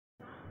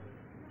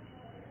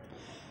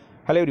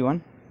Hello everyone,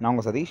 நான்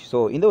உங்கள் Satish. So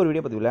இந்த ஒரு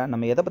வீடியோ பதிவில்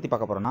நம்ம எதை பற்றி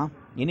பார்க்க போகிறோம்னா,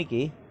 இன்றைக்கி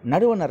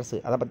நடுவண் அரசு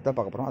அதை பற்றி தான்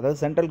பார்க்க போகிறோம். அதாவது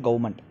சென்ட்ரல்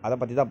கவர்மெண்ட் அதை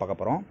பற்றி தான் பார்க்க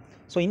போகிறோம்.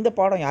 ஸோ இந்த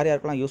பாடம் யார்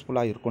யாருக்கெல்லாம்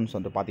யூஸ்ஃபுல்லாக இருக்கும்னு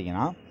சொல்லிட்டு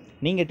பார்த்தீங்கன்னா,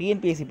 நீங்கள்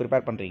டிஎன்பிஎஸ்சி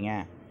ப்ரிப்பேர் பண்ணுறீங்க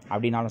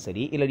அப்படின்னாலும்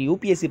சரி, இல்லை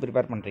யூபிஎஸ்சி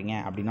ப்ரிப்பேர் பண்ணுறீங்க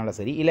அப்படின்னாலும்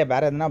சரி, இல்லை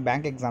வேறு எதுனா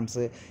பேங்க்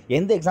எக்ஸாம்ஸு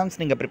எந்த எக்ஸாம்ஸ்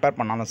நீங்கள் ப்ரிப்பேர்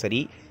பண்ணாலும் சரி,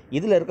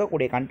 இதில்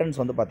இருக்கக்கூடிய கண்டென்ட்ஸ்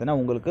வந்து பார்த்தீங்கன்னா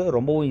உங்களுக்கு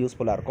ரொம்பவும்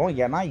யூஸ்ஃபுல்லாக இருக்கும்.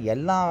 ஏன்னா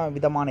எல்லா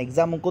விதமான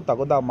எக்ஸாமுக்கும்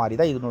தகுந்த மாதிரி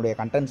தான் இதனுடைய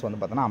கண்டென்ட்ஸ் வந்து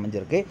பார்த்தீங்கன்னா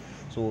அமைஞ்சிருக்கு.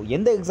 ஸோ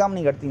எந்த எக்ஸாம்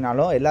நீங்கள்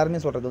எடுத்தீங்கனாலும்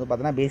எல்லாருமே சொல்கிறது வந்து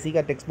பார்த்தீங்கன்னா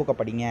பேசிக்காக டெக்ஸ்ட் புக்கை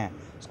படிங்க,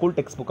 ஸ்கூல்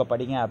டெக்ஸ்ட் புக்கை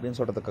படிங்க அப்படின்னு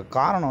சொல்கிறதுக்கு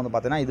காரணம் வந்து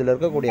பார்த்தீங்கன்னா இதில்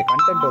இருக்கக்கூடிய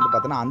கண்டென்ட் வந்து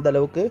பார்த்தீங்கன்னா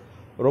அந்தளவுக்கு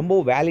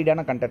ரொம்ப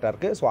வேலிடான கண்டென்ட்டாக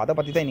இருக்குது. ஸோ அதை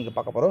பற்றி தான் இன்றைக்கி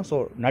பார்க்க போகிறோம். ஸோ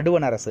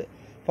நடுவண் அரசு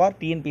for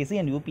TNPSC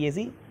and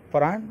UPSC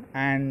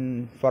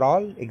for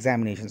all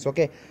examinations.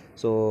 Okay,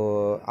 so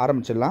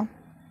ஆரம்பிச்சிடலாம்.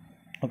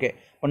 ஓகே,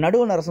 இப்போ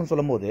நடுவண் அரசுன்னு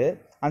சொல்லும்போது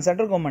அந்த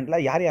சென்ட்ரல்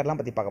கவர்மெண்ட்டில் யாரெல்லாம்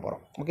பற்றி பார்க்க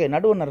போகிறோம். ஓகே,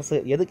 நடுவண் அரசு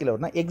எது கீழே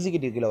வரும்னா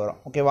எக்ஸிக்யூட்டிவ் கீழே வரும்.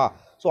 ஓகேவா?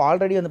 ஸோ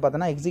ஆல்ரெடி வந்து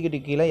பார்த்தோன்னா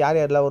எக்ஸிக்யூட்டிவ் கீழே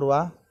யாரெல்லாம் வருவா?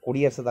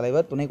 குடியரசுத்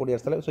தலைவர், துணை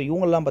குடியரசுத் தலைவர். ஸோ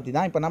இவங்கெல்லாம் பற்றி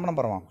தான் இப்போ என்ன பண்ண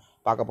போகிறோம்,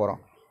 பார்க்க போகிறோம்.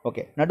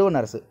 ஓகே, நடுவண்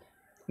அரசு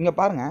இங்கே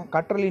பாருங்கள்,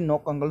 கற்றலின்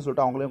நோக்கங்கள்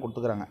சொல்லிட்டு அவங்களே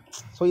கொடுத்துக்கிறாங்க.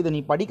 ஸோ இதை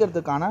நீ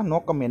படிக்கிறதுக்கான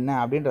நோக்கம் என்ன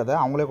அப்படின்றத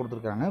அவங்களே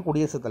கொடுத்துருக்காங்க.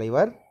 குடியரசுத்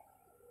தலைவர்,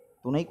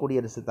 துணை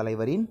குடியரசுத்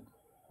தலைவரின்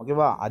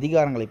ஓகேவா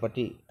அதிகாரங்களை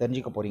பற்றி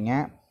தெரிஞ்சிக்க போகிறீங்க.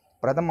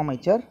 பிரதம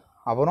அமைச்சர்,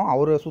 அப்புறம்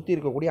அவரை சுற்றி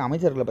இருக்கக்கூடிய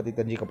அமைச்சர்களை பற்றி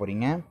தெரிஞ்சிக்க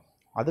போகிறீங்க.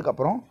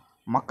 அதுக்கப்புறம்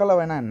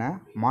மக்களவைனா என்ன,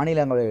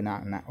 மாநிலங்களவைனா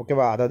என்ன,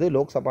 ஓகேவா, அதாவது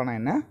லோக்சபானா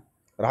என்ன,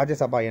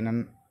 ராஜ்யசபா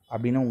என்னன்னு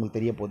அப்படின்னு உங்களுக்கு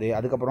தெரிய போகுது.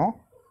 அதுக்கப்புறம்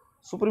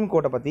சுப்ரீம்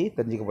கோர்ட்டை பற்றி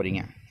தெரிஞ்சிக்க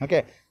போகிறீங்க. ஓகே,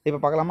 இப்போ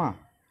பார்க்கலாமா?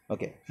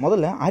 ஓகே,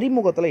 முதல்ல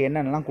அறிமுகத்தில்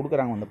என்னென்னலாம்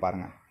கொடுக்குறாங்க வந்து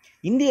பாருங்கள்.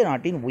 இந்திய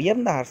நாட்டின்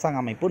உயர்ந்த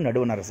அரசாங்க அமைப்பு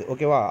நடுவண் அரசு.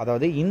 ஓகேவா,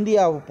 அதாவது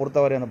இந்தியாவை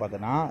பொறுத்தவரை வந்து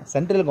பார்த்தோன்னா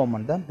சென்ட்ரல்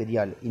கவர்மெண்ட் தான்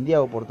பெரிய ஆள்.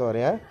 இந்தியாவை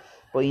பொறுத்தவரை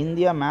இப்போ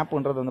இந்தியா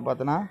மேப்புன்றது வந்து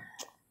பார்த்தோன்னா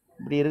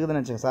இப்படி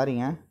இருக்குதுன்னு வச்சுங்க,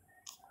 சாரிங்க,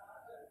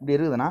 இப்படி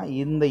இருக்குதுன்னா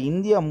இந்த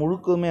இந்தியா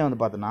முழுக்குமே வந்து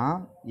பார்த்தோன்னா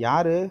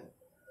யார்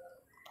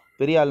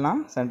பெரிய ஆள்னா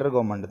சென்ட்ரல்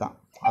கவர்மெண்ட் தான்.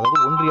 அதாவது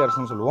ஒன்றிய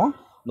அரசுன்னு சொல்லுவோம்.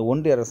 இந்த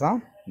ஒன்றிய அரசு தான்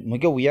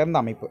மிக உயர்ந்த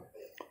அமைப்பு.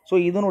 ஸோ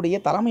இதனுடைய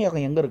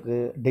தலைமையகம் எங்கே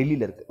இருக்குது?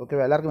 டெல்லியில் இருக்குது.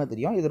 ஓகேவா, எல்லாருக்குமே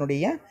தெரியும்.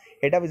 இதனுடைய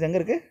ஹெட் ஆஃபீஸ் எங்கே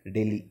இருக்குது?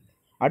 டெல்லி.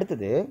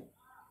 அடுத்தது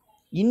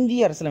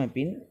இந்திய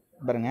அரசியலமைப்பின்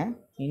பாருங்கள்,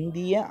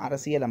 இந்திய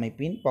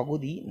அரசியலமைப்பின்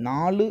பகுதி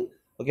 4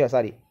 ஓகேவா,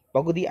 சாரி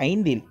பகுதி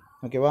 5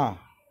 ஓகேவா,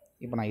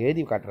 இப்போ நான்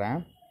எழுதி காட்டுறேன்.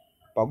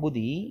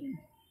 பகுதி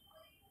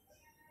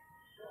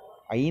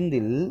 5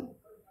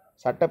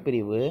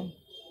 சட்டப்பிரிவு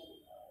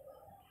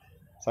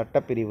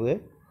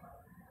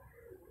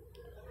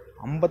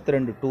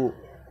 52 to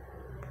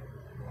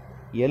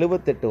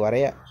 78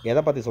 வரைய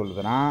எதை பற்றி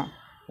சொல்லுதுன்னா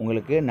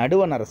உங்களுக்கு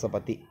நடுவண் அரசை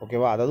பற்றி.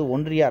 ஓகேவா, அதாவது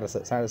ஒன்றிய அரசு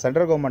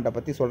சென்ட்ரல் கவர்மெண்ட்டை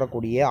பற்றி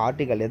சொல்லக்கூடிய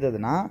ஆர்டிக்கல்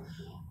எதுனா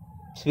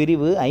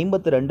பிரிவு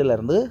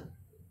 52லேருந்து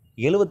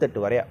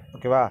 78 வரையா.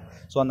 ஓகேவா,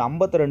 ஸோ அந்த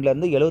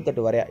 52லேருந்து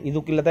 78 வரையா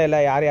இதுக்குள்ளே தான்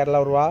எல்லாம்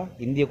யாரெல்லாம் வருவா?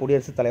 இந்திய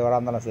குடியரசுத் தலைவராக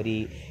இருந்தாலும் சரி,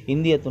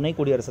 இந்திய துணை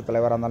குடியரசுத்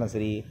தலைவராக இருந்தாலும்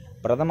சரி,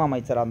 பிரதம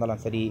அமைச்சராக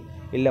இருந்தாலும் சரி,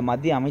 இல்லை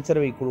மத்திய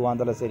அமைச்சரவை குழுவாக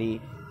இருந்தாலும் சரி.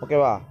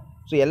 ஓகேவா,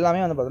 ஸோ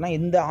எல்லாமே வந்து பார்த்தீங்கன்னா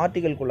இந்த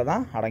ஆர்டிக்கலுக்குள்ளே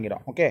தான்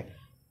அடங்கிடும். ஓகே,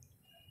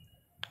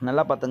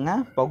 நல்லா பார்த்துங்க.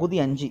 பகுதி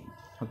 5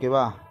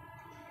 ஓகேவா,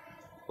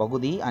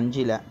 பகுதி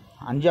 5ல்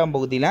 5ஆம்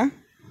பகுதியில்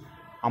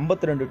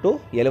 52 to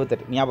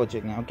 78 ஞாபகம்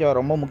வச்சுக்கோங்க. ஓகேவா,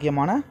 ரொம்ப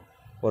முக்கியமான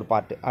ஒரு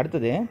பாட்டு.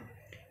 அடுத்தது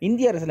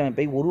இந்திய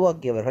அரசியலமைப்பை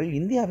உருவாக்கியவர்கள்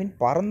இந்தியாவின்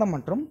பரந்த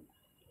மற்றும்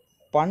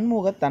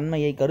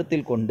பன்முகத்தன்மையை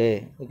கருத்தில் கொண்டு.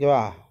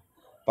 ஓகேவா,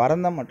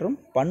 பரந்த மற்றும்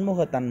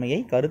பன்முகத்தன்மையை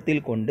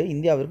கருத்தில் கொண்டு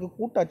இந்தியாவிற்கு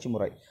கூட்டாட்சி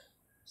முறை.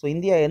 ஸோ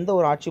இந்தியா எந்த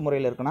ஒரு ஆட்சி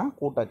முறையில் இருக்குன்னா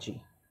கூட்டாட்சி.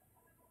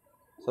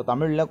 ஸோ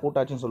தமிழில்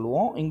கூட்டாட்சின்னு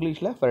சொல்லுவோம்,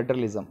 இங்கிலீஷில்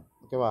ஃபெடரலிசம்.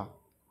 ஓகேவா,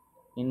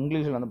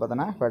 இங்கிலீஷில் வந்து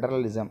பார்த்தோன்னா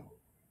ஃபெடரலிசம்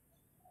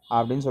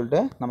அப்படின்னு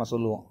சொல்லிட்டு நம்ம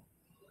சொல்லுவோம்.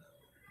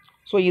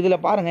 ஸோ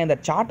இதில் பாருங்கள், இந்த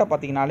சார்ட்டை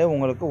பார்த்திங்கனாலே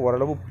உங்களுக்கு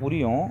ஓரளவு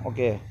புரியும்.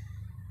 ஓகே,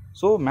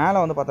 ஸோ மேலே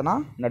வந்து பார்த்தோன்னா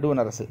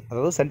நடுவண் அரசு,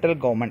 அதாவது சென்ட்ரல்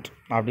கவர்மெண்ட்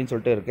அப்படின்னு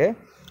சொல்லிட்டு இருக்குது.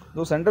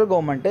 ஸோ சென்ட்ரல்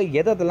கவர்மெண்ட்டு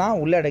எதெல்லாம்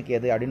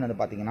உள்ளடக்கியது அப்படின்னு வந்து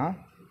பார்த்திங்கன்னா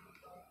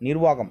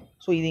நிர்வாகம்.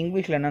 ஸோ இது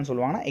இங்கிலீஷில் என்னென்னு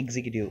சொல்லுவாங்கன்னா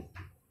எக்ஸிக்யூட்டிவ்.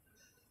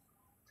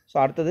 ஸோ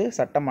அடுத்தது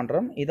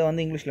சட்டமன்றம், இதை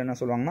வந்து இங்கிலீஷில் என்ன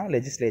சொல்லுவாங்கன்னா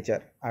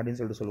லெஜிஸ்லேச்சர் அப்படின்னு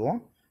சொல்லிட்டு சொல்லுவோம்.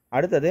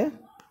 அடுத்தது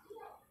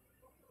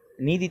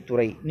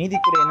நீதித்துறை,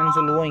 நீதித்துறை என்னென்னு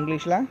சொல்லுவோம்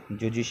இங்கிலீஷில்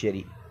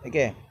ஜுடிஷியரி.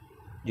 ஓகே,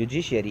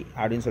 ஜுடிஷியரி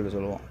அப்படின்னு சொல்லிட்டு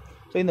சொல்லுவோம்.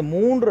 ஸோ இந்த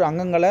 3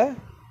 அங்கங்களை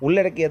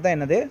உள்ளடக்கியது தான்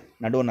என்னது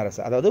நடுவண்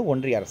அரசு, அதாவது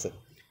ஒன்றிய அரசு.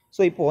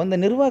 ஸோ இப்போது இந்த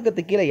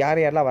நிர்வாகத்துக்கு கீழே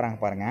யாரெல்லாம் வராங்க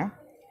பாருங்கள்.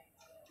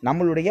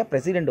 நம்மளுடைய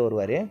பிரசிடெண்ட்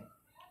வருவார்,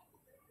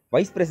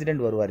 வைஸ்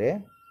பிரசிடெண்ட் வருவார்,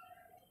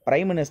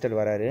 பிரைம் மினிஸ்டர்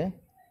வராரு,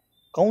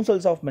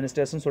 கவுன்சில்ஸ் ஆஃப்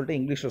மினிஸ்டர்ஸ்னு சொல்லிட்டு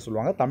இங்கிலீஷில்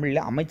சொல்லுவாங்க,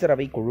 தமிழில்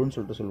அமைச்சரவை குழுன்னு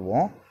சொல்லிட்டு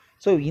சொல்லுவோம்.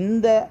 ஸோ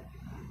இந்த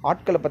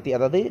ஆட்களை பற்றி,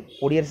 அதாவது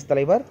குடியரசுத்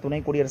தலைவர்,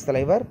 துணை குடியரசுத்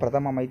தலைவர்,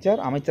 பிரதம அமைச்சர்,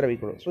 அமைச்சரவை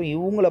குழு. ஸோ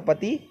இவங்களை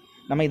பற்றி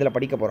நம்ம இதில்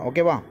படிக்க போகிறோம்.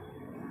 ஓகேவா,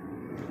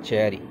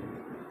 சரி.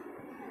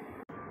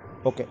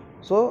 ஓகே,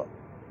 ஸோ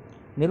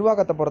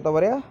நிர்வாகத்தை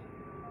பொறுத்தவரை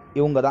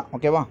இவங்க தான்.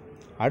 ஓகேவா,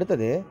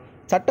 அடுத்தது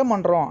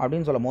சட்டமன்றம்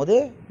அப்படின்னு சொல்லும் போது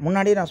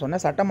முன்னாடியே நான்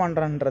சொன்னேன்,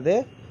 சட்டமன்றன்றது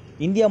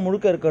இந்தியா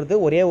முழுக்க இருக்கிறது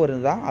ஒரே ஒரு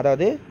இதுதான்.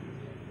 அதாவது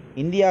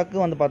இந்தியாவுக்கு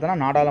வந்து பார்த்தோன்னா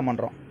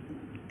நாடாளுமன்றம்.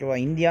 ஓகேவா,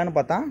 இந்தியான்னு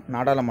பார்த்தா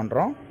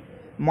நாடாளுமன்றம்,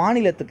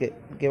 மாநிலத்துக்கு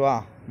ஓகேவா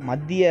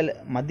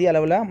மத்திய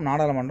அளவில்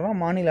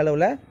நாடாளுமன்றம், மாநில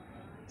அளவில்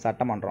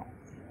சட்டமன்றம்.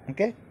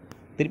 ஓகே,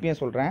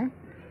 திருப்பியும் சொல்கிறேன்,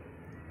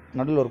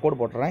 நடுவில் ஒரு கோடு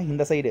போட்டுறேன்.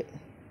 இந்த சைடு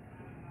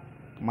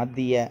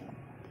மத்திய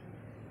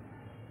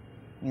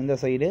இந்த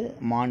சைடு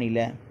மாநில.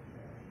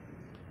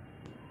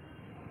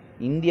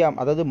 இந்தியா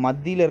அதாவது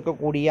மத்தியில்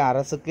இருக்கக்கூடிய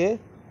அரசுக்கு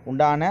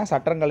உண்டான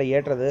சட்டங்களை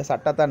ஏற்றுறது,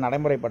 சட்டத்தை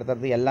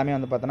நடைமுறைப்படுத்துறது எல்லாமே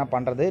வந்து பார்த்தோன்னா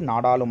பண்ணுறது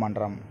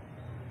நாடாளுமன்றம்.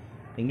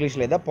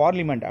 இங்கிலீஷில் இதை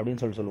பார்லிமெண்ட்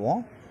அப்படின்னு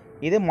சொல்லுவோம்.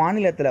 இது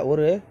மாநிலத்தில்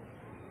ஒரு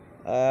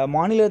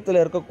மாநிலத்தில்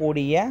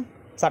இருக்கக்கூடிய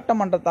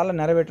சட்டமன்றத்தால்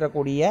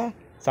நிறைவேற்றக்கூடிய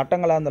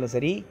சட்டங்களாக இருந்தாலும்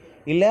சரி,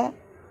 இல்லை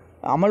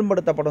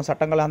அமல்படுத்தப்படும்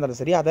சட்டங்களாக இருந்தாலும்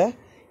சரி, அதை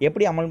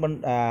எப்படி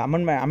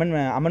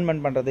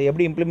அமெண்ட்மெண்ட் பண்ணுறது,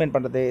 எப்படி இம்ப்ளிமெண்ட்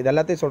பண்ணுறது, இது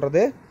எல்லாத்தையும்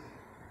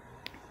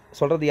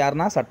சொல்கிறது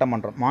யாருன்னா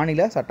சட்டமன்றம்,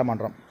 மாநில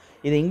சட்டமன்றம்.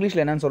 இது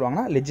இங்கிலீஷில் என்னென்னு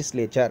சொல்லுவாங்கன்னா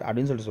லெஜிஸ்லேச்சர்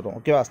அப்படின்னு சொல்லுவோம்.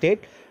 ஓகேவா,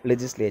 ஸ்டேட்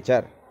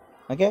லெஜிஸ்லேச்சர்.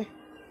 ஓகே.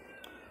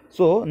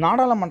 ஸோ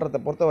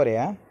நாடாளுமன்றத்தை பொறுத்தவரைய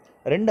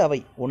 2 அவை,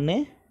 ஒன்று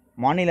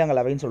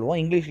மாநிலங்களவைன்னு சொல்லுவோம்,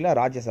 இங்கிலீஷில்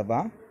ராஜ்யசபா.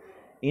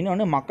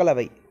 இன்னொன்று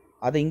மக்களவை,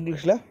 அது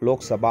இங்கிலீஷில்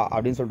லோக்சபா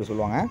அப்படின்னு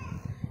சொல்லுவாங்க.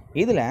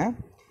 இதில்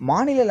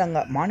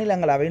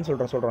மாநிலங்களவைன்னு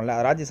சொல்கிறோம்ல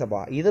ராஜ்யசபா,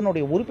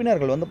 இதனுடைய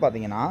உறுப்பினர்கள் வந்து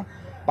பார்த்திங்கன்னா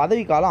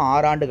பதவிக்காலம்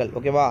 6 ஆண்டுகள்.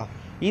 ஓகேவா,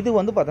 இது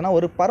வந்து பார்த்தோன்னா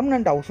ஒரு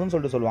பர்மனெண்ட்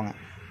ஹவுஸ்ன்னு சொல்லுவாங்க.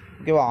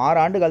 ஓகேவா, 6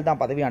 ஆண்டுகள்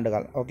தான் பதவி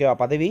ஆண்டுகள். ஓகேவா,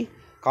 பதவி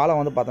காலம்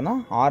வந்து பார்த்தோன்னா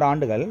 6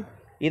 ஆண்டுகள்.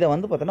 இதை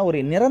வந்து பார்த்தோன்னா ஒரு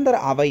நிரந்தர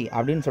அவை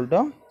அப்படின்னு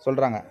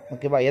சொல்கிறாங்க.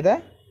 ஓகேவா, எதை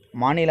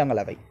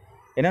மாநிலங்களவை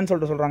என்னன்னு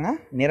சொல்கிறாங்க,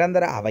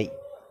 நிரந்தர அவை.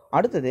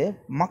 அடுத்தது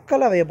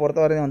மக்களவையை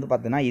பொறுத்தவரை வந்து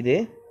பார்த்தீங்கன்னா இது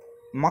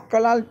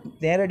மக்களால்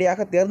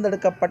நேரடியாக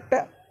தேர்ந்தெடுக்கப்பட்ட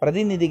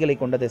பிரதிநிதிகளை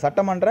கொண்டது,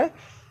 சட்டமன்ற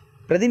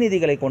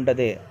பிரதிநிதிகளை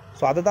கொண்டது.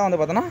 ஸோ அதை தான் வந்து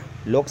பார்த்தோன்னா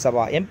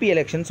லோக்சபா, எம்பி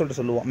எலெக்ஷன்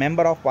சொல்லுவோம்,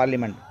 மெம்பர் ஆஃப்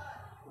பார்லிமெண்ட்.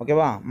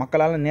 ஓகேவா,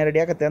 மக்களால்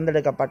நேரடியாக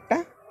தேர்ந்தெடுக்கப்பட்ட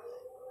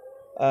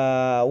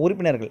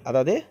உறுப்பினர்கள்,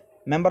 அதாவது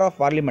மெம்பர் ஆஃப்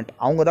பார்லிமெண்ட்,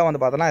 அவங்க தான்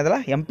வந்து பார்த்தோன்னா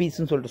இதில்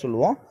எம்பிஸ்ன்னு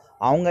சொல்லுவோம்,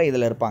 அவங்க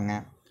இதில் இருப்பாங்க.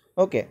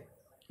 ஓகே.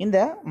 இந்த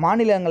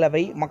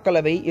மாநிலங்களவை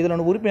மக்களவை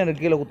இதனோட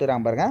உறுப்பினர்கள் கீழே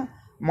கொடுத்துறாங்க பாருங்கள்.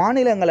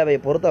 மாநிலங்களவையை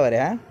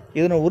பொறுத்தவரை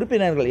இதனோட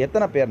உறுப்பினர்கள்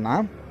எத்தனை பேர்னா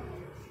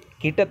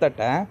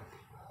கிட்டத்தட்ட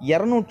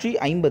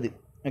 250.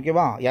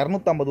 ஓகேவா,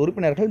 250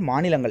 உறுப்பினர்கள்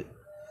மாநிலங்கள்,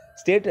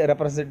 ஸ்டேட்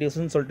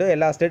ரெப்ரசன்டேட்டிவ்ஸ்னு சொல்லிட்டு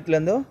எல்லா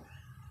ஸ்டேட்லேருந்தும்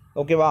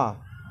ஓகேவா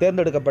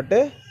தேர்ந்தெடுக்கப்பட்டு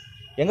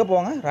எங்கே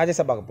போவாங்க,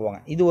 ராஜ்யசபாவுக்கு போவாங்க.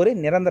 இது ஒரு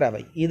நிரந்தர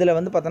அவை. இதில்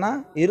வந்து பார்த்தோன்னா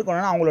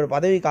இருக்கணும்னா அவங்களோட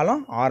பதவி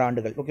காலம் 6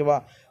 ஆண்டுகள். ஓகேவா,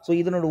 ஸோ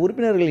இதனோட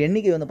உறுப்பினர்கள்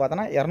எண்ணிக்கை வந்து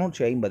பார்த்தோன்னா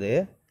 250.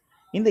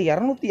 இந்த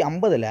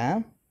 250ல்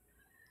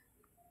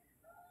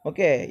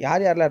ஓகே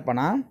யார் யாரெல்லாம்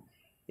இருப்பானா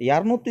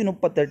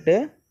 238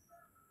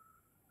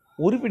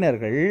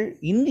 உறுப்பினர்கள்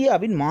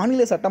இந்தியாவின்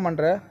மாநில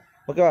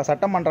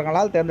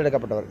சட்டமன்றங்களால்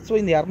தேர்ந்தெடுக்கப்பட்டவர். ஸோ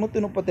இந்த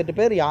 238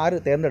 பேர் யார்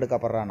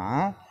தேர்ந்தெடுக்கப்படுறான்னா,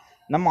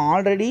 நம்ம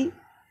ஆல்ரெடி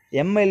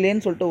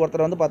எம்எல்ஏன்னு சொல்லிட்டு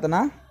ஒருத்தர் வந்து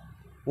பார்த்தோன்னா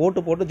ஓட்டு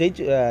போட்டு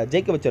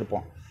ஜெயிக்க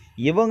வச்சுருப்போம்.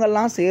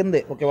 இவங்கெல்லாம் சேர்ந்து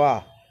ஓகேவா,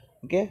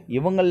 ஓகே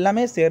இவங்க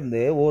எல்லாமே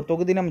சேர்ந்து ஒரு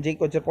தொகுதி நம்ம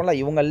ஜெயிக்க வச்சுருப்போம்ல,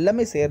 இவங்க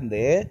எல்லாமே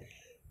சேர்ந்து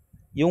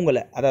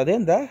இவங்களை அதாவது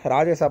இந்த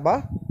ராஜ்யசபா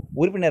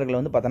உறுப்பினர்களை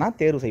வந்து பார்த்தோன்னா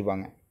தேர்வு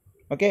செய்வாங்க.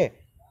 ஓகே,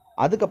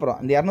 அதுக்கப்புறம்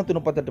இந்த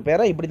 238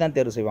 பேரை இப்படி தான்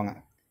தேர்வு செய்வாங்க.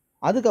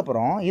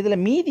 அதுக்கப்புறம்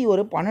இதில் மீதி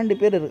ஒரு 12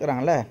 பேர்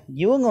இருக்கிறாங்களே,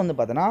 இவங்க வந்து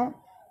பார்த்தோன்னா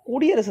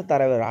குடியரசுத்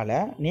தலைவரால்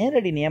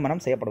நேரடி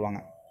நியமனம் செய்யப்படுவாங்க.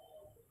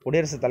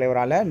 குடியரசுத்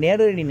தலைவரால்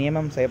நேரடி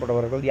நியமனம்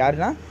செய்யப்படுபவர்கள்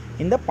யாருன்னா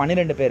இந்த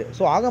 12 பேர்.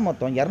 ஸோ ஆக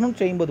மொத்தம்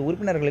 250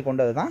 உறுப்பினர்களை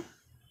கொண்டது தான்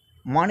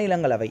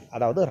மாநிலங்களவை,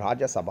 அதாவது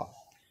ராஜ்யசபா.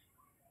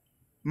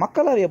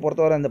 மக்களவையை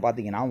பொறுத்தவரை வந்து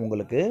பார்த்திங்கன்னா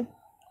உங்களுக்கு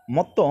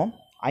மொத்தம்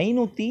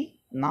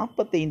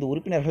 545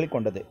 உறுப்பினர்களை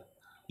கொண்டது.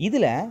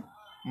 இதில்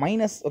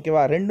மைனஸ்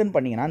ஓகேவா 2ன்னு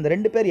பண்ணிங்கன்னா இந்த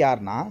 2 பேர்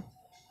யாருன்னா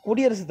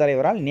குடியரசுத்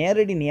தலைவரால்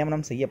நேரடி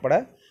நியமனம்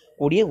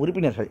செய்யப்படக்கூடிய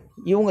உறுப்பினர்கள்.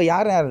 இவங்க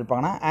யார்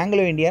இருப்பாங்கன்னா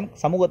ஆங்கிலோ இந்தியன்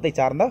சமூகத்தை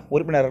சார்ந்த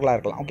உறுப்பினர்களாக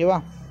இருக்கலாம். ஓகேவா,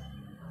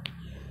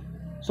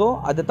 ஸோ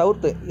அதை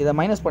தவிர்த்து இதை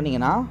மைனஸ்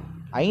பண்ணிங்கன்னா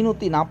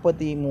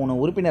 543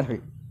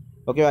 உறுப்பினர்கள்.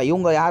 ஓகேவா,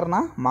 இவங்க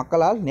யாருன்னா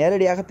மக்களால்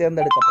நேரடியாக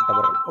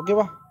தேர்ந்தெடுக்கப்பட்டவர்கள்.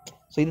 ஓகேவா,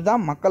 ஸோ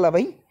இதுதான்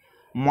மக்களவை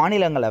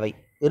மாநிலங்களவை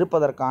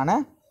இருப்பதற்கான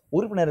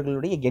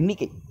உறுப்பினர்களுடைய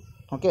எண்ணிக்கை.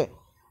 ஓகே,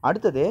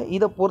 அடுத்தது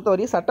இதை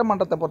பொறுத்தவரை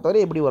சட்டமன்றத்தை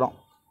பொறுத்தவரை எப்படி வரும்,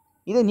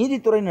 இதை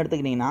நீதித்துறைன்னு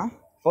எடுத்துக்கிட்டிங்கன்னா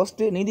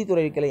ஃபர்ஸ்ட்டு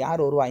நீதித்துறைக்கு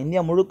யார் வருவா,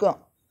 இந்தியா முழுக்க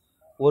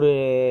ஒரு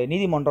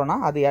நீதிமன்றம்னா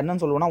அது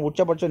என்னன்னு சொல்லுவோம்னா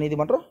உச்சபட்ச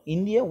நீதிமன்றம்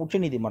இந்திய உச்ச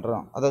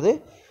நீதிமன்றம், அதாவது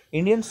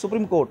இந்தியன்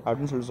சுப்ரீம் கோர்ட்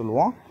அப்படின்னு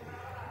சொல்லுவோம்.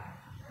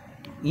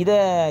 இதை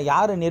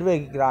யார்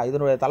நிர்வகிக்கிறா,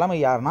 இதனுடைய தலைமை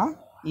யாருன்னா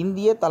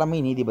இந்திய தலைமை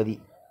நீதிபதி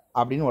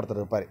அப்படின்னு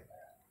ஒருத்தர் இருப்பார்,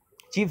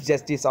 chief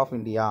justice of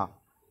India,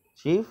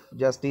 chief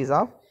justice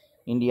of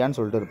இந்தியான்னு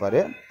சொல்லிட்டு இருப்பார்.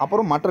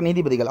 அப்புறம் மற்ற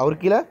நீதிபதிகள்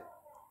அவர் கீழே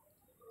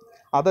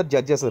அதர்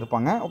ஜட்ஜஸ்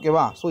இருப்பாங்க.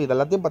 ஓகேவா, ஸோ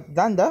இதெல்லாத்தையும் பற்றி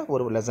தான் இந்த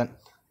ஒரு லெசன்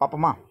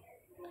பார்ப்போமா.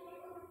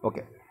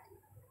 ஓகே,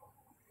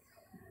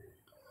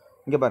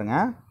 இங்கே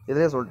பாருங்கள்,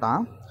 இதிலே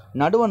சொல்லிட்டான்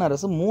நடுவண்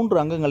அரசு 3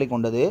 அங்கங்களை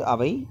கொண்டது.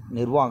 அவை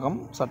நிர்வாகம்,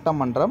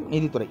 சட்டமன்றம்,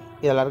 நீதித்துறை.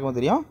 இது எல்லாருக்கும்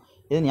தெரியும்,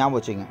 இது ஞாபகம்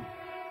வச்சுங்க.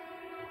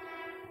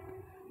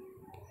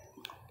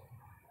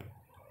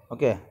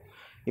 ஓகே,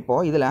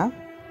 இப்போது இதில்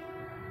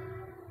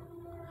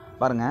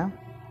பாருங்கள்,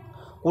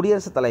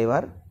 குடியரசுத்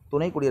தலைவர்,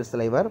 துணை குடியரசுத்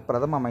தலைவர்,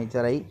 பிரதம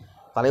அமைச்சரை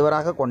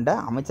தலைவராக கொண்ட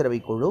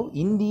அமைச்சரவை குழு,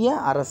 இந்திய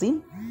அரசின்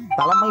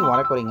தலைமை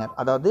வழக்கறிஞர்,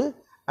 அதாவது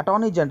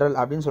அட்டார்னி ஜெனரல்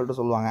அப்படின்னு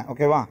சொல்லுவாங்க.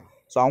 ஓகேவா,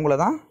 ஸோ அவங்கள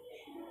தான்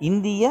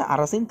இந்திய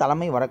அரசின்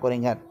தலைமை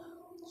வழக்கறிஞர்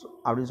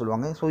அப்படின்னு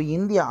சொல்லுவாங்க. ஸோ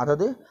இந்தியா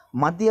அதாவது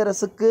மத்திய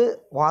அரசுக்கு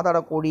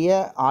வாதாடக்கூடிய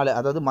ஆள்,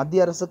 அதாவது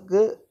மத்திய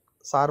அரசுக்கு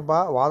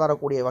சார்பாக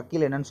வாதாடக்கூடிய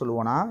வக்கீல் என்னன்னு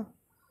சொல்லுவோன்னா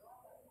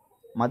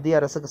மத்திய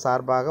அரசுக்கு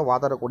சார்பாக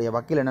வாதாடக்கூடிய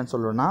வக்கீல் என்னன்னு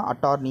சொல்லுவோம்னா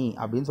அட்டார்னி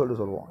அப்படின்னு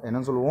சொல்லுவோம்.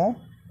 என்னன்னு சொல்லுவோம்?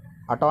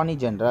 அட்டார்னி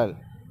ஜெனரல்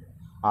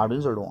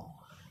அப்படின்னு சொல்லுவோம்.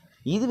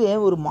 இதுவே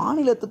ஒரு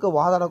மாநிலத்துக்கு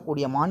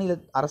வாதாடக்கூடிய, மாநில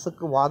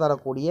அரசுக்கு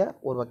வாதாடக்கூடிய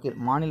ஒரு வக்கீல்,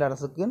 மாநில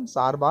அரசுக்கு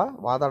சார்பாக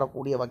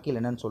வாதாடக்கூடிய வக்கீல்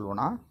என்னன்னு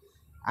சொல்லுவோம்னா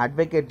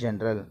அட்வொகேட்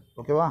ஜெனரல்.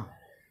 ஓகேவா?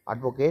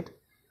 அட்வொகேட்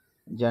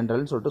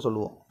ஜெனரல்னு சொல்லிட்டு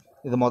சொல்லுவோம்.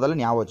 இது முதல்ல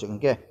ஞாபகம் வச்சுக்கோங்க.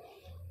 ஓகே,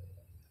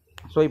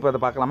 ஸோ இப்போ அதை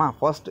பார்க்கலாமா?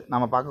 ஃபர்ஸ்ட்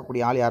நம்ம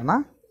பார்க்கக்கூடிய ஆள் யாருன்னா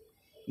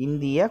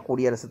இந்திய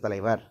குடியரசுத்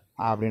தலைவர்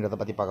அப்படின்றத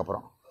பற்றி பார்க்க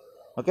போகிறோம்.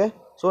 ஓகே,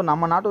 ஸோ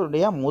நம்ம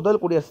நாட்டுடைய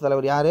முதல் குடியரசுத்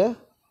தலைவர் யார்?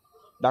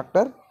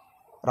 டாக்டர்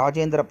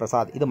ராஜேந்திர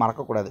பிரசாத். இது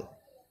மறக்கக்கூடாது.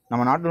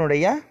 நம்ம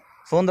நாட்டினுடைய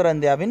சுதந்திர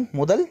இந்தியாவின்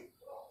முதல்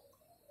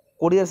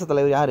குடியரசுத்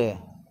தலைவர் யார்?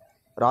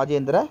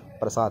 ராஜேந்திர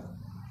பிரசாத்.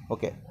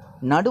 ஓகே,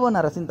 நடுவண்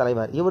அரசின்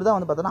தலைவர் இவர் தான்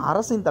வந்து பார்த்தோன்னா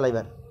அரசின்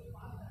தலைவர்.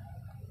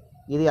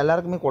 இது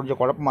எல்லாருக்குமே கொஞ்சம்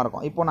குழப்பமாக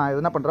இருக்கும். இப்போ நான்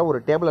என்ன பண்ணுறேன், ஒரு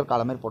டேபிளர்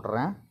காலம் மாதிரி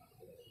போட்டுறேன்.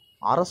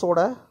 அரசோட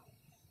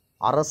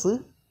அரசு,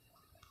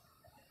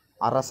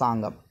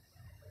 அரசாங்கம்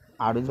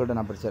அப்படின்னு சொல்லிட்டு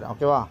நான் பிரிச்சிடறேன்.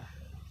 ஓகேவா?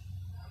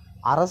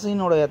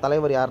 அரசினுடைய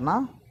தலைவர் யாருன்னா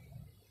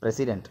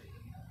பிரசிடெண்ட்.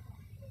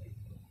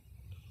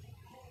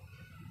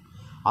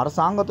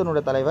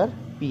 அரசாங்கத்தினுடைய தலைவர்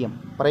பிஎம்,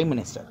 பிரைம்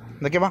மினிஸ்டர்.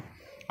 ஓகேவா?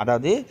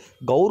 அதாவது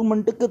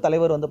கவர்மெண்ட்டுக்கு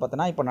தலைவர் வந்து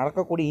பார்த்தோன்னா இப்போ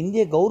நடக்கக்கூடிய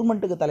இந்திய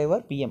கவர்மெண்ட்டுக்கு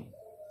தலைவர் பிஎம்.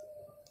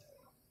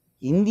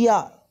 இந்தியா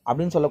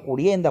அப்படின்னு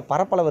சொல்லக்கூடிய இந்த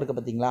பரப்பளவு இருக்குது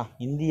பார்த்தீங்களா,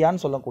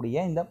 இந்தியான்னு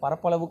சொல்லக்கூடிய இந்த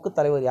பரப்பளவுக்கு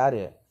தலைவர்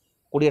யார்?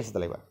 குடியரசுத்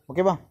தலைவர்.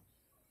 ஓகேவா?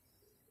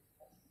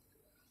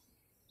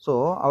 ஸோ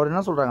அவர்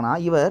என்ன சொல்கிறாங்கன்னா,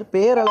 இவர்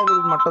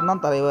பேரளவில்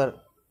மட்டும்தான் தலைவர்,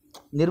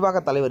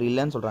 நிர்வாக தலைவர்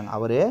இல்லைன்னு சொல்கிறாங்க.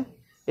 அவர்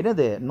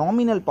என்னது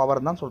நாமினல்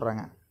பவர் தான்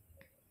சொல்கிறாங்க.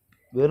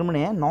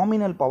 வெறுமனே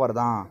நாமினல் பவர்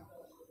தான்,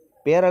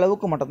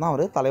 பேரளவுக்கு மட்டும்தான்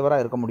அவர்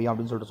தலைவராக இருக்க முடியும்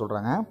அப்படின்னு சொல்லிட்டு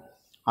சொல்கிறாங்க.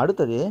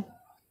 அடுத்தது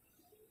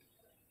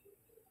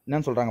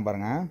என்னன்னு சொல்கிறாங்க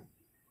பாருங்கள்,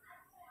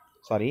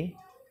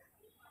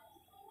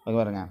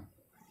 பாருங்க,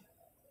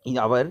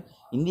 அவர்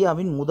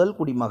இந்தியாவின் முதல்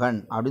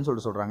குடிமகன் அப்படின்னு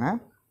சொல்லிட்டு சொல்கிறாங்க.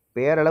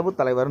 பேரளவு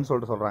தலைவர்னு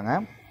சொல்லிட்டு சொல்கிறாங்க.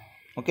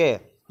 ஓகே,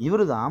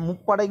 இவர் தான்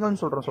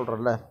முப்படைகள்னு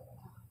சொல்கிறோம்ல,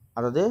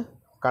 அதாவது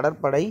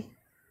கடற்படை,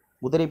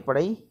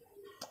 குதிரைப்படை,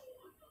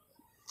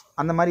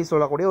 அந்த மாதிரி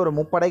சொல்லக்கூடிய ஒரு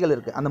முப்படைகள்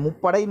இருக்குது. அந்த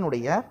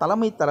முப்படையினுடைய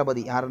தலைமை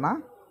தளபதி யாருன்னா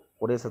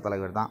குடியரசுத்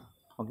தலைவர் தான்.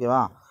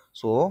 ஓகேவா?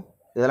 ஸோ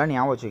இதெல்லாம்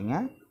ஞாபகம் வச்சுக்கோங்க.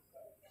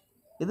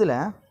 இதில்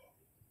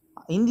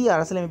இந்திய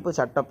அரசியலமைப்பு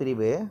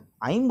சட்டப்பிரிவு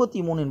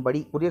 53 படி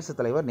குடியரசுத்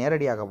தலைவர்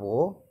நேரடியாகவோ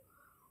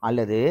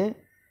அல்லது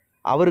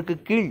அவருக்கு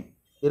கீழ்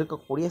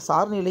இருக்கக்கூடிய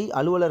சார்நிலை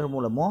அலுவலர்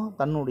மூலமோ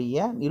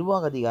தன்னுடைய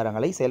நிர்வாக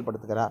அதிகாரங்களை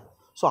செயல்படுத்துகிறார்.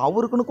 ஸோ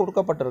அவருக்குன்னு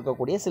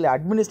கொடுக்கப்பட்டிருக்கக்கூடிய சில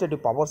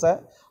அட்மினிஸ்ட்ரேட்டிவ் பவர்ஸை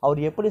அவர்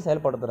எப்படி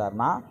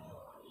செயல்படுத்துகிறார்னா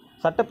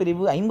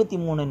சட்டப்பிரிவு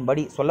 53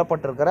 படி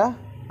சொல்லப்பட்டிருக்கிற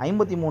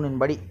 53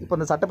 படி. இப்போ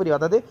இந்த சட்டப்பிரிவு,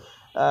 அதாவது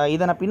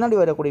இதை நான் பின்னாடி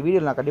வரக்கூடிய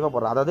வீடியோவில் நான் கண்டிப்பாக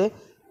போடுறேன். அதாவது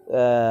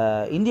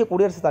இந்திய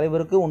குடியரசுத்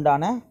தலைவருக்கு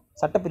உண்டான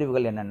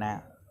சட்டப்பிரிவுகள் என்னென்ன,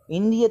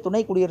 இந்திய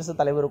துணை குடியரசுத்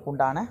தலைவருக்கு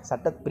உண்டான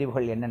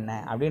சட்டப்பிரிவுகள் என்னென்ன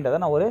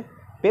அப்படின்றத நான் ஒரு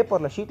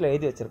பேப்பரில் ஷீட்டில்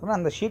எழுதி வச்சுருக்கேன்.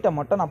 அந்த ஷீட்டை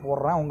மட்டும் நான்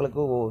போடுறேன்,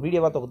 உங்களுக்கு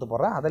வீடியோவாக தொகுத்து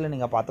போடுறேன், அதில்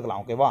நீங்கள் பார்த்துக்கலாம்.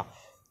 ஓகேவா?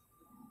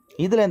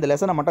 இதில் இந்த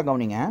லெசனை மட்டும்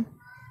கவனிங்க.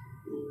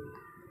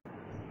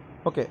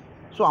 ஓகே,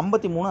 ஸோ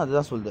 53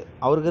 அதுதான் சொல்லுது.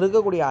 அவருக்கு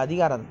இருக்கக்கூடிய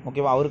அதிகாரம்,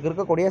 ஓகேவா, அவருக்கு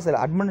இருக்கக்கூடிய சில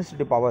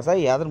அட்மினிஸ்ட்ரேட்டிவ் பவர்ஸை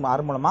யார்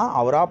மூலமாக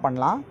அவராக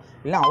பண்ணலாம்,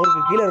 இல்லை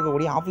அவருக்கு கீழே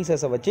இருக்கக்கூடிய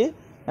ஆஃபீஸர்ஸை வச்சு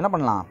என்ன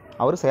பண்ணலாம்,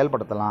 அவர்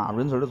செயல்படுத்தலாம்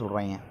அப்படின்னு சொல்லிட்டு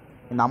சொல்கிறாங்க.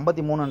 இந்த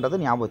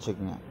 53ன்றது ஞாபகம்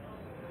வச்சுக்கோங்க.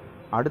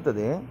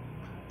 அடுத்தது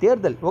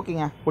தேர்தல்.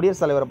 ஓகேங்க,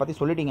 குடியரசுத் தலைவரை பற்றி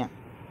சொல்லிட்டீங்க.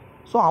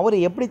 ஸோ அவர்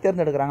எப்படி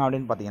தேர்ந்தெடுக்கிறாங்க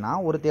அப்படின்னு பார்த்தீங்கன்னா,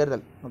 ஒரு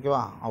தேர்தல்.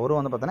 ஓகேவா? அவரும்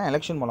வந்து பார்த்தீங்கன்னா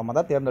எலெக்ஷன் மூலமாக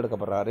தான்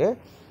தேர்ந்தெடுக்கப்படுறாரு.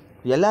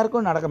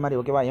 எல்லாருக்கும் நடக்க மாதிரி,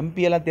 ஓகேவா,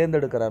 எம்பியெல்லாம்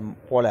தேர்ந்தெடுக்கிற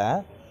போல்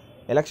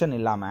எலெக்ஷன்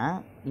இல்லாமல்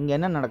இங்கே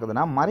என்ன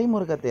நடக்குதுன்னா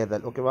மறைமுக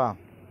தேர்தல். ஓகேவா?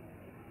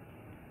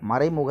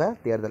 மறைமுக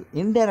தேர்தல்,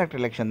 இன்டைரக்ட்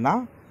எலெக்ஷன்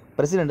தான்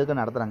பிரசிடெண்ட்டுக்கு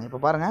நடத்துகிறாங்க. இப்போ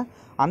பாருங்கள்,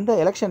 அந்த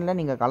எலெக்ஷனில்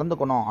நீங்கள்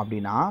கலந்துக்கணும்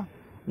அப்படின்னா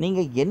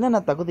நீங்கள்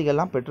என்னென்ன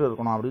தகுதிகள்லாம் பெற்று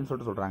இருக்கணும் அப்படின்னு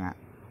சொல்லிட்டு சொல்கிறாங்க.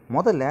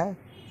 முதல்ல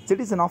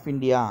சிட்டிசன் ஆஃப்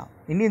இந்தியா,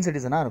 இந்தியன்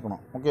சிட்டிசனாக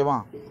இருக்கணும். ஓகேவா?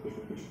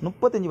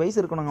 35 வயசு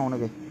இருக்கணுங்க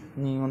உனக்கு.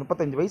 நீங்கள்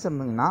 35 வயசு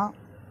இருந்தீங்கன்னா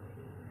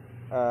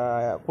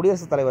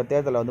குடியரசுத் தலைவர்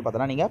தேர்தலில் வந்து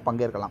பார்த்தோன்னா நீங்கள்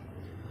பங்கேற்கலாம்.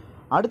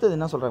 அடுத்தது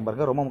என்ன சொல்கிறாங்க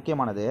பாருங்க, ரொம்ப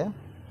முக்கியமானது,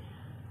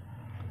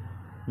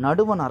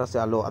 நடுவண்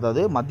அரசாலோ,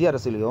 அதாவது மத்திய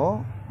அரசுலையோ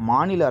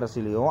மாநில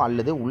அரசுலையோ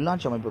அல்லது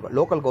உள்ளாட்சி அமைப்புகள்,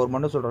 லோக்கல்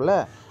கவர்மெண்ட்னு சொல்கிறோம்ல,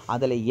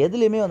 அதில்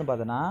எதுலேயுமே வந்து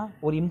பார்த்தோன்னா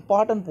ஒரு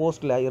இம்பார்ட்டன்ட்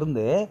போஸ்ட்டில்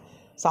இருந்து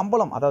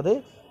சம்பளம், அதாவது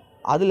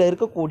அதில்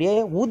இருக்கக்கூடிய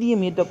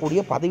ஊதியம்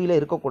ஈட்டக்கூடிய பதவியில்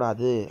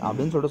இருக்கக்கூடாது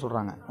அப்படின்னு சொல்லிட்டு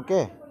சொல்கிறாங்க. ஓகே,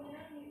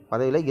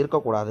 பதவியில்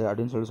இருக்கக்கூடாது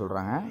அப்படின்னு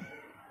சொல்கிறாங்க.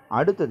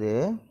 அடுத்தது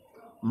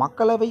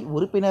மக்களவை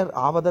உறுப்பினர்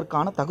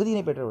ஆவதற்கான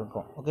தகுதியினை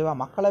பெற்றிருக்கும். ஓகேவா?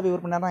 மக்களவை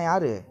உறுப்பினர்னால்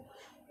யார்?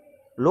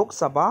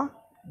 லோக்சபா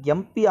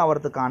எம்பி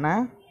ஆகிறதுக்கான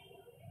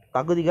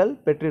தகுதிகள்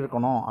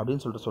பெற்றிருக்கணும்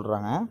அப்படின்னு சொல்லிட்டு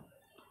சொல்கிறாங்க.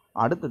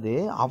 அடுத்தது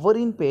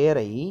அவரின்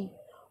பெயரை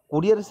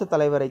குடியரசுத்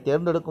தலைவரை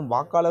தேர்ந்தெடுக்கும்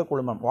வாக்காளர்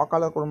குழுமம்.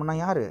 வாக்காளர் குழுமம்னா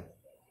யார்?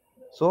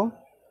 ஸோ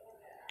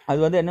அது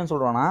வந்து என்னென்னு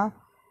சொல்கிறோன்னா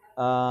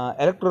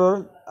எலக்ட்ரல்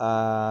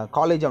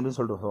காலேஜ் அப்படின்னு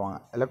சொல்லிட்டு சொல்லுவாங்க.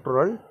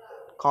 எலக்ட்ரல்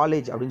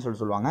காலேஜ் அப்படின்னு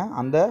சொல்லுவாங்க.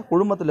 அந்த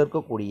குழுமத்தில்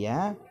இருக்கக்கூடிய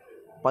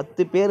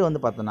 10 பேர் வந்து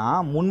பார்த்தோன்னா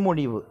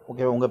முன்மொழிவு,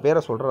 ஓகே, உங்கள்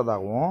பேரை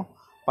சொல்கிறதாகவும்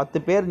 10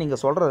 பேர்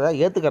நீங்கள் சொல்கிறத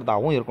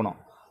ஏற்றுக்கிறதாகவும் இருக்கணும்.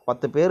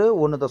 10 பேர்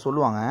ஒன்றுத்தை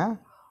சொல்லுவாங்க,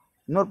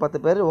 இன்னொரு 10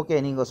 பேர் ஓகே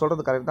நீங்கள்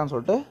சொல்கிறது கரெக்டானு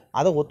சொல்லிட்டு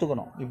அதை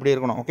ஒத்துக்கணும். இப்படி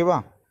இருக்கணும். ஓகேவா?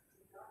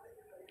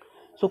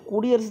 ஸோ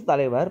குடியரசுத்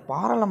தலைவர்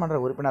பாராளுமன்ற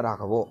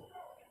உறுப்பினராகவோ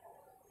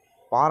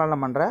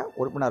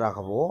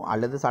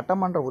அல்லது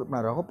சட்டமன்ற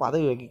உறுப்பினராகவோ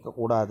பதவி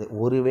வகிக்கக்கூடாது.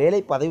 ஒருவேளை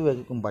பதவி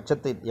வகிக்கும்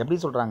பட்சத்தில் எப்படி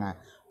சொல்கிறாங்க,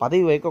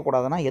 பதவி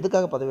வகிக்கக்கூடாதுன்னா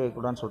எதுக்காக பதவி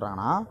வகிக்கக்கூடாதுன்னு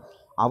சொல்கிறாங்கன்னா,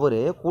 அவர்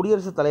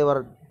குடியரசுத்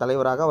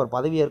தலைவராக அவர்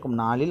பதவியேற்கும்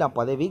நாளில்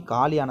அப்பதவி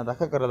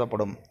காலியானதாக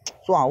கருதப்படும்.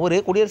 ஸோ அவர்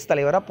குடியரசுத்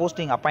தலைவராக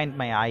போஸ்டிங்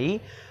அப்பாயின்ட்மெண்ட் ஆகி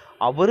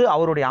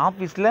அவருடைய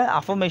ஆஃபீஸில்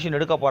அஃபர்மேஷன்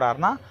எடுக்க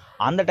போகிறாருன்னா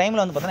அந்த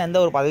டைமில் வந்து பார்த்தோன்னா எந்த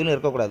ஒரு பதவியிலும்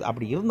இருக்கக்கூடாது.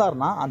 அப்படி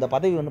இருந்தார்னா அந்த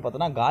பதவி வந்து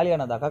பார்த்தோன்னா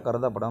காலியானதாக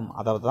கருதப்படும்.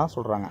 அதை தான்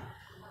சொல்கிறாங்க.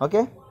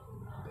 ஓகே.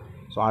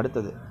 ஸோ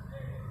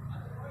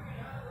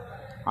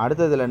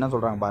அடுத்ததில் என்ன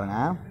சொல்கிறாங்க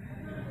பாருங்கள்.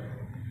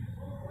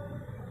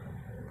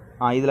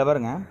 இதில்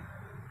பாருங்கள்,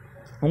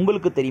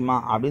 உங்களுக்கு தெரியுமா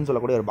அப்படின்னு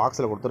சொல்லக்கூடிய ஒரு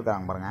பாக்ஸில்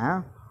கொடுத்துருக்காங்க பாருங்கள்.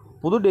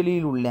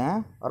 புதுடெல்லியில் உள்ள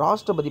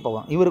ராஷ்டிரபதி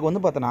பவன், இவருக்கு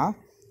வந்து பார்த்தோன்னா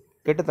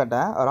கிட்டத்தட்ட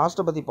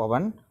ராஷ்டிரபதி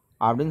பவன்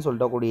அப்படின்னு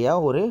சொல்லக்கூடிய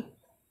ஒரு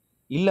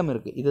இல்லம்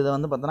இருக்குது. இது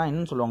வந்து பார்த்தோன்னா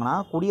என்னென்னு சொல்லுவாங்கன்னா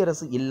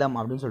குடியரசு இல்லம்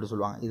அப்படின்னு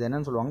சொல்லுவாங்க. இது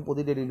என்னென்னு சொல்லுவாங்க,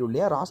 புதுடெல்லியில்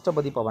உள்ள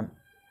ராஷ்டிரபதி பவன்.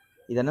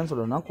 இது என்னென்னு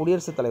சொல்லுவாங்கன்னா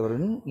குடியரசுத்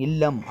தலைவரின்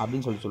இல்லம்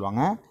அப்படின்னு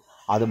சொல்லுவாங்க.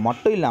 அது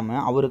மட்டும்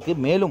இல்லாமல் அவருக்கு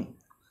மேலும்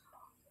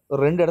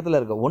 2 இடத்துல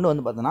இருக்குது. ஒன்று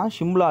வந்து பார்த்தோன்னா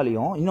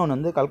ஷிம்லாலையும், இன்னொன்று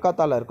வந்து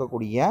கல்கத்தாவில்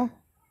இருக்கக்கூடிய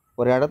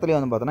ஒரு இடத்துலையும்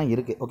வந்து பார்த்தோன்னா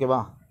இருக்குது. ஓகேவா.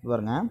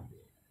 பாருங்க,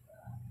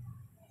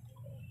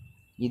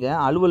 இதை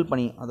அலுவல்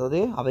பணி, அதாவது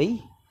அவை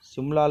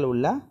ஷிம்லாவில்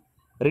உள்ள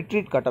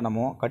ரிட்ரீட்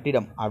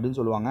கட்டிடம் அப்படின்னு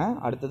சொல்லுவாங்க.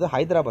 அடுத்தது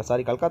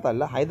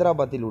கல்கத்தாவில்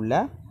ஹைதராபாத்தில் உள்ள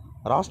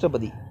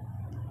ராஷ்டிரபதி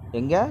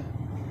எங்கே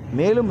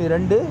மேலும்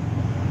 2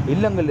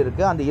 இல்லங்கள்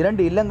இருக்குது. அந்த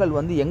 2 இல்லங்கள்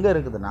வந்து எங்கே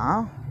இருக்குதுன்னா,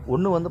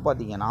 ஒன்று வந்து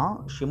பார்த்திங்கன்னா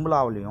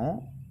ஷிம்லாவிலையும்,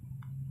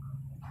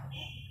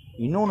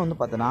 இன்னொன்று வந்து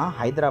பார்த்தோன்னா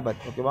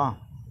ஹைதராபாத். ஓகேவா.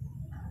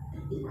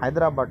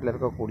 ஹைதராபாத்தில்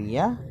இருக்கக்கூடிய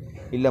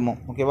இல்லமும்.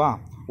 ஓகேவா.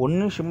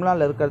 ஒன்று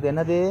ஷிம்லாவில் இருக்கிறது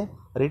என்னது,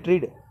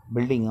 ரிட்ரீட்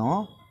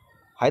பில்டிங்கும்,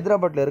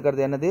 ஹைதராபாத்தில்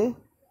இருக்கிறது என்னது,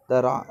 த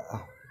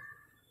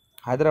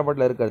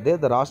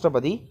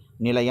ராஷ்டிரபதி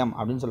நிலையம்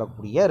அப்படின்னு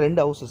சொல்லக்கூடிய 2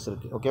 ஹவுசஸ்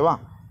இருக்குது. ஓகேவா.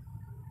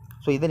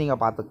 ஸோ இதை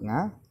நீங்கள் பார்த்துக்குங்க.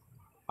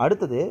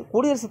 அடுத்தது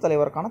குடியரசுத்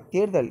தலைவருக்கான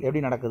தேர்தல்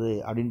எப்படி நடக்குது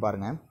அப்படின்னு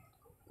பாருங்கள்.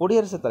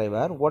 குடியரசுத்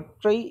தலைவர்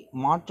ஒற்றை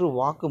மாற்று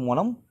வாக்கு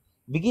மூலம்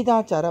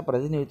விகிதாச்சார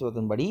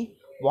பிரதிநிதித்துவத்தின்படி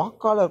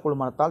வாக்காளர்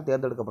குழுமத்தால்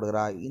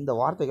தேர்ந்தெடுக்கப்படுகிறார். இந்த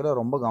வார்த்தைகளை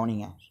ரொம்ப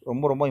கவனிங்க,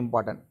 ரொம்ப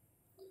இம்பார்ட்டன்ட்.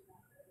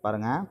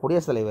 பாருங்கள்,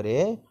 குடியரசுத் தலைவர்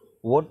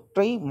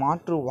ஒற்றை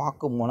மாற்று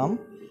வாக்கு மூலம்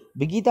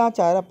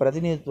விகிதாச்சார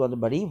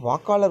பிரதிநிதித்துவத்தின்படி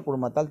வாக்காளர்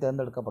குழுமத்தால்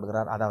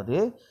தேர்ந்தெடுக்கப்படுகிறார். அதாவது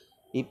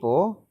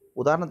இப்போது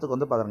உதாரணத்துக்கு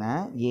வந்து பாருங்க,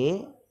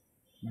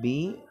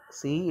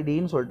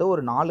 ABCDன்னு சொல்லிட்டு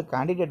ஒரு 4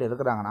 கேண்டிடேட்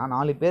இருக்கிறாங்கன்னா,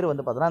 4 பேர்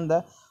வந்து பார்த்தோன்னா இந்த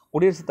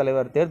குடியரசுத்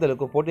தலைவர்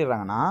தேர்தலுக்கு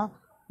போட்டிடுறாங்கன்னா,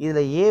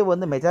 இதில் A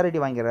வந்து மெஜாரிட்டி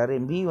வாங்கிறாரு,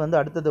 B வந்து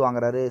அடுத்தது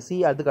வாங்குறாரு, C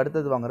அதுக்கு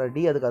அடுத்தது வாங்குறாரு, D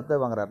அதுக்கு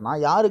அடுத்தது வாங்குறாருன்னா,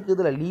 யாருக்கு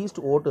இதில் லீஸ்ட்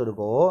ஓட்டு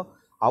இருக்கோ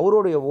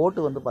அவருடைய ஓட்டு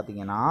வந்து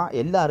பார்த்திங்கன்னா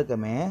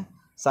எல்லாருக்குமே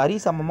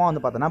சரிசமமாக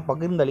வந்து பார்த்தோன்னா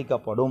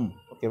பகிர்ந்தளிக்கப்படும்.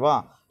 ஓகேவா.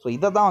 ஸோ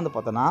இதை தான் வந்து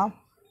பார்த்தோன்னா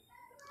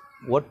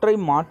ஒற்றை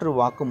மாற்று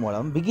வாக்கு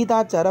மூலம்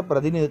விகிதாச்சார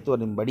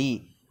பிரதிநிதித்துவத்தின்படி,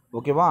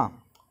 ஓகேவா,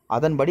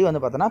 அதன்படி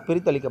வந்து பார்த்தோன்னா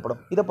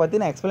பிரித்தளிக்கப்படும். இதை பற்றி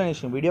நான்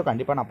எக்ஸ்ப்ளனேஷன் வீடியோ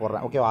கண்டிப்பாக நான்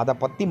போடுறேன். ஓகேவா. அதை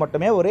பற்றி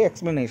மட்டுமே ஒரு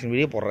எக்ஸ்ப்ளனேஷன்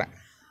வீடியோ போடுறேன்.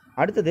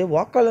 அடுத்தது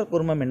வாக்காளர்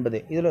குழுமம் என்பது,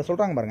 இதில்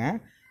சொல்கிறாங்க பாருங்கள்,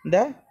 இந்த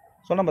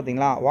சொன்ன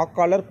பார்த்தீங்களா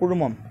வாக்காளர்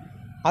குழுமம்,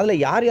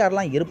 அதில்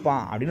யாரெல்லாம்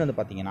இருப்பான் அப்படின்னு வந்து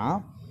பார்த்தீங்கன்னா,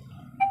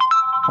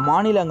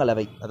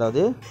 மாநிலங்களவை,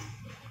 அதாவது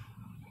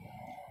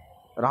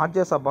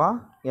ராஜ்யசபா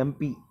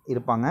MP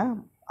இருப்பாங்க,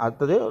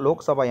 அடுத்தது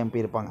லோக்சபா MP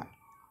இருப்பாங்க,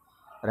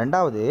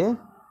 ரெண்டாவது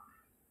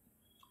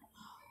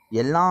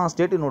எல்லா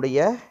ஸ்டேட்டினுடைய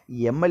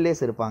MLAs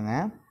இருப்பாங்க,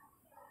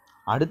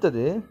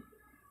 அடுத்தது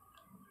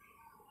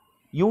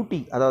UT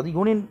அதாவது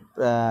யூனியன்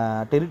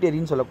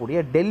டெரிட்டரின்னு சொல்லக்கூடிய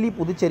டெல்லி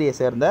புதுச்சேரியை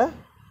சேர்ந்த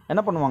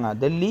என்ன பண்ணுவாங்க,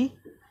 டெல்லி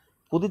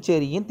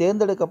புதுச்சேரியின்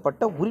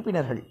தேர்ந்தெடுக்கப்பட்ட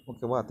உறுப்பினர்கள்.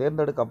 ஓகேவா.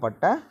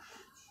 தேர்ந்தெடுக்கப்பட்ட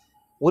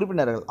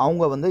உறுப்பினர்கள்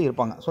அவங்க வந்து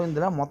இருப்பாங்க. ஸோ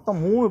இதில் மொத்தம்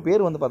 3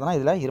 பேர் வந்து பார்த்தோன்னா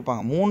இதில்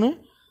இருப்பாங்க. 3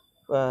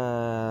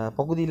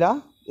 பகுதியில்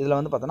இதில்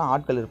வந்து பார்த்தோன்னா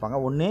ஆட்கள் இருப்பாங்க.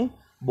 ஒன்று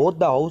both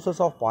the houses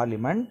of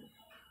parliament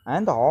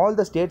and all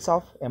the states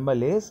of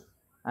MLAs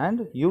and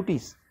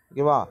UTs.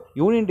 ஓகேவா.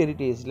 Union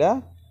டெரிட்டரிஸில்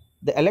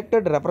the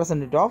elected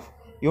representative of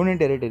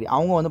union territory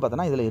அவங்க வந்து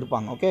பார்த்தோன்னா இதில்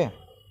இருப்பாங்க. ஓகே.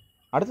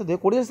 அடுத்தது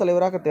குடியரசுத்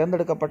தலைவராக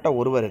தேர்ந்தெடுக்கப்பட்ட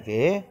ஒருவருக்கு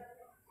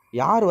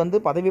யார் வந்து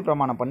பதவி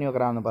பிரமாணம் பண்ணி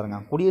வைக்கிறான்னு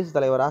பாருங்கள். குடியரசுத்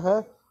தலைவராக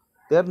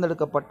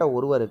தேர்ந்தெடுக்கப்பட்ட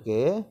ஒருவருக்கு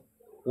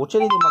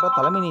உச்சநீதிமன்ற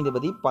தலைமை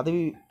நீதிபதி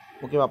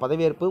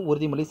பதவியேற்பு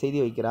உறுதிமொழி செய்து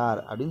வைக்கிறார்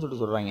அப்படின்னு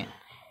சொல்கிறாங்க.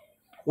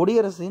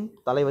 குடியரசின்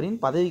தலைவரின்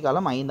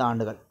பதவிக்காலம் 5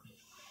 ஆண்டுகள்.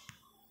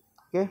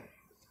 ஓகே.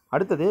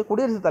 அடுத்தது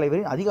குடியரசுத்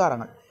தலைவரின்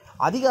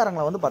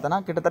அதிகாரங்களை வந்து பார்த்தோன்னா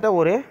கிட்டத்தட்ட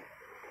ஒரு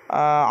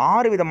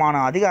 6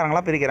 விதமான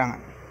அதிகாரங்களாக பிரிக்கிறாங்க.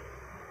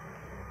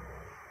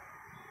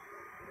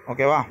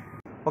 ஓகேவா.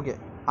 ஓகே.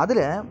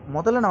 அதில்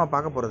முதல்ல நம்ம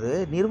பார்க்க போகிறது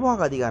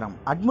நிர்வாக அதிகாரம்,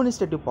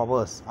 அட்மினிஸ்ட்ரேட்டிவ்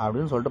பவர்ஸ்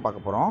அப்படின்னு சொல்லிட்டு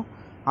பார்க்க போகிறோம்.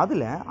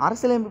 அதில்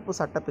அரசியலமைப்பு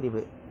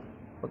சட்டப்பிரிவு,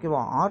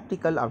 ஓகேவா,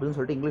 ஆர்டிக்கல் அப்படின்னு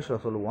சொல்லிட்டு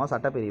இங்கிலீஷில் சொல்லுவோம்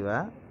சட்டப்பிரிவை.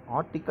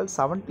 ஆர்டிக்கல்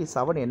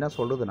 77 என்ன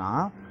சொல்லுதுன்னா,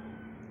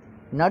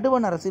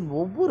 நடுவண் அரசின்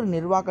ஒவ்வொரு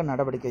நிர்வாக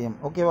நடவடிக்கையும்,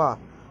 ஓகேவா,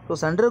 ஸோ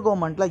சென்ட்ரல்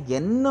கவர்மெண்ட்டில்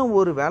என்ன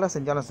ஒரு வேலை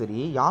செஞ்சாலும் சரி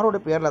யாரோட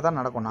பேரில் தான்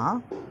நடக்கும்னா,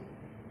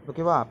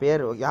 ஓகேவா,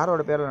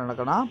 யாரோட பேரில்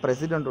நடக்கும்னா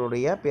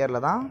பிரசிடெண்ட்டுடைய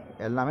பேரில் தான்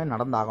எல்லாமே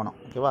நடந்தாகணும்.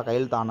 ஓகேவா.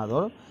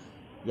 கையெழுத்தானதும்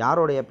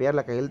யாருடைய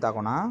பேரில்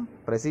கையெழுத்தாகணும்னா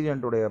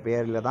பிரசிடெண்ட்டுடைய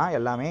பேரில் தான்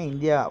எல்லாமே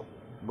இந்தியா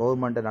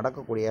கவர்மெண்ட்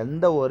நடக்கக்கூடிய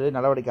எந்த ஒரு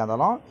நடவடிக்கையாக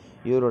இருந்தாலும்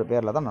இவரோட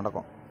பேரில் தான்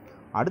நடக்கும்.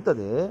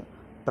 அடுத்தது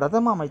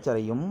பிரதம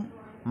அமைச்சரையும்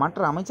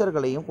மற்ற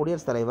அமைச்சர்களையும்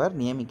குடியரசுத் தலைவர்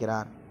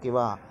நியமிக்கிறார்.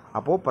 ஓகேவா?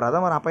 அப்போது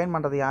பிரதமர் அப்பாயின்ட்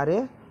பண்ணுறது யார்?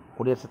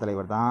 குடியரசுத்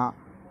தலைவர் தான்.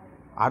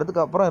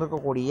 அதுக்கப்புறம்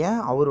இருக்கக்கூடிய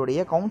அவருடைய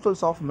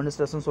கவுன்சில்ஸ் ஆஃப்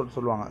மினிஸ்டர்ஸ்னு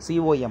சொல்லுவாங்க.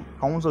 COM,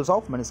 councils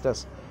of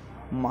ministers.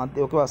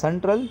 ஓகேவா?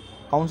 சென்ட்ரல்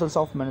கவுன்சில்ஸ்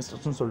ஆஃப்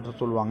மினிஸ்டர்ஸ்னு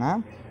சொல்லுவாங்க.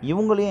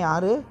 இவங்களையும்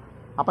யார்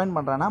அப்பாயின்ட்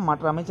பண்ணுறான்னா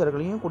மற்ற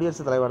அமைச்சர்களையும்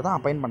குடியரசுத் தலைவர் தான்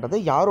அப்பாயின்ட் பண்ணுறது.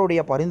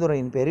 யாருடைய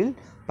பரிந்துரையின் பேரில்?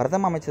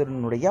 பிரதம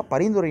அமைச்சரினுடைய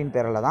பரிந்துரையின்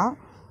பேரில் தான்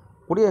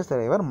குடியரசுத்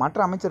தலைவர் மற்ற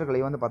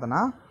அமைச்சர்களை வந்து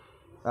பார்த்தோன்னா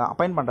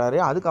அப்பாயின்ட் பண்ணுறாரு.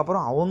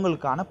 அதுக்கப்புறம்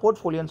அவங்களுக்கான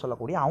போர்ட்ஃபோலியோன்னு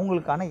சொல்லக்கூடிய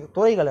அவங்களுக்கான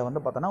துறைகளை வந்து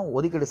பார்த்தோன்னா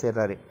ஒதுக்கீடு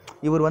செய்கிறாரு.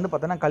 இவர் வந்து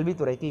பார்த்தோன்னா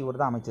கல்வித்துறைக்கு இவர்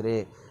தான் அமைச்சர்,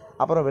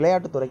 அப்புறம்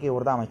விளையாட்டுத்துறைக்கு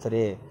இவர் தான்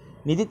அமைச்சர்,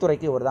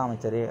 நிதித்துறைக்கு இவர் தான்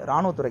அமைச்சர்,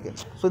 இராணுவத்துறைக்கு.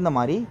 ஸோ இந்த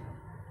மாதிரி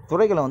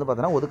துறைகளை வந்து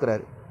பார்த்தோன்னா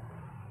ஒதுக்குறாரு.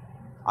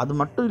 அது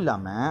மட்டும்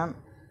இல்லாமல்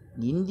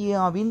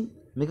இந்தியாவின்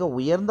மிக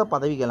உயர்ந்த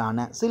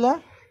பதவிகளான சில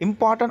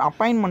இம்பார்ட்டன்ட்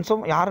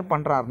அப்பாயின்மெண்ட்ஸும் யார்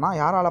பண்ணுறாருனா,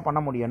 யாரால் பண்ண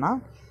முடியும்னா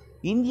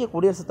இந்திய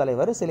குடியரசுத்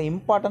தலைவர் சில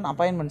இம்பார்ட்டன்ட்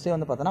அப்பாயின்மெண்ட்ஸே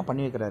வந்து பார்த்தோன்னா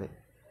பண்ணி வைக்கிறாரு.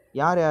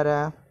 யார் யாரை?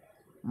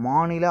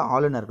 மாநில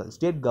ஆளுநர்கள்,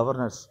 ஸ்டேட்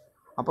கவர்னர்ஸ்,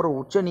 அப்புறம்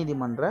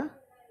உச்சநீதிமன்ற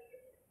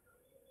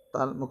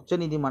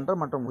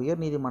மற்றும்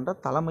உயர்நீதிமன்ற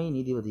தலைமை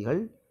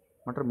நீதிபதிகள்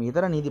மற்றும்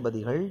இதர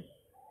நீதிபதிகள்,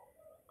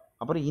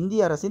 அப்புறம்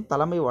இந்திய அரசின்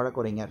தலைமை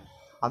வழக்கறிஞர்,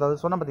 அதாவது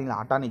சொன்ன பார்த்தீங்களா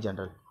அட்டார்னி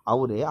ஜெனரல்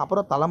அவரு,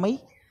 அப்புறம் தலைமை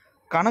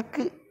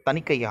கணக்கு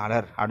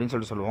தணிக்கையாளர் அப்படின்னு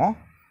சொல்லுவோம்.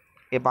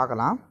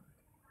 பார்க்கலாம்,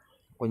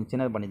 கொஞ்சம்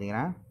சின்னது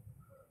பண்ணிக்கிறேன்.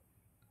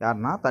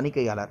 யாருன்னா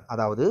தணிக்கையாளர்.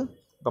 அதாவது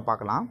இப்போ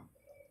பார்க்கலாம்,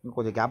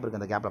 கொஞ்சம் கேப்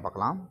இருக்குது, அந்த கேப்பில்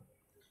பார்க்கலாம்.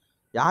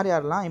 யார்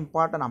யாரெல்லாம்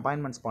இம்பார்ட்டன்ட்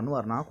அப்பாயின்மெண்ட்ஸ்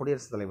பண்ணுவார்னா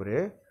குடியரசுத் தலைவர்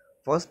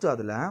ஃபர்ஸ்ட்டு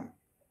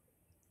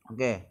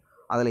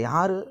அதில்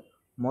யார்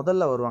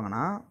முதல்ல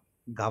வருவாங்கன்னா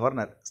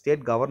கவர்னர்,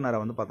 ஸ்டேட் கவர்னரை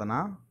வந்து பார்த்தோன்னா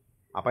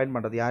அப்பாயின்ட்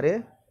பண்ணுறது யார்?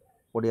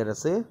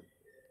 குடியரசு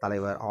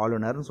தலைவர்,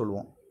 ஆளுநர்னு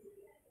சொல்லுவோம்.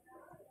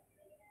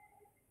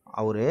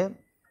 அவர்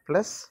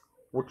ப்ளஸ்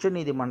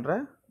உச்சநீதிமன்ற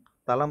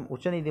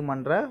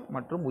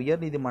மற்றும்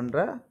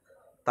உயர்நீதிமன்ற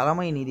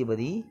தலைமை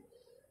நீதிபதி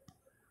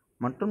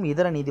மற்றும்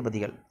இதர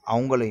நீதிபதிகள்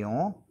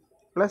அவங்களையும்,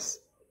 ப்ளஸ்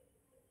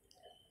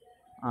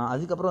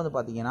அதுக்கப்புறம் வந்து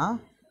பார்த்திங்கன்னா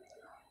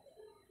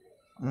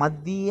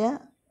மத்திய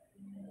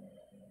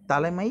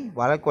தலைமை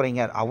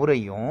வழக்கறிஞர்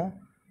அவரையும்,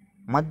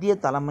 மத்திய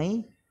தலைமை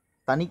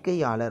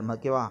தணிக்கையாளர்,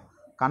 ஓகேவா,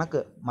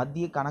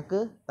 மத்திய கணக்கு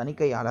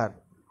தணிக்கையாளர்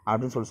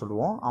அப்படின்னு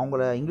சொல்லுவோம்.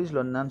 அவங்கள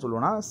இங்கிலீஷில் என்னன்னு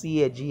சொல்லுவோம்னா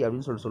CAG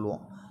அப்படின்னு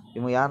சொல்லுவோம்.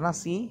 இவங்க யாருன்னா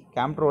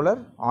கம்ப்ட்ரோலர்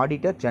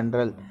ஆடிட்டர்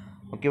ஜெனரல்,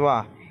 ஓகேவா,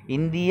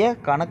 இந்திய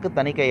கணக்கு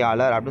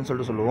தணிக்கையாளர்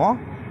அப்படின்னு சொல்லுவோம்.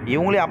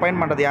 இவங்களே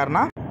அப்பாயின்ட் பண்ணுறது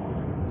யாருன்னா,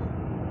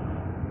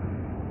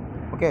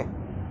 ஓகே.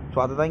 ஸோ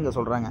அதை தான் இங்கே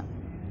சொல்கிறாங்க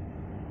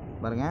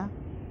பாருங்கள்.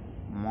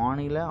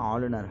 மாநில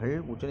ஆளுநர்கள்,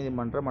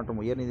 உச்சநீதிமன்ற மற்றும்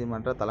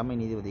உயர்நீதிமன்ற தலைமை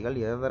நீதிபதிகள்,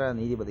 இதர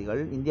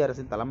நீதிபதிகள், இந்திய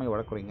அரசின் தலைமை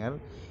வழக்கறிஞர்,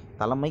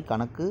 தலைமை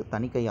கணக்கு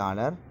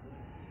தணிக்கையாளர்,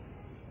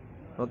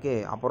 ஓகே,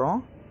 அப்புறம்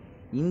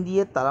இந்திய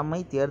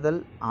தலைமை தேர்தல்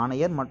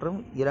ஆணையர் மற்றும்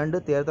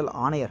 2 தேர்தல்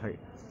ஆணையர்கள்.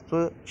 ஸோ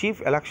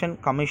சீஃப் எலெக்ஷன்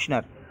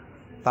கமிஷனர்,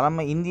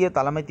 இந்திய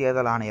தலைமை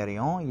தேர்தல்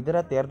ஆணையரையும் இதர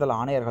தேர்தல்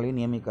ஆணையர்களையும்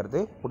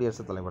நியமிக்கிறது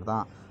குடியரசுத் தலைவர்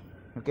தான்.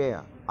 ஓகே.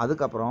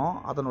 அதுக்கப்புறம்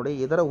அதனுடைய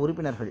இதர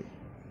உறுப்பினர்கள்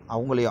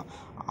அவங்களையும்,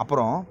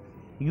 அப்புறம்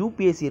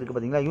UPSC இருக்குது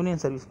பார்த்தீங்களா,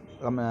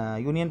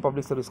 யூனியன்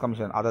பப்ளிக் சர்வீஸ்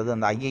கமிஷன், அதாவது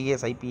அந்த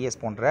IAS IPS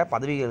போன்ற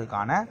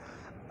பதவிகளுக்கான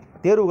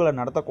தேர்வுகளை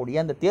நடத்தக்கூடிய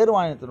அந்த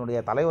தேர்வாணையத்தினுடைய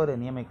தலைவரை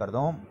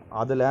நியமிக்கிறதும்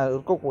அதில்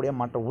இருக்கக்கூடிய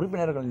மற்ற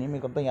உறுப்பினர்கள்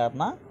நியமிக்கிறதும்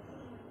யாருன்னா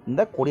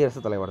இந்த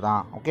குடியரசுத் தலைவர்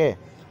தான். ஓகே.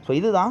 ஸோ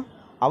இதுதான்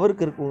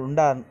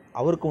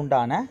அவருக்கு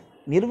உண்டான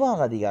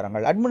நிர்வாக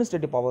அதிகாரங்கள்,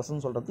 அட்மினிஸ்ட்ரேட்டிவ்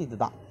பவர்ஸ்ன்னு சொல்கிறது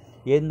இதுதான்.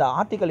 இந்த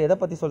ஆர்டிக்கல் எதை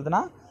பற்றி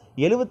சொல்லுதுன்னா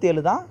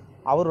 77 தான்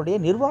அவருடைய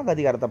நிர்வாக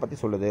அதிகாரத்தை பற்றி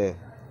சொல்லுது.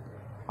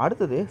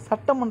 அடுத்தது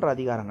சட்டமன்ற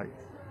அதிகாரங்கள்,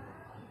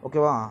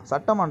 ஓகேவா.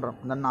 சட்டமன்றம்,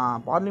 இந்த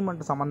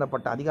பார்லிமெண்ட்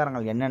சம்மந்தப்பட்ட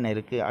அதிகாரங்கள் என்னென்ன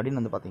இருக்குது அப்படின்னு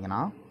வந்து பார்த்திங்கன்னா,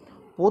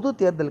 பொது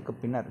தேர்தலுக்கு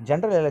பின்னர்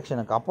ஜென்ரல்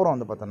எலெக்ஷனுக்கு அப்புறம்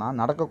வந்து பார்த்தோன்னா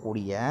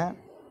நடக்கக்கூடிய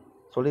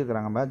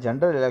சொல்லியிருக்கிறாங்க,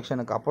 ஜென்ரல்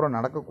எலெக்ஷனுக்கு அப்புறம்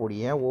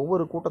நடக்கக்கூடிய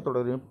ஒவ்வொரு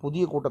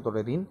புதிய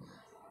கூட்டத்தொடரின்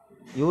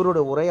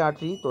இவருடைய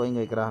உரையாற்றி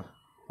துவங்கி வைக்கிறார்.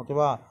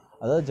 ஓகேவா.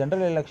 அதாவது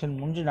ஜென்ரல் எலெக்ஷன்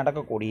முடிஞ்சு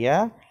நடக்கக்கூடிய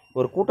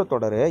ஒரு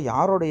கூட்டத்தொடர்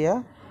யாருடைய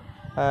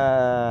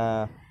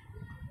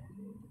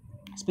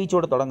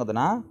ஸ்பீச்சோடு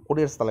தொடங்குதுன்னா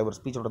குடியரசுத் தலைவர்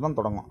ஸ்பீச்சோடு தான்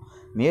தொடங்கும்.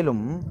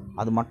 மேலும்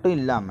அது மட்டும்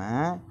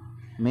இல்லாமல்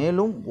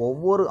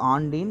ஒவ்வொரு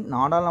ஆண்டின்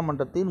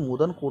நாடாளுமன்றத்தின்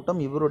முதல் கூட்டம்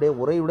இவருடைய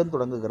உரையுடன்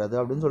தொடங்குகிறது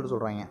அப்படின்னு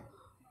சொல்கிறாங்க.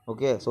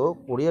 ஓகே. ஸோ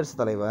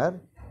குடியரசுத் தலைவர்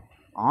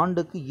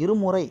ஆண்டுக்கு 2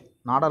 முறை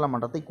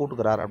நாடாளுமன்றத்தை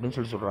கூட்டுகிறார் அப்படின்னு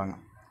சொல்கிறாங்க.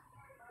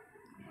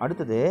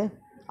 அடுத்தது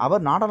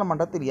அவர்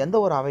நாடாளுமன்றத்தில் எந்த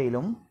ஒரு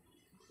அவையிலும்,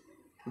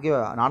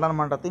 ஓகேவா,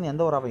 நாடாளுமன்றத்தின்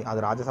எந்த ஒரு அவை, அது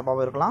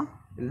ராஜ்யசபாவாக இருக்கலாம்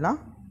இல்லைனா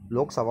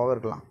லோக்சபாவாக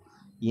இருக்கலாம்,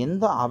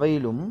 எந்த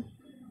அவையிலும்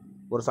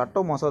ஒரு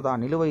சட்ட மசோதா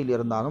நிலுவையில்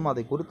இருந்தாலும்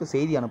அதை குறித்து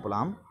செய்தி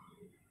அனுப்பலாம்.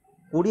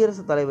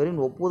 குடியரசுத் தலைவரின்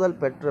ஒப்புதல்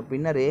பெற்ற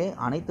பின்னரே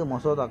அனைத்து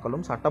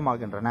மசோதாக்களும்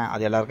சட்டமாகின்றன.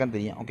 அது எல்லாருக்கும்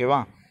தெரியும். ஓகேவா.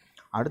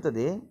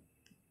 அடுத்தது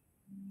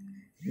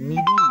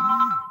நிதி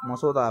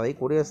மசோதாவை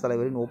குடியரசுத்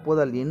தலைவரின்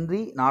ஒப்புதல்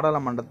இன்றி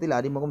நாடாளுமன்றத்தில்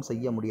அறிமுகம்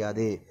செய்ய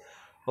முடியாது.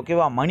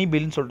 ஓகேவா. மணி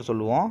பில்னு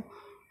சொல்லுவோம்.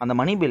 அந்த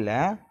மணி பில்லை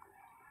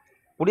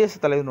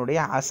குடியரசுத்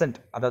தலைவரினுடைய அசென்ட்,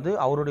 அதாவது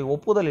அவருடைய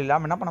ஒப்புதல்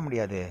இல்லாமல் என்ன பண்ண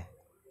முடியாது,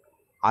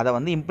 அதை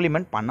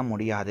இம்ப்ளிமெண்ட் பண்ண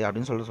முடியாது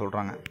அப்படின்னு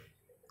சொல்கிறாங்க.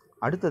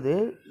 அடுத்தது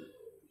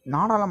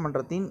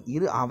நாடாளுமன்றத்தின்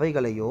இரு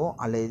அவைகளையோ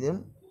அல்லது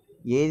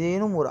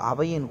ஏதேனும் ஒரு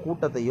அவையின்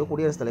கூட்டத்தையோ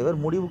குடியரசுத் தலைவர்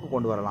முடிவுக்கு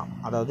கொண்டு வரலாம்.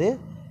 அதாவது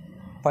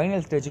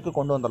ஃபைனல் ஸ்டேஜுக்கு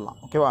கொண்டு வந்துடலாம்.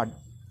 ஓகேவா?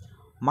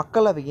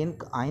 மக்களவையின்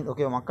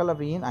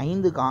மக்களவையின்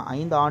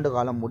 5 ஆண்டு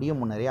காலம் முடியும்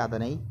முன்னரே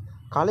அதனை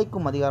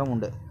கலைக்கும் அதிகாரம்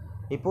உண்டு.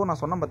 இப்போது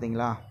நான் சொன்னேன்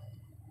பார்த்தீங்களா,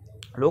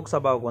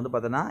 லோக்சபாவுக்கு வந்து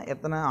பார்த்தோன்னா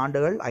எத்தனை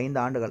ஆண்டுகள்? 5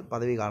 ஆண்டுகள்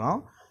பதவி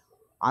காலம்.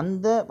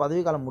 அந்த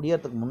பதவி காலம்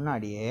முடியறதுக்கு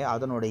முன்னாடியே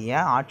அதனுடைய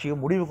ஆட்சியை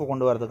முடிவுக்கு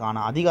கொண்டு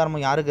வரதுக்கான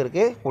அதிகாரமும் யாருக்கு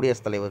இருக்குது?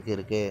 குடியரசுத் தலைவருக்கு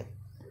இருக்குது.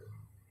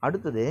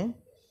 அடுத்தது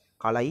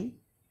கலை,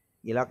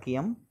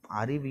 இலக்கியம்,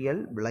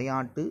 அறிவியல்,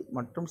 விளையாட்டு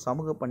மற்றும்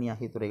சமூக பணி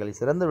ஆகிய துறைகளில்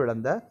சிறந்து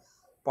விளந்த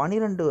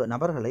 12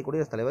 நபர்களை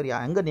குடியரசுத் தலைவர்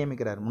எங்கே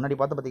நியமிக்கிறார்? முன்னாடி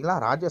பார்த்தீங்களா,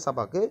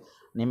 ராஜ்யசபாவுக்கு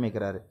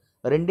நியமிக்கிறார்.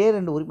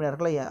 2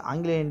 உறுப்பினர்களை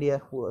ஆங்கில இந்திய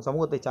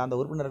சமூகத்தை சார்ந்த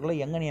உறுப்பினர்களை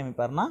எங்கே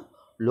நியமிப்பார்னா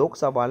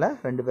லோக்சபாவில்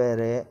 2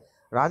 பேர்,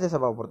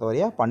 ராஜ்யசபாவை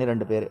பொறுத்தவரையா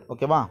 12 பேர்.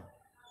 ஓகேவா?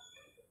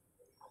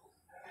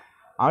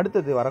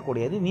 அடுத்தது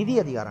வரக்கூடியது நிதி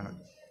அதிகாரங்கள்.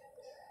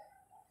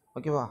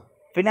 ஓகேவா?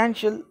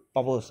 ஃபினான்ஷியல்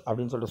பவர்ஸ்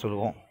அப்படின்னு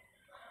சொல்லுவோம்.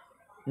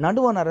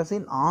 நடுவண்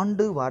அரசின்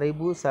ஆண்டு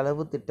வரைவு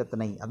செலவு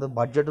திட்டத்தினை, அது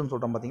பட்ஜெட்டுன்னு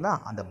சொல்கிறோம் பார்த்தீங்களா,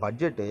 அந்த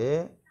பட்ஜெட்டு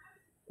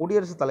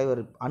குடியரசுத்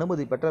தலைவர்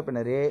அனுமதி பெற்ற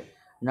பின்னரே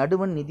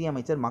நடுவண் நிதி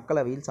அமைச்சர்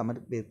மக்களவையில்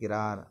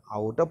சமர்ப்பிக்கிறார்.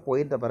 அவர்கிட்ட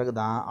போயிட்ட பிறகு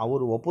தான்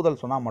அவர்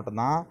ஒப்புதல் சொன்னால்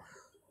மட்டும்தான்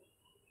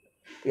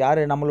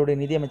யார் நம்மளுடைய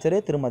நிதியமைச்சர்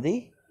திருமதி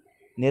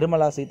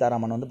நிர்மலா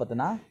சீதாராமன் வந்து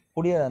பார்த்தோன்னா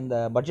அந்த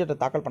பட்ஜெட்டை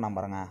தாக்கல் பண்ணாமல்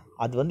பாருங்கள்.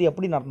 அது வந்து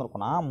எப்படி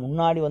நடந்திருக்குன்னா,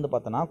 முன்னாடி வந்து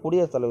பார்த்தோன்னா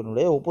குடியரசுத்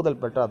தலைவருடைய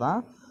ஒப்புதல் பெற்றால் தான்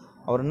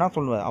அவர் என்ன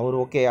சொல்லுவார், அவர்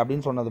ஓகே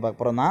அப்படின்னு சொன்னதுக்கு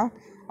அப்புறம் தான்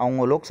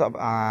அவங்க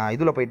லோக்சபா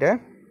இதில் போயிட்டு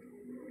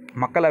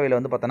மக்களவையில்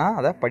வந்து பார்த்தோன்னா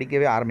அதை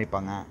படிக்கவே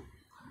ஆரம்பிப்பாங்க.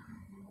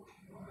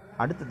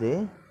 அடுத்தது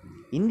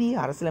இந்திய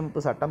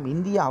அரசியலமைப்பு சட்டம்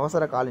இந்திய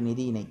அவசர கால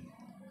நிதியினை.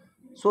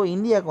 ஸோ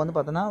இந்தியாவுக்கு வந்து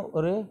பார்த்தோன்னா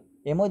ஒரு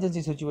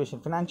எமர்ஜென்சி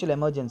சுச்சுவேஷன், ஃபினான்ஷியல்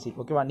எமர்ஜென்சி,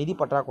 ஓகேவா, நிதி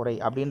பற்றாக்குறை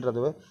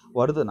அப்படின்றது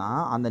வருதுன்னா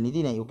அந்த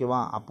நிதியினை, ஓகேவா,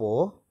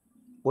 அப்போது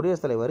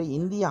குடியரசுத் தலைவர்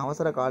இந்திய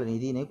அவசர கால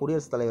நிதியினை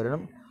குடியரசுத்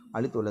தலைவரிடம்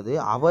அளித்துள்ளது.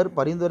 அவர்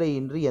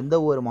பரிந்துரையின்றி எந்த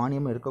ஒரு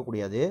மானியமும்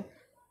இருக்கக்கூடியது.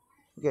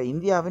 ஓகே,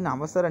 இந்தியாவின்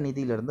அவசர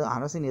நிதியிலிருந்து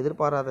அரசின்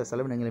எதிர்பாராத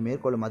செலவினங்களை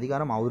மேற்கொள்ளும்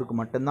அதிகாரம் அவருக்கு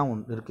மட்டும்தான்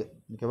இருக்குது.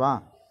 ஓகேவா?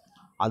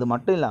 அது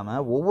மட்டும்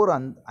இல்லாமல் ஒவ்வொரு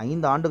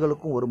 5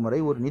 ஆண்டுகளுக்கும் ஒரு முறை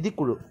ஒரு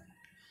நிதிக்குழு,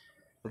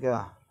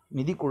 ஓகேவா,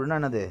 நிதிக்குழுன்னா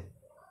என்னது?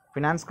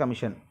 ஃபினான்ஸ்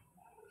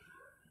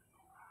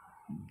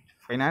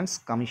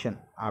கமிஷன்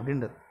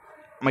அப்படின்றது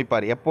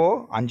அமைப்பார்.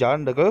 எப்போது? 5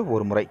 ஆண்டுக்கு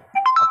ஒரு முறை.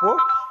 அப்போது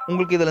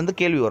உங்களுக்கு இதிலேருந்து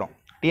கேள்வி வரும்.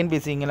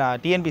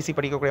 டிஎன்பிஎஸ்சி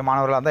படிக்கக்கூடிய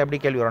மாணவர்களாக இருந்தால் எப்படி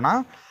கேள்வி வரும்னா,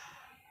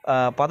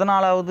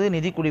 14வது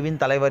நிதிக்குழுவின்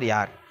தலைவர்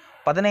யார்,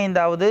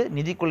 15வது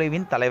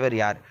நிதிக்குழுவின் தலைவர்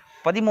யார்,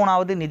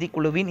 13வது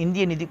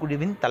இந்திய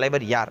நிதிக்குழுவின்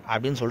தலைவர் யார்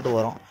அப்படின்னு சொல்லிட்டு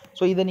வரும்.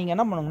 ஸோ இதை நீங்கள்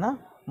என்ன பண்ணுங்கன்னா,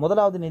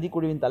 1வது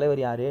நிதிக்குழுவின்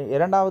தலைவர் யார்,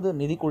 2வது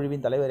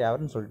நிதிக்குழுவின் தலைவர்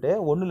யாருன்னு சொல்லிட்டு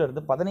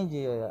 1லேருந்து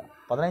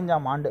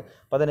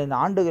 15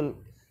 ஆண்டுகள்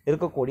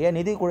இருக்கக்கூடிய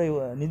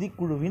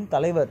நிதிக்குழுவின்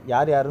தலைவர்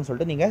யாருன்னு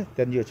சொல்லிட்டு நீங்கள்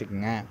தெரிஞ்சு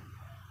வச்சுக்கோங்க.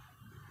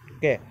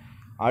 ஓகே,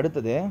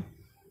 அடுத்தது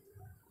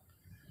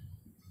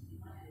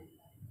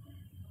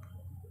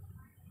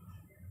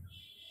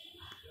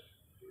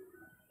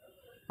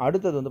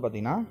வந்து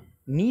பார்த்திங்கன்னா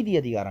நீதி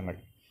அதிகாரங்கள்.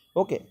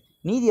 ஓகே,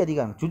 நீதி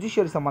அதிகாரம்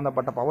ஜுடிஷியரி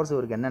சம்மந்தப்பட்ட பவர்ஸ்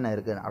இவருக்கு என்னென்ன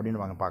இருக்குது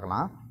அப்படின்னு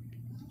பார்க்கலாம்.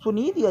 ஸோ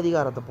நீதி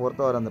அதிகாரத்தை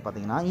பொறுத்தவரை வந்து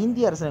பார்த்திங்கன்னா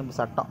இந்திய அரசியலமைப்பு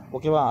சட்டம்,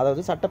 ஓகேவா,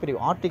 அதாவது சட்டப்பிரிவு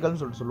ஆர்டிகல்னு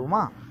சொல்லிட்டு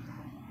சொல்லுவோமா,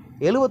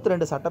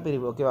 72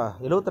 சட்டப்பிரிவு, ஓகேவா,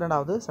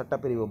 72வது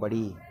சட்டப்பிரிவு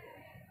படி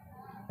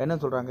என்ன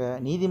சொல்கிறாங்க,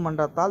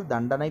 நீதிமன்றத்தால்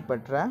தண்டனை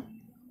பெற்ற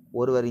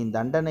ஒருவரின்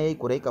தண்டனையை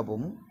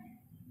குறைக்கவும்,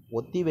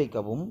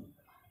 ஒத்திவைக்கவும்,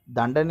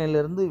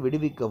 தண்டனையிலிருந்து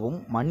விடுவிக்கவும்,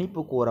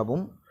 மன்னிப்பு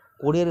கோரவும்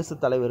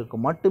குடியரசுத் தலைவருக்கு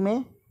மட்டுமே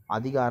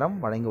அதிகாரம்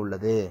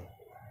வழங்கியுள்ளது.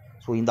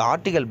 ஸோ இந்த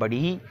ஆர்டிகல்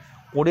படி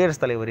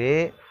குடியரசுத் தலைவர்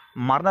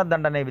மரண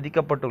தண்டனை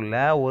விதிக்கப்பட்டுள்ள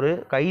ஒரு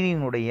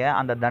கைதியினுடைய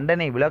அந்த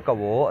தண்டனை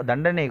விலக்கவோ,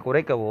 தண்டனை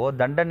குறைக்கவோ,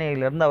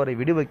 தண்டனையிலிருந்து அவரை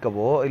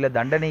விடுவிக்கவோ, இல்லை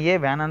தண்டனையே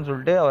வேணான்னு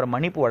சொல்லிட்டு அவர்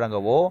மன்னிப்பு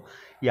வழங்கவோ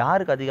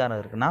யாருக்கு அதிகாரம்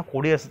இருக்குன்னா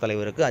குடியரசுத்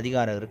தலைவருக்கு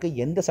அதிகாரம் இருக்குது.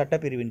 எந்த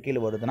சட்டப்பிரிவின்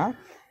கீழ் வருதுன்னா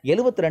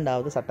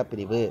 72வது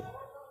சட்டப்பிரிவு.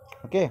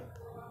 ஓகே,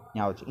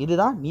 ஞாபகம்.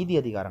 இதுதான் நீதி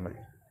அதிகாரங்கள்.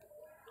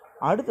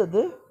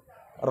 அடுத்தது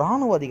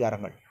இராணுவ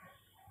அதிகாரங்கள்.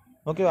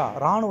 ஓகேவா,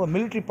 இராணுவ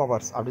மிலிட்ரி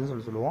பவர்ஸ்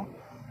அப்படின்னு சொல்லுவோம்.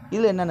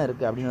 இதில் என்னென்ன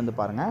இருக்குது அப்படின்னு வந்து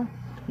பாருங்கள்.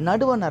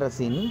 நடுவண்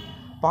அரசின்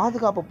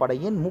பாதுகாப்பு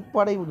படையின்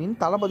முப்படையின்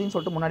தளபதின்னு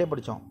சொல்லிட்டு முன்னாடியே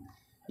படித்தோம்.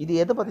 இது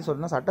எதை பற்றி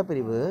சொல்லுன்னா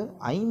சட்டப்பிரிவு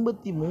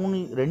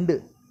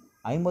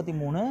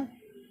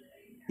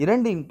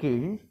 53(2)(2)(2)(2)(2)(2)(2)(2)(2)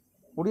 கீழ்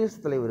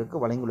குடியரசுத் தலைவருக்கு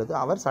வழங்கியுள்ளது.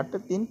 அவர்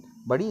சட்டத்தின்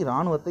படி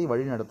இராணுவத்தை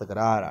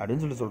வழிநடத்துகிறார்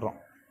அப்படின்னு சொல்கிறோம்.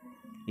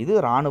 இது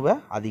இராணுவ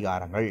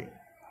அதிகாரங்கள்.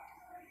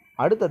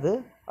 அடுத்தது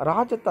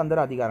ராஜதந்திர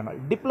அதிகாரங்கள்,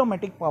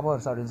 டிப்ளமேட்டிக்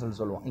பவர்ஸ் அப்படின்னு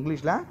சொல்லுவோம்.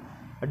 இங்கிலீஷில்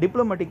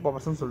டிப்ளமேட்டிக்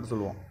பவர்ஸ்ன்னு சொல்லிட்டு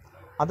சொல்லுவோம்.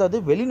 அதாவது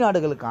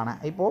வெளிநாடுகளுக்கான,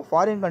 இப்போது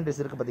ஃபாரின் கண்ட்ரிஸ்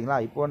இருக்குது பார்த்தீங்களா,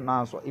 இப்போது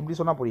நான் இப்படி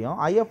சொன்னால் புரியும்,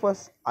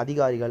 ஐஎஃப்எஸ்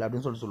அதிகாரிகள்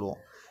அப்படின்னு சொல்லுவோம்.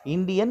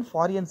 இந்தியன்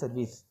ஃபாரின்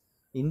சர்வீஸ்,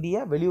 இந்திய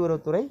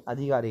வெளியுறவுத்துறை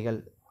அதிகாரிகள்.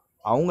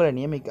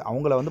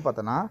 அவங்கள வந்து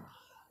பார்த்தோன்னா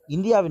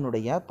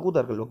இந்தியாவினுடைய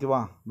தூதர்கள்,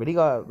 ஓகேவா,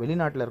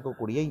 வெளிநாட்டில்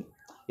இருக்கக்கூடிய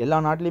எல்லா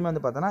நாட்டிலையுமே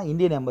வந்து பார்த்தோன்னா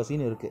இந்தியன்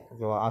எம்பசின்னு இருக்குது.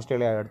 ஓகேவா,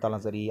 ஆஸ்திரேலியா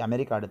எடுத்தாலும் சரி,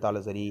 அமெரிக்கா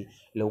எடுத்தாலும் சரி,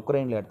 இல்லை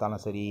உக்ரைனில்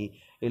எடுத்தாலும் சரி,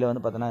 இல்லை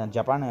வந்து பார்த்தோன்னா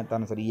ஜப்பான்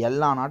எடுத்தாலும் சரி,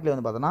 எல்லா நாட்டிலையும்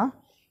வந்து பார்த்தோன்னா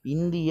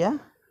இந்திய,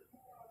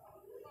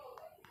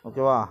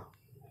 ஓகேவா,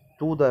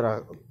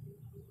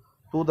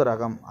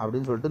 தூதரகம்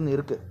அப்படின்னு சொல்லிட்டு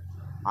இருக்குது.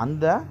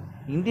 அந்த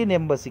இந்தியன்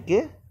எம்பசிக்கு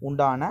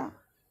உண்டான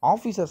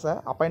ஆஃபீஸர்ஸை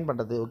அப்பாயின்ட்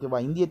பண்ணுறது, ஓகேவா,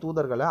 இந்திய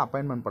தூதர்களை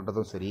அப்பாயின்மெண்ட்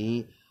பண்ணுறதும் சரி,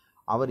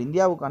 அவர்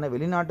இந்தியாவுக்கான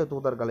வெளிநாட்டு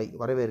தூதர்களை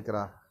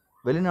வரவேற்கிறார்,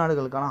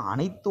 வெளிநாடுகளுக்கான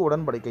அனைத்து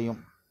உடன்படிக்கையும்.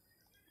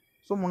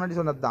 ஸோ முன்னாடி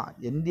சொன்னது தான்,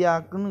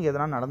 இந்தியாவுக்குன்னு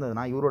எதனா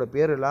நடந்ததுன்னா இவரோட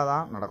பேர்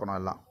தான் நடக்கணும்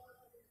எல்லாம்.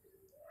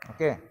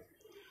 ஓகே,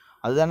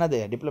 அதுதானே அது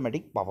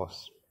டிப்ளமேட்டிக்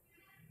பவர்ஸ்.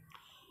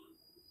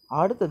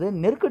 அடுத்தது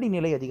நெருக்கடி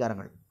நிலை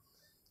அதிகாரங்கள்,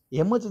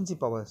 எமர்ஜென்சி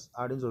பவர்ஸ்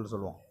அப்படின்னு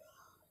சொல்லுவோம்.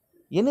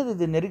 என்னது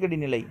இது நெருக்கடி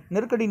நிலை?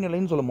 நெருக்கடி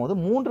நிலைன்னு சொல்லும் போது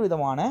 3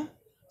 விதமான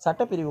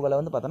சட்டப்பிரிவுகளை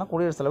வந்து பார்த்தோன்னா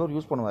குடியரசுத் தலைவர்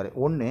யூஸ் பண்ணுவார்.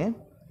 ஒன்று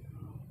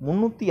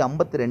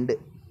 352,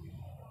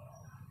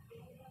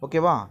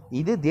 ஓகேவா,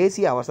 இது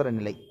தேசிய அவசர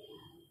நிலை.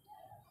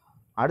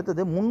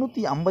 அடுத்தது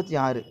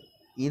 356,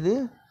 இது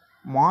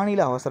மாநில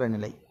அவசர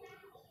நிலை.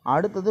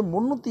 அடுத்தது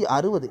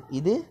 360,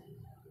 இது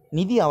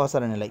நிதி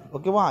அவசர நிலை,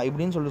 ஓகேவா,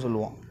 இப்படின்னு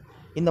சொல்லுவோம்.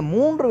 இந்த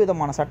 3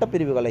 விதமான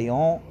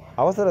சட்டப்பிரிவுகளையும்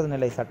அவசர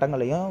நிலை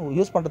சட்டங்களையும்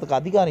யூஸ் பண்ணுறதுக்கு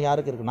அதிகாரம்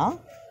யாருக்கு இருக்குன்னா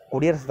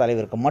குடியரசுத்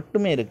தலைவருக்கு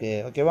மட்டுமே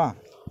இருக்குது, ஓகேவா.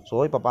 ஸோ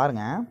இப்போ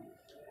பாருங்கள்,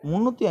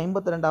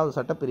 352வது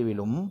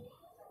சட்டப்பிரிவிலும்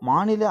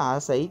மாநில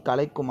அரசை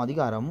கலைக்கும்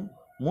அதிகாரம்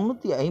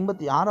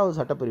 356வது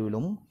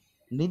சட்டப்பிரிவிலும்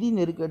நிதி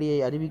நெருக்கடியை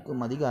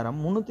அறிவிக்கும் அதிகாரம்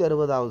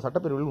 360வது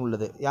சட்டப்பிரிவிலும்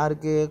உள்ளது.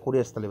 யாருக்கு?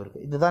 குடியரசுத்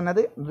தலைவருக்கு. இதுதான்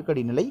என்னது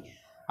நெருக்கடி நிலை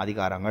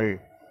அதிகாரங்கள்.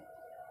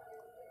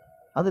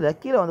 அதில்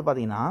கீழே வந்து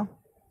பார்த்திங்கன்னா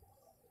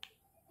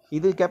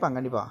இது கேட்பாங்க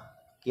கண்டிப்பாக.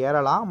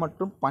 கேரளா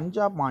மற்றும்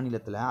பஞ்சாப்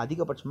மாநிலத்தில்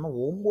அதிகபட்சமாக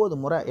 9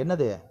 முறை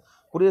என்னது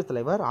குடியரசுத்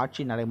தலைவர்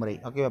ஆட்சி நடைமுறை,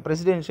 ஓகே.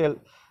 பிரசிடென்ஷியல்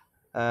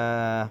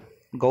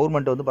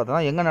கவர்மெண்ட் வந்து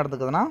பார்த்தோன்னா எங்கே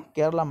நடந்துக்குதுன்னா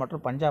கேரளா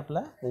மற்றும் பஞ்சாபில்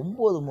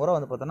 9 முறை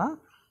வந்து பார்த்தோன்னா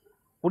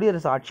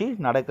குடியரசு ஆட்சி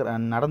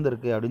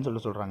நடந்திருக்கு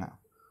அப்படின்னு சொல்கிறாங்க.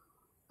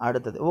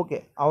 அடுத்தது ஓகே,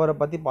 அவரை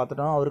பற்றி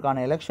பார்த்துட்டோம்.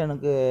 அவருக்கான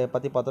எலெக்ஷனுக்கு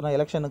பற்றி பார்த்துட்டோம்.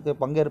 எலெக்ஷனுக்கு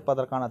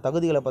பங்கேற்பதற்கான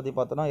தகுதிகளை பற்றி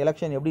பார்த்துட்டோம்.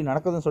 எலெக்ஷன் எப்படி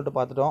நடக்குதுன்னு சொல்லிட்டு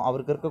பார்த்துட்டோம்.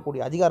 அவருக்கு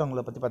இருக்கக்கூடிய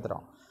அதிகாரங்களை பற்றி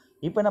பார்த்துட்டோம்.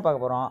 இப்போ என்ன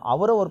பார்க்க போகிறோம்?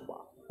 அவரை ஒரு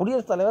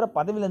குடியரசுத் தலைவரை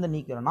பதவியிலேருந்து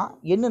நீக்கிறோன்னா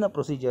என்னென்ன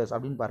ப்ரொசீஜர்ஸ்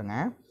அப்படின்னு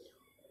பாருங்கள்.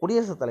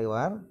 குடியரசுத்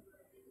தலைவர்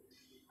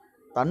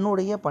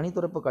தன்னுடைய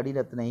பணித்துறப்பு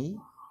கடிதத்தினை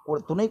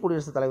துணை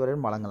குடியரசுத்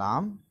தலைவரிடம்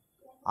வழங்கலாம்.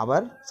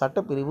 அவர்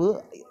சட்டப்பிரிவு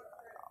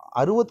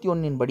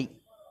 61 படி,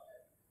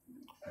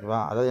 ஓகேவா,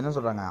 அதாவது என்ன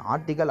சொல்கிறாங்க,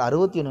 ஆர்டிகல்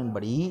 61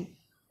 படி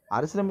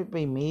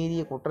அரசியலமைப்பை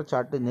மீறிய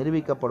குற்றச்சாட்டு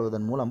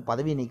நிரூபிக்கப்படுவதன் மூலம்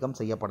பதவி நீக்கம்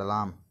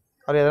செய்யப்படலாம்.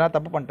 அவர் எதனா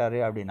தப்பு பண்ணிட்டாரு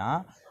அப்படின்னா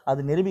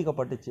அது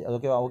நிரூபிக்கப்பட்டுச்சு,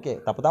 ஓகேவா, ஓகே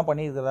தப்பு தான்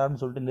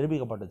பண்ணியிருக்கிறாருன்னு சொல்லிட்டு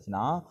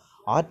நிரூபிக்கப்பட்டுச்சுன்னா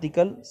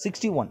ஆர்டிகல்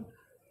 61,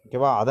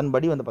 ஓகேவா,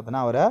 அதன்படி வந்து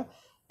பார்த்தோன்னா அவரை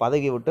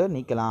பதவி விட்டு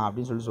நீக்கலாம்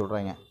அப்படின்னு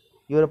சொல்கிறாங்க.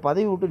 இவரை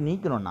பதவி விட்டு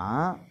நீக்கணும்னா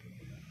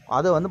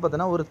அதை வந்து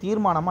பார்த்தோன்னா ஒரு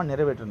தீர்மானமாக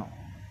நிறைவேற்றணும்.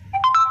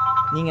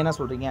 நீங்கள் என்ன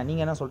சொல்கிறீங்க,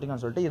 நீங்கள் என்ன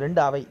சொல்கிறீங்கன்னு சொல்லிட்டு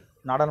 2 அவை,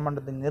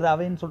 நாடாளுமன்றத்தின் 2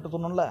 அவைன்னு சொல்லிட்டு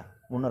சொன்னோம்ல,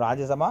 ஒன்று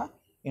ராஜ்யசபா,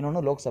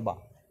 இன்னொன்று லோக்சபா.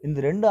 இந்த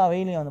 2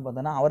 அவையிலையும் வந்து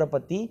பார்த்தோன்னா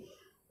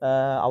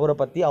அவரை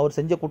பற்றி அவர்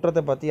செஞ்ச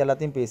குற்றத்தை பற்றி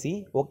எல்லாத்தையும் பேசி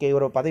ஓகே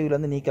இவரை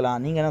பதவியிலேருந்து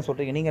நீக்கலாம், நீங்கள் என்ன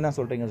சொல்கிறீங்கன்னு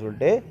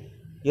சொல்லிட்டு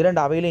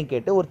 2 அவையிலையும்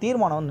கேட்டு ஒரு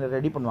தீர்மானம்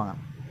ரெடி பண்ணுவாங்க,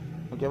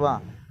 ஓகேவா.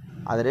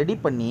 அதை ரெடி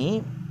பண்ணி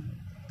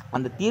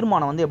அந்த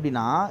தீர்மானம் வந்து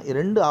எப்படின்னா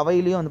 2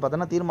 அவையிலையும் வந்து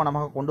பார்த்தோன்னா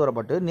தீர்மானமாக கொண்டு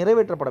வரப்பட்டு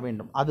நிறைவேற்றப்பட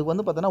வேண்டும். அதுக்கு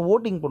வந்து பார்த்தோன்னா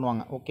ஓட்டிங்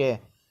பண்ணுவாங்க. ஓகே,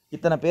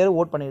 இத்தனை பேர்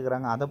ஓட்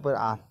பண்ணியிருக்கிறாங்க,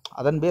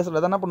 அதன் பேஸில்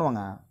தான் என்ன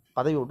பண்ணுவாங்க,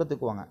 பதவி விட்டு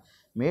தூக்குவாங்க.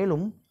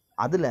 மேலும்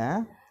அதில்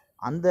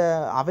அந்த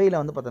அவையில்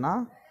வந்து பார்த்தோன்னா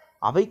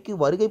அவைக்கு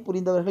வருகை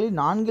புரிந்தவர்களில்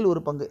 4ல்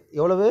 1 பங்கு,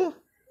 எவ்வளவு,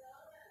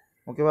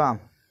 ஓகேவா,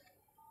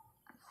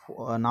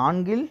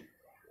 4ல்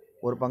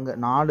 1 பங்கு,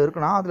 4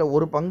 இருக்குன்னா அதில்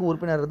 1 பங்கு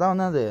உறுப்பினர் தான்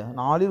வந்து அது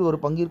 4ல் 1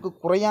 பங்கிற்கு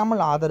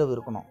குறையாமல் ஆதரவு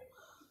இருக்கணும்,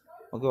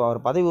 ஓகேவா.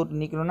 அவர் பதவி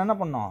விட்டு நீக்கணும்னா என்ன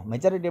பண்ணணும்,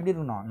 மெஜாரிட்டி எப்படி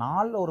இருக்கணும்,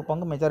 4ல் 1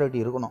 பங்கு மெஜாரிட்டி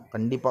இருக்கணும்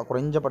கண்டிப்பாக,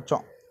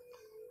 குறைஞ்சபட்சம்.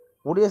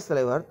 குடியரசுத்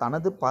தலைவர்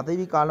தனது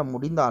பதவி காலம்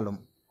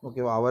முடிந்தாலும்,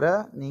 ஓகேவா, அவரை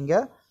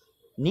நீங்கள்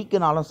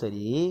நீக்கினாலும்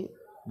சரி,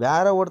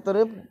 வேறு ஒருத்தர்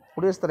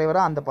குடியரசுத்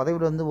தலைவராக அந்த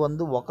பதவியில்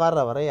வந்து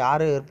உக்கார வரை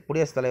யார்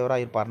குடியரசுத்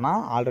தலைவராக இருப்பார்னா,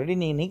 ஆல்ரெடி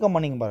நீங்கள் நீக்கம்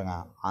பண்ணிங்க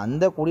பாருங்கள்,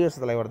 அந்த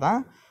குடியரசுத் தலைவர் தான்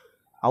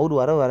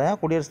அவர் வர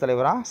குடியரசுத்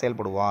தலைவராக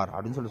செயல்படுவார்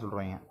அப்படின்னு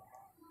சொல்கிறாங்க.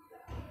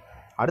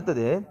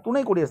 அடுத்தது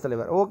துணை குடியரசுத்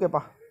தலைவர்.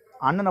 ஓகேப்பா,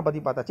 அண்ணனை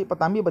பற்றி பார்த்தாச்சு, இப்போ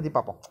தம்பியை பற்றி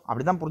பார்ப்போம்.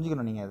 அப்படி தான்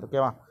புரிஞ்சுக்கணும் நீங்கள்,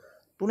 ஓகேவா.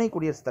 துணை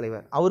குடியரசுத்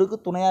தலைவர், அவருக்கு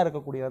துணையாக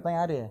இருக்கக்கூடியவர் தான்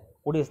யார்,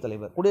 குடியரசுத்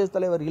தலைவர். குடியரசுத்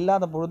தலைவர்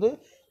இல்லாத பொழுது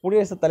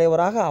குடியரசுத்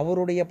தலைவராக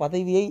அவருடைய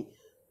பதவியை,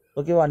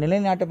 ஓகேவா,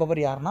 நிலைநாட்டுபவர்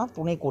யாருன்னா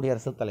துணை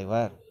குடியரசுத்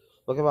தலைவர்,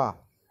 ஓகேவா.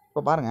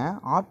 இப்போ பாருங்கள்,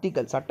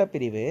 ஆர்டிகல்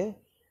சட்டப்பிரிவு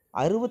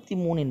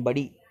 63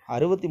 படி,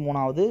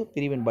 63வது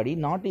பிரிவின் படி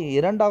நாட்டின்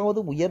 2வது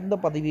உயர்ந்த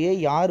பதவியை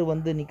யார்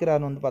வந்து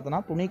நிற்கிறார் வந்து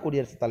பார்த்தோன்னா துணை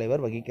குடியரசுத்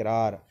தலைவர்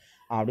வகிக்கிறார்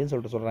அப்படின்னு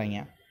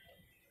சொல்கிறாங்க.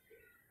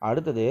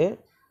 அடுத்தது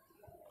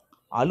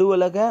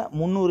அலுவலக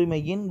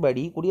முன்னுரிமையின்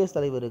படி குடியரசுத்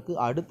தலைவருக்கு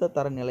அடுத்த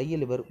தர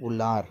நிலையில் இவர்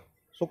உள்ளார்.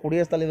 ஸோ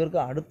குடியரசுத் தலைவருக்கு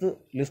அடுத்து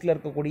லிஸ்ட்டில்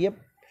இருக்கக்கூடிய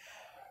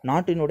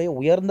நாட்டினுடைய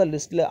உயர்ந்த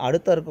லிஸ்ட்டில்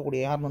அடுத்த இருக்கக்கூடிய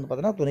யாருன்னு வந்து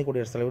பார்த்தோன்னா துணை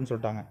குடியரசுத் தலைவர்னு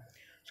சொல்லிட்டாங்க.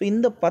 ஸோ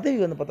இந்த பதவி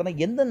வந்து பார்த்தோன்னா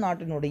எந்த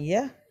நாட்டினுடைய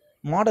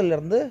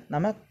மாடல்லேருந்து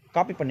நம்ம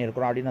காப்பி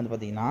பண்ணியிருக்கிறோம் அப்படின்னு வந்து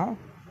பார்த்திங்கன்னா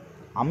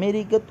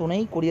அமெரிக்க துணை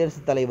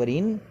குடியரசுத்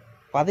தலைவரின்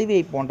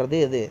பதவியை போன்றது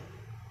எது,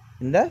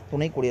 இந்த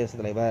துணை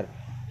குடியரசுத் தலைவர்.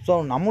 ஸோ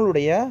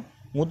நம்மளுடைய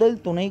முதல்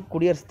துணை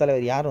குடியரசுத்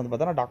தலைவர் யார் வந்து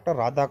பார்த்தோன்னா டாக்டர்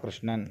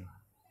ராதாகிருஷ்ணன்.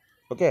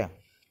 ஓகே,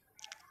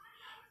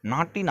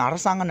 நாட்டின்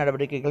அரசாங்க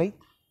நடவடிக்கைகளை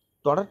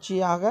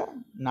தொடர்ச்சியாக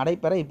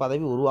நடைபெற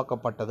இப்பதவி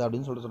உருவாக்கப்பட்டது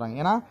அப்படின்னு சொல்கிறாங்க.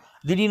 ஏன்னா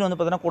திடீர்னு வந்து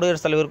பார்த்தோன்னா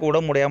குடியரசுத் தலைவருக்கு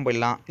உடம்பு முடியாமல்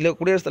போயிடலாம், இல்லை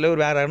குடியரசுத்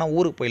தலைவர் வேறு யாருன்னா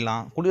ஊருக்கு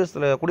போயிடலாம்.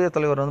 குடியரசுத்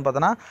தலைவர் வந்து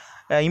பார்த்தோன்னா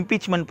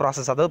இம்பீச்மெண்ட்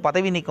ப்ராசஸ், அதாவது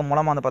பதவி நீக்கம்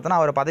மூலமாக வந்து பார்த்தோன்னா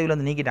அவர் பதவியில்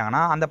வந்து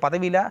நீக்கிட்டாங்கன்னா அந்த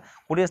பதவியில்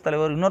குடியரசுத்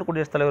தலைவர் இன்னொரு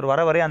குடியரசுத் தலைவர்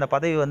வர வரை அந்த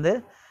பதவி வந்து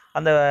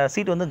அந்த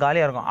சீட் வந்து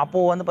காலியாக இருக்கும்.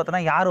 அப்போது வந்து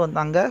பார்த்தோன்னா யார்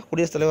வந்து அங்கே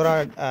குடியரசுத் தலைவராக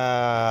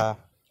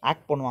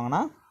ஆக்ட்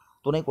பண்ணுவாங்கன்னா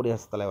துணை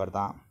குடியரசுத் தலைவர்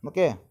தான்.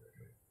 ஓகே,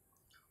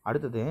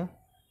 அடுத்தது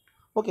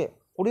ஓகே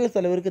குடியரசுத்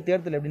தலைவருக்கு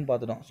தேர்தல் எப்படின்னு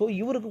பார்த்துட்டோம். ஸோ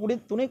இவருக்கு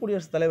துணை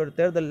குடியரசுத் தலைவர்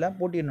தேர்தலில்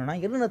போட்டியிடணும்னா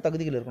என்னென்ன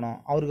தகுதிகள் இருக்கணும்?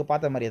 அவருக்கு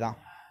பார்த்த மாதிரி தான்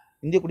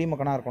இந்திய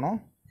குடிமகனாக இருக்கணும்,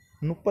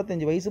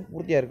 35 வயசு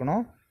பூர்த்தியாக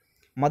இருக்கணும்,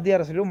 மத்திய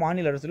அரசிலோ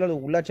மாநில அரசிலோ அது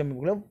உள்ளாட்சி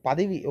அமைப்புகளோ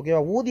பதவி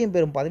ஓகேவா ஊதியம்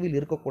பெறும் பதவியில்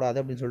இருக்கக்கூடாது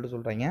அப்படின்னு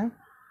சொல்கிறாங்க.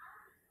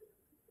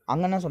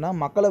 அங்கே என்ன சொன்னால்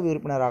மக்களவை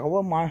உறுப்பினராகவோ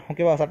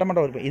ஓகேவா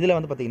சட்டமன்ற உறுப்பினர் இதில்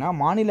வந்து பார்த்திங்கன்னா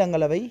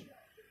மாநிலங்களவை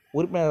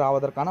உறுப்பினர்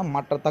ஆவதற்கான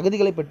மற்ற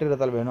தகுதிகளை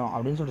பெற்றிருத்தல் வேணும்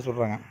அப்படின்னு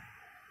சொல்கிறாங்க.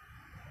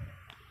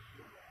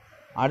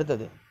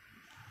 அடுத்தது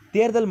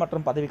தேர்தல்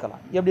மற்றும்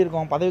பதவிக்காலம் எப்படி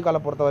இருக்கும்?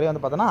 பதவிக்காலம் பொறுத்தவரை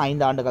வந்து பார்த்தோன்னா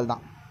 5 ஆண்டுகள்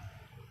தான்.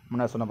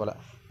 முன்னாடி சொன்ன போல்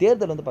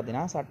தேர்தல் வந்து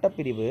பார்த்திங்கன்னா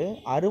சட்டப்பிரிவு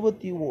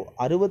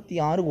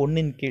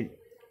 66(1) கீழ்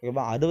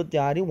ஓகேவா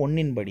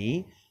 66(1) படி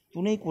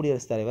துணை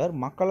குடியரசுத் தலைவர்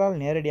மக்களால்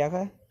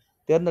நேரடியாக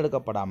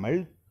தேர்ந்தெடுக்கப்படாமல்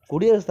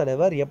குடியரசுத்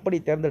தலைவர் எப்படி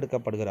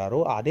தேர்ந்தெடுக்கப்படுகிறாரோ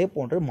அதே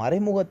போன்று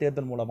மறைமுக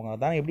தேர்தல் மூலமாக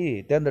தான் எப்படி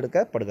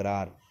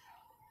தேர்ந்தெடுக்கப்படுகிறார்.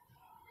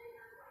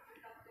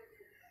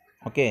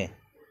 ஓகே,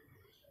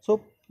 ஸோ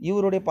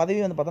இவருடைய பதவி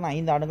வந்து பார்த்தோன்னா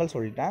 5 ஆண்டுகள்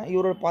சொல்லிட்டேன்.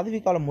 இவரோட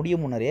பதவிக்காலம்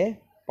முடியும் முன்னரே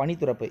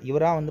பணித்துறப்பு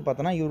இவராக வந்து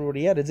பார்த்தோன்னா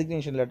இவருடைய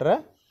ரெசிக்னேஷன் லெட்டரை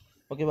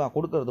ஓகேவா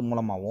கொடுக்கறது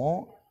மூலமாகவும்,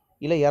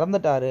 இல்லை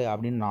இறந்துட்டார்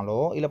அப்படின்னாலோ,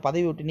 இல்லை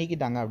பதவி விட்டு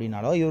நீக்கிட்டாங்க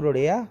அப்படின்னாலோ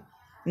இவருடைய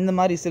இந்த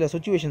மாதிரி சில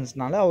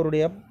சுச்சுவேஷன்ஸ்னால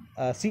அவருடைய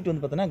சீட்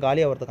வந்து பார்த்தோன்னா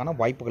காலியாகிறதுக்கான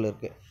வாய்ப்புகள்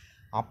இருக்குது.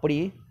 அப்படி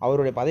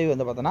அவருடைய பதவி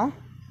வந்து பார்த்தோன்னா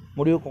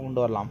முடிவுக்கு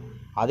கொண்டு வரலாம்.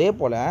 அதே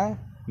போல்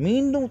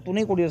மீண்டும்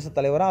துணை குடியரசுத்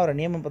தலைவராக அவரை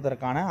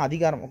நியமிப்பதற்கான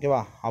அதிகாரம்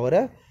ஓகேவா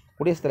அவரை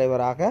குடியரசுத்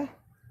தலைவராக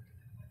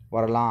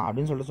வரலாம்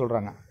அப்படின்னு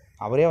சொல்கிறாங்க.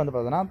 அவரே வந்து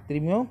பார்த்தோன்னா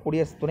திரும்பியும்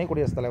துணை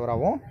குடியரசுத்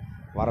தலைவராகவும்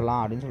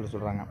வரலாம் அப்படின்னு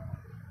சொல்கிறாங்க.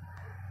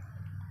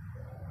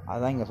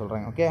 அதுதான் இங்கே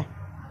சொல்கிறாங்க. ஓகே,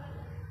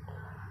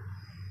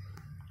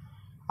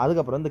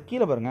 அதுக்கப்புறம் இந்த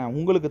கீழே பாருங்கள்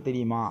உங்களுக்கு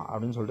தெரியுமா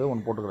அப்படின்னு சொல்லிட்டு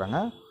ஒன்று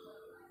போட்டுக்கிறாங்க.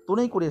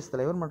 துணை குடியரசுத்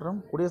தலைவர் மற்றும்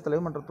குடியரசுத்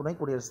தலைவர் மற்றும் துணை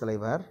குடியரசுத்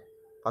தலைவர்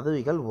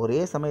பதவிகள் ஒரே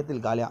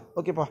சமயத்தில் காலியாக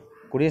ஓகேப்பா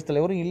குடியரசுத்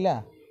தலைவரும் இல்லை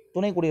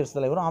துணை குடியரசுத்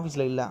தலைவரும்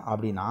ஆஃபீஸில் இல்லை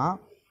அப்படின்னா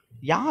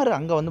யார்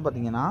அங்கே வந்து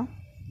பார்த்திங்கன்னா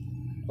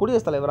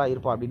குடியரசுத் தலைவராக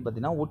இருப்பா அப்படின்னு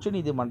பார்த்தீங்கன்னா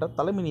உச்சநீதிமன்ற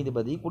தலைமை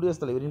நீதிபதி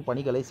குடியரசுத் தலைவரின்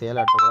பணிகளை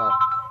செயலாற்றுவார்.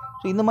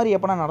 ஸோ இந்த மாதிரி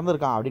எப்போனா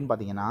நடந்திருக்கான் அப்படின்னு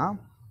பார்த்தீங்கன்னா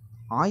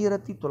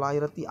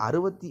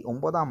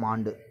 1969ஆம்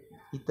ஆண்டு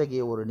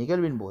இத்தகைய ஒரு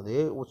நிகழ்வின் போது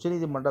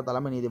உச்சநீதிமன்ற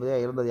தலைமை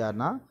நீதிபதியாக இருந்தது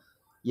யாருன்னா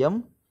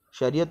எம்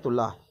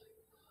ஷரியத்துல்லா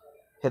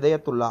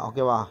ஹிதயத்துல்லா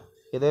ஓகேவா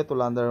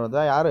ஹிதயத்துல்லா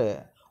அந்த யார்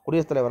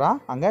குடியரசுத்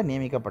தலைவராக அங்கே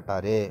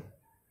நியமிக்கப்பட்டார்.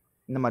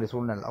 இந்த மாதிரி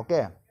சூழ்நிலை. ஓகே,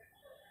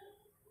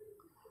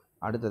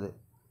 அடுத்தது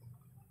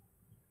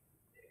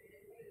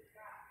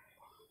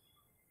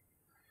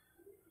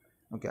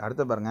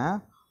அடுத்து பாருங்கள்.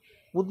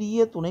 புதிய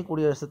துணை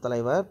குடியரசுத்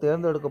தலைவர்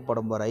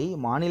தேர்ந்தெடுக்கப்படும் வரை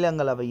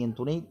மாநிலங்களவையின்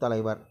துணைத்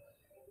தலைவர்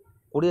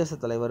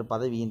குடியரசுத் தலைவர்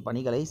பதவியின்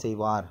பணிகளை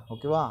செய்வார்.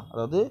 ஓகேவா,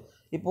 அதாவது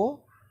இப்போது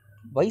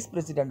வைஸ்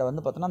பிரசிடெண்ட்டை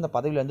வந்து பார்த்தோன்னா அந்த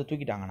பதவியிலேருந்து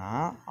தூக்கிட்டாங்கன்னா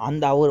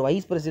அந்த அவர்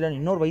வைஸ் பிரசிடெண்ட்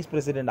இன்னொரு வைஸ்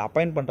பிரசிடெண்ட்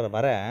அப்பாயிண்ட் பண்ணுற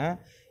வர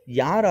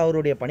யார்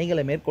அவருடைய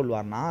பணிகளை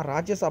மேற்கொள்வார்னா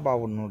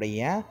ராஜ்யசபாவினுடைய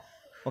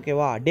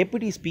ஓகேவா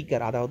டெப்யூட்டி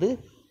ஸ்பீக்கர் அதாவது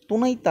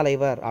துணைத்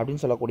தலைவர்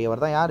அப்படின்னு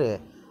சொல்லக்கூடியவர் தான் யார்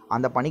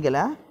அந்த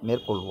பணிகளை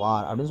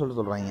மேற்கொள்வார் அப்படின்னு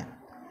சொல்கிறாங்க.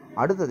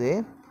 அடுத்தது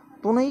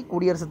துணை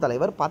குடியரசுத்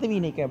தலைவர் பதவி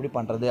நீக்கம் எப்படி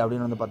பண்ணுறது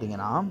அப்படின்னு வந்து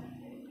பார்த்திங்கன்னா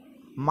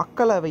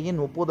மக்களவையின்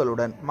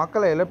ஒப்புதலுடன்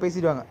மக்களவையில்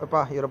பேசிடுவாங்க.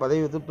 எப்பா இவரை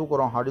பதவி வந்து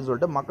தூக்குறோம் அப்படின்னு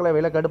சொல்லிட்டு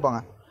மக்களவையில் கேட்டுப்பாங்க.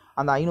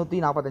 அந்த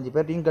 545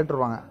 பேர்ட்டையும்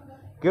கேட்டுருவாங்க.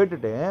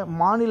 கேட்டுட்டு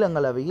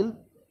மாநிலங்களவையில்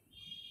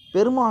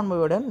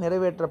பெரும்பான்மையுடன்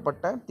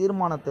நிறைவேற்றப்பட்ட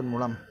தீர்மானத்தின்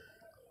மூலம்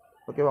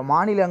ஓகேவா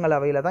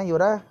மாநிலங்களவையில் தான்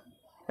இவரை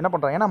என்ன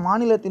பண்ணுறாங்க. ஏன்னா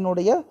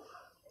மாநிலத்தினுடைய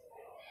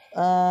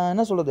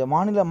என்ன சொல்கிறது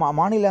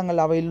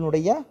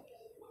மாநிலங்களவையினுடைய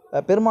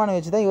பெரும்பான்மை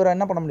வச்சு தான் இவரை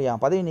என்ன பண்ண முடியும்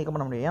பதவி நீக்கம்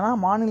பண்ண முடியும். ஏன்னா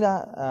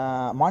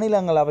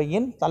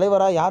மாநிலங்களவையின்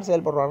தலைவராக யார்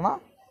செயல்படுறாருன்னா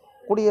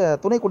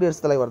துணை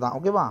குடியரசுத் தலைவர் தான்.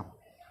 ஓகேவா,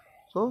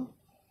 ஸோ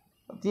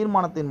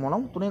தீர்மானத்தின்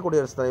மூலம் துணை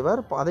குடியரசுத் தலைவர்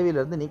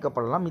பதவியிலிருந்து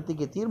நீக்கப்படலாம்.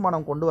 இத்தகைய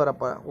தீர்மானம் கொண்டு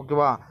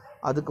ஓகேவா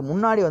அதுக்கு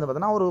முன்னாடி வந்து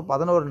பார்த்தோன்னா ஒரு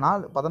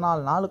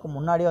 14 நாளுக்கு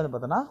முன்னாடியே வந்து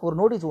பார்த்தோன்னா ஒரு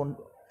நோட்டீஸ்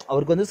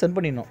அவருக்கு வந்து சென்ட்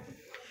பண்ணிடணும்.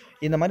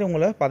 இந்த மாதிரி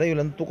உங்களை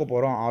பதவியிலேருந்து தூக்க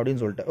போகிறோம்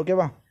அப்படின்னு சொல்லிட்டு.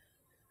 ஓகேவா,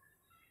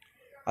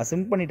 அது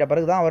சென்ட் பண்ணிட்ட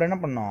பிறகு தான் அவர் என்ன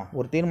பண்ணணும்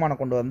ஒரு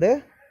தீர்மானம் கொண்டு வந்து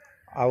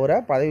அவரை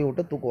பதவி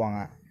விட்டு தூக்குவாங்க.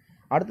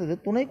 அடுத்தது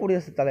துணை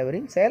குடியரசுத்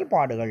தலைவரின்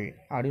செயல்பாடுகள்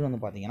அப்படின்னு வந்து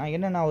பார்த்திங்கன்னா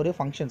என்னென்ன அவருடைய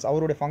ஃபங்க்ஷன்ஸ்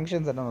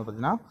என்னென்னு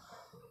பார்த்திங்கன்னா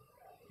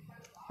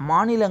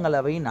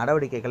மாநிலங்களவையின்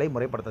நடவடிக்கைகளை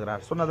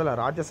முறைப்படுத்துகிறார். சொன்னதில்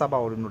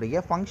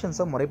ராஜ்யசபாவினுடைய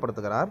ஃபங்க்ஷன்ஸை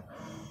முறைப்படுத்துகிறார்.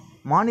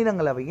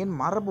 மாநிலங்களவையின்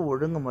மரபு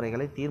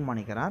ஒழுங்குமுறைகளை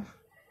தீர்மானிக்கிறார்.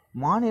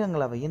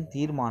 மாநிலங்களவையின்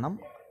தீர்மானம்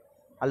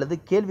அல்லது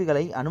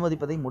கேள்விகளை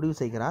அனுமதிப்பதை முடிவு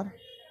செய்கிறார்.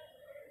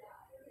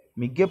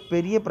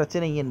 மிகப்பெரிய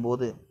பிரச்சனையின்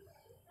போது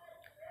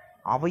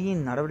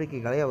அவையின்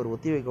நடவடிக்கைகளை அவர்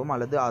ஒத்திவைக்கவும்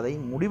அல்லது அதை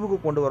முடிவுக்கு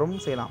கொண்டு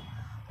வரவும் செய்யலாம்.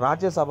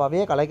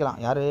 ராஜ்யசபாவே கலைக்கலாம்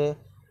யார்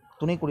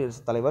துணை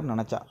குடியரசுத் தலைவர்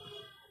நினச்சா.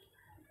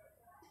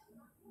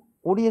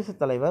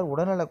 குடியரசுத் தலைவர்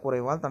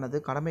உடல்நலக்குறைவால் தனது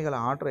கடமைகளை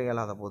ஆற்ற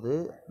இயலாத போது,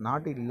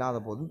 நாட்டில் இல்லாத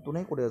போது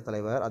துணை குடியரசுத்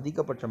தலைவர்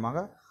அதிகபட்சமாக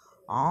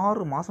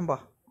 6 மாதம்பா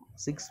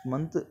 6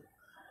 மந்த்து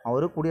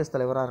அவர் குடியரசுத்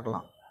தலைவராக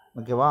இருக்கலாம்.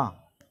 ஓகேவா?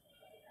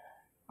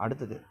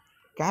 அடுத்தது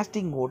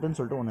கேஸ்டிங் ஓட்டுன்னு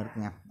சொல்லிட்டு ஒன்று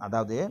இருக்குங்க.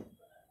 அதாவது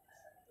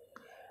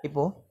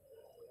இப்போது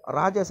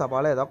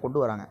ராஜ்யசபாவில் ஏதாவது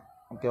கொண்டு வராங்க.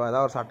 ஓகேவா?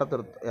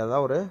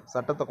 ஏதாவது ஒரு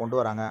சட்டத்தை கொண்டு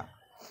வராங்க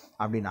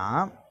அப்படின்னா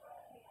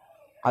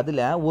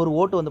அதில் ஒரு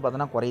ஓட்டு வந்து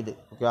பார்த்தோன்னா குறையுது.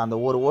 ஓகேவா? அந்த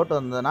ஒரு ஓட்டு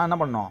வந்ததுன்னா என்ன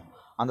பண்ணணும்,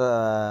 அந்த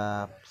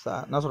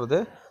என்ன சொல்கிறது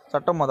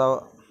சட்டம்,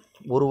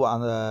 அதாவது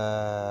அந்த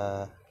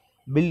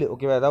பில்லு,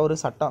 ஓகேவா, ஏதாவது ஒரு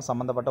சட்டம்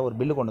சம்மந்தப்பட்ட ஒரு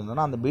பில்லு கொண்டு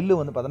வந்தோன்னா அந்த பில்லு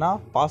வந்து பார்த்தோன்னா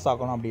பாஸ்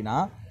ஆகணும் அப்படின்னா,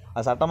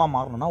 அது சட்டமாக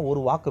மாறணும்னா ஒரு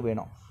வாக்கு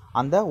வேணும்.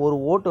 அந்த ஒரு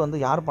ஓட்டு வந்து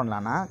யார்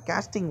பண்ணலான்னா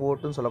கேஸ்டிங்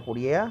ஓட்டுன்னு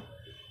சொல்லக்கூடிய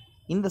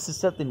இந்த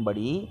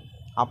சிஸ்டத்தின்படி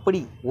அப்படி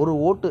ஒரு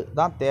ஓட்டு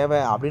தான் தேவை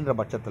அப்படின்ற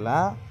பட்சத்தில்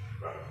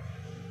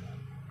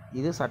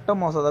இது சட்ட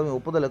மசோதாவின்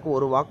ஒப்புதலுக்கு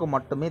ஒரு வாக்கு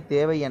மட்டுமே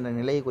தேவை என்ற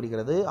நிலையை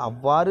குறிக்கிறது.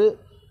 அவ்வாறு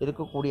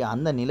இருக்கக்கூடிய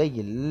அந்த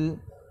நிலையில்,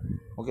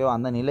 ஓகேவா,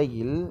 அந்த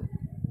நிலையில்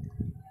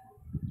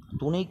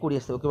துணை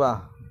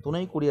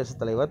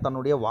குடியரசுத் தலைவர்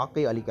தன்னுடைய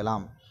வாக்கை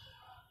அளிக்கலாம்.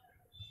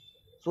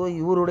 ஸோ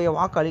இவருடைய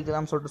வாக்கு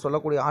அளிக்கலாம் சொல்லிட்டு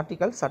சொல்லக்கூடிய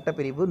ஆர்டிக்கல்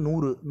சட்டப்பிரிவு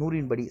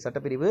 100 படி,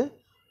 சட்டப்பிரிவு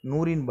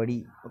 100 படி.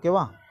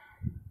 ஓகேவா?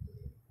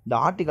 இந்த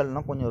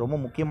ஆர்டிக்கல்னால் கொஞ்சம் ரொம்ப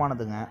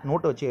முக்கியமானதுங்க,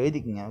 நோட்டை வச்சு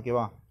எழுதிக்குங்க.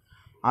 ஓகேவா?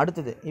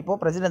 அடுத்தது இப்போது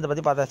பிரசிடெண்ட்டை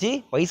பற்றி பார்த்தாச்சு,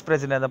 வைஸ்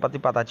பிரசிடெண்ட்டை பற்றி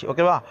பார்த்தாச்சு.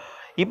 ஓகேவா?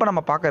 இப்போ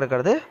நம்ம பார்க்க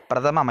இருக்கிறது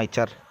பிரதம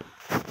அமைச்சர்,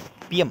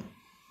 பிஎம்.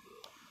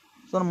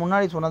 ஸோ நம்ம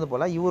முன்னாடி சொன்னது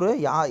போல் இவர்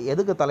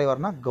எதுக்கு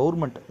தலைவர்னா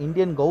கவர்மெண்ட்,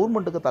 இந்தியன்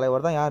கவர்மெண்ட்டுக்கு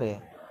தலைவர் தான் யார்,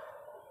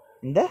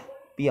 இந்த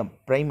பிஎம்,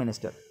 பிரைம்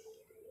மினிஸ்டர்.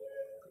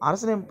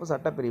 அரசியலமைப்பு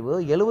சட்டப்பிரிவு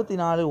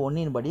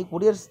 74(1) படி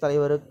குடியரசுத்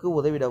தலைவருக்கு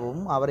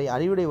உதவிடவும் அவரை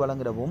அறிவுரை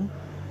வழங்கிடவும்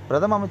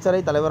பிரதம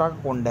அமைச்சரை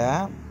தலைவராக கொண்ட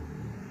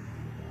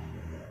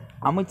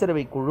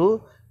அமைச்சரவை குழு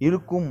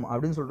இருக்கும்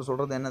அப்படின்னு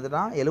சொல்கிறது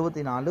என்னதுன்னா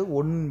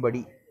 74(1)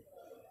 படி.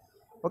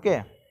 ஓகே,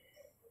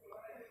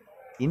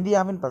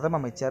 இந்தியாவின் பிரதம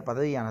அமைச்சர்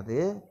பதவியானது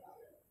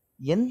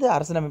எந்த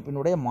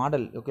அரசியலமைப்பினுடைய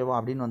மாடல், ஓகேவா,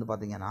 அப்படின்னு வந்து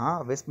பார்த்தீங்கன்னா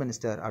வெஸ்ட்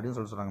மினிஸ்டர் அப்படின்னு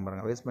சொல்கிறாங்க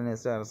பாருங்கள். வெஸ்ட்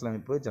மினிஸ்டர்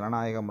அரசியலமைப்பு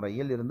ஜனநாயக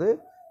முறையில் இருந்து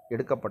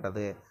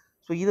எடுக்கப்பட்டது.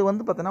 ஸோ இது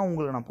வந்து பார்த்தீங்கன்னா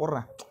உங்களுக்கு நான்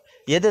போடுறேன்,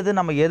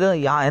 நம்ம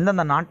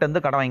எந்தெந்த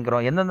நாட்டிலேருந்து கடன்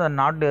வாங்கிக்கிறோம், எந்தெந்த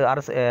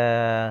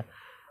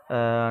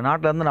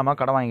நாட்டிலேருந்து நம்ம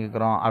கடன்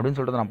வாங்கிக்கிறோம் அப்படின்னு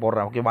சொல்லிட்டு நான்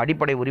போடுறேன். ஓகேவா?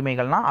 அடிப்படை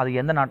உரிமைகள்னால் அது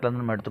எந்த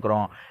நாட்டிலேருந்து நம்ம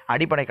எடுத்துக்கிறோம்,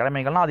 அடிப்படை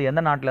கடமைகள்னால் அது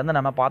எந்த நாட்டிலேருந்து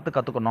நம்ம பார்த்து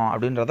கற்றுக்கணும்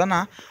அப்படின்றத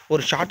நான்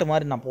ஒரு ஷார்ட்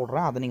மாதிரி நான்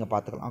போடுறேன், அதை நீங்கள்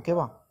பார்த்துக்கலாம்.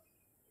 ஓகேவா?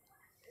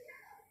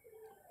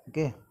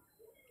 ஓகே,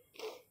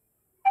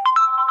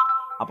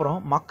 அப்புறம்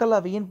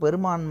மக்களவையின்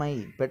பெரும்பான்மை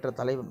பெற்ற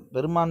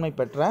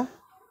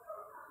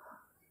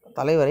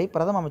தலைவரை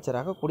பிரதம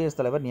அமைச்சராக குடியரசுத்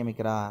தலைவர்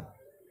நியமிக்கிறார்.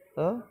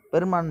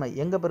 பெரும்பான்மை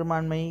எங்கே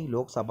பெரும்பான்மை,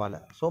 லோக்சபாவில்.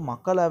 ஸோ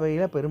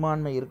மக்களவையில்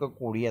பெரும்பான்மை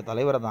இருக்கக்கூடிய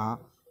தலைவரை தான்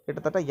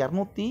கிட்டத்தட்ட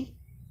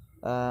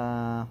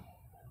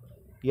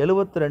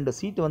 272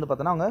 சீட்டு வந்து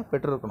பார்த்தோன்னா அவங்க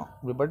பெற்றிருக்கணும்.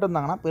 இப்படி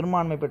பெற்றிருந்தாங்கன்னா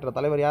பெரும்பான்மை பெற்ற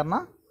தலைவர் யாருன்னா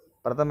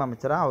பிரதம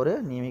அமைச்சராக அவர்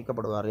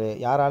நியமிக்கப்படுவார்.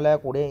 யாரால்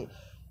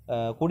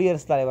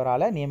குடியரசுத்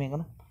தலைவரால்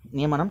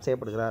நியமனம்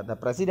செய்யப்படுகிறார். த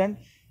பிரசிடென்ட்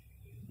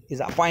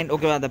இஸ் அப்பாயிண்ட்,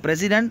 ஓகேவா, த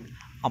பிரசிடென்ட்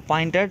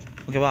அப்பாயிண்டட்,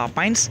 ஓகேவா,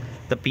 அப்பாயிண்ட்ஸ்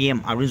த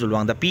பிஎம் அப்படின்னு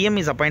சொல்லுவாங்க. த PM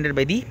is appointed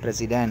by the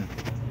president.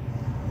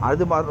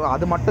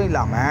 அது மட்டும்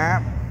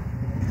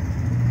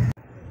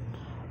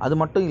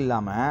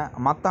இல்லாமல்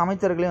மற்ற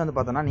அமைச்சர்களையும் வந்து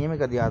பார்த்தோன்னா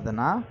நியமிக்கிறது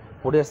யாருன்னா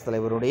குடியரசுத்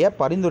தலைவருடைய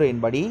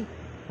பரிந்துரையின்படி,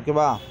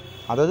 ஓகேவா,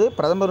 அதாவது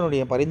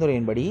பிரதமருடைய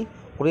பரிந்துரையின்படி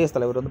குடியரசுத்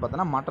தலைவர் வந்து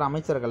பார்த்தோன்னா மற்ற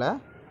அமைச்சர்களை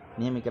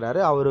நியமிக்கிறாரு.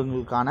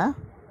 அவர்களுக்கான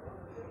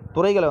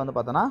துறைகளை வந்து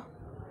பார்த்தோன்னா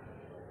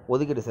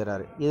ஒதுக்கீடு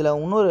செய்கிறாரு. இதில்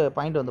இன்னொரு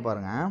பாயிண்ட் வந்து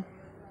பாருங்கள்,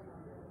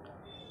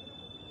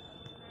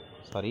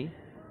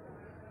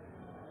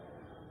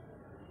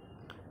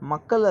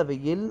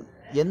 மக்களவையில்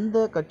எந்த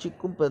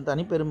கட்சிக்கும்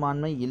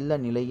தனிப்பெரும்பான்மை இல்லை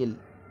நிலையில்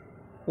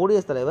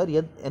குடியரசுத் தலைவர்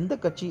எந்த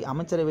கட்சி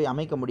அமைச்சரவை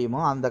அமைக்க முடியுமோ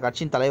அந்த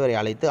கட்சியின் தலைவரை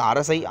அழைத்து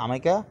அரசை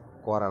அமைக்க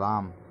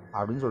கோரலாம்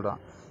அப்படின்னு சொல்கிறான்.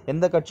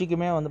 எந்த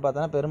கட்சிக்குமே வந்து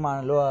பார்த்தோன்னா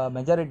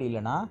மெஜாரிட்டி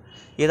இல்லைன்னா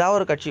ஏதாவது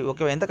ஒரு கட்சி,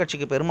 ஓகேவா, எந்த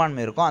கட்சிக்கு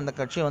பெரும்பான்மை இருக்கோ அந்த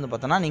கட்சியை வந்து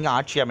பார்த்தோன்னா நீங்கள்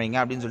ஆட்சி அமைங்க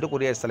அப்படின்னு சொல்லிட்டு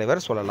குடியரசுத்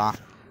தலைவர் சொல்லலாம்.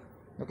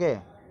 ஓகே,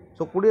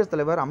 ஸோ குடியரசுத்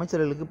தலைவர்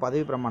அமைச்சர்களுக்கு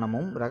பதவி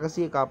பிரமாணமும்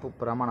ரகசிய காப்பு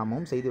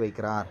பிரமாணமும் செய்து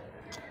வைக்கிறார்.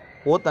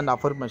 ஓத் அண்ட்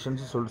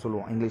அஃபர்மேஷன்ஸ்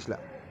சொல்லுவோம் இங்கிலீஷில்.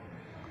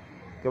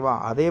 ஓகேவா?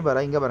 அதே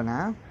இங்கே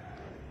பாருங்கள்,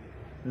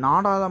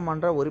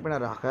 நாடாளுமன்ற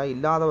உறுப்பினராக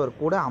இல்லாதவர்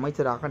கூட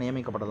அமைச்சராக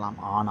நியமிக்கப்படலாம்.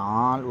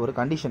 ஆனால் ஒரு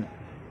கண்டிஷன்,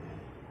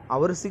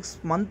 அவர் 6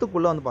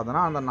 மந்த்துக்குள்ளே வந்து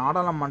பார்த்தோன்னா அந்த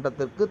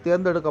நாடாளுமன்றத்திற்கு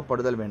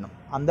தேர்ந்தெடுக்கப்படுதல் வேண்டும்.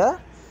 அந்த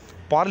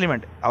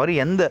பார்லிமெண்ட் அவர்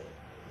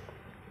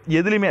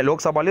எதுலேயுமே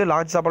லோக்சபாலையும்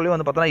ராஜ்யசபாலையும்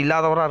வந்து பார்த்தோன்னா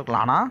இல்லாதவராக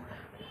இருக்கலாம். ஆனால்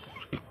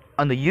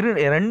அந்த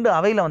 2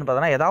 அவையில் வந்து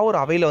பார்த்தோன்னா ஏதாவது ஒரு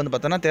அவையில் வந்து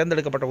பார்த்தோன்னா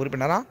தேர்ந்தெடுக்கப்பட்ட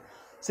உறுப்பினராக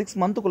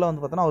 6 மந்த்துக்குள்ளே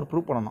வந்து பார்த்தோன்னா அவர்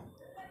ப்ரூவ் பண்ணணும்.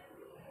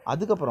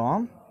 அதுக்கப்புறம்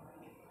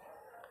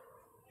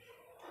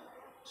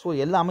ஸோ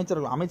எல்லா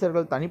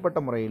அமைச்சர்கள் தனிப்பட்ட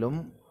முறையிலும்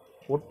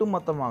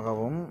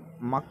ஒட்டுமொத்தமாகவும்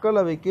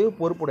மக்களவைக்கு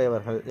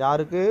பொறுப்புடையவர்கள்.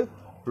 யாருக்கு?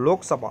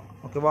 லோக்சபா.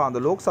 ஓகேவா? அந்த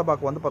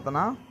லோக்சபாவுக்கு வந்து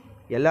பார்த்தோன்னா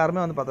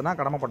எல்லாருமே வந்து பார்த்தோன்னா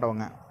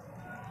கடமைப்பட்டவங்க.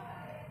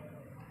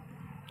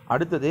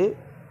 அடுத்தது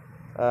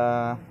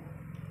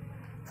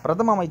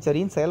பிரதம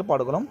அமைச்சரின்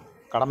செயல்பாடுகளும்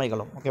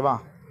கடமைகளும். ஓகேவா?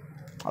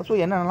 ஸோ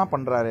என்னென்னலாம்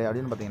பண்ணுறாரு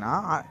அப்படின்னு பார்த்தீங்கன்னா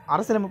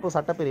அரசியலமைப்பு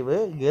சட்டப்பிரிவு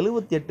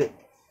 78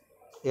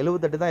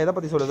 78 தான் எதை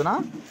பற்றி சொல்லுதுன்னா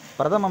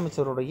பிரதம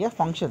அமைச்சருடைய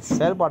ஃபங்க்ஷன்ஸ்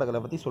செயல்பாடுகளை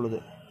பற்றி சொல்லுது.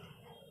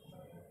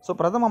 ஸோ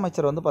பிரதம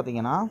அமைச்சர் வந்து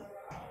பார்த்திங்கன்னா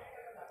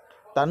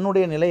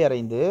தன்னுடைய நிலை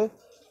அறிந்து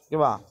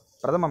ஓகேவா,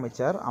 பிரதம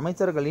அமைச்சர்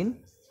அமைச்சர்களின்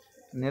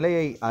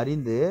நிலையை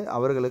அறிந்து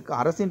அவர்களுக்கு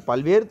அரசின்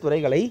பல்வேறு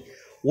துறைகளை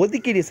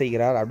ஒதுக்கீடு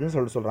செய்கிறார் அப்படின்னு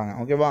சொல்கிறாங்க.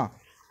 ஓகேவா,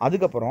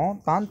 அதுக்கப்புறம்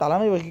தான்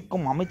தலைமை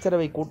வகிக்கும்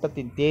அமைச்சரவை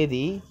கூட்டத்தின்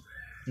தேதி,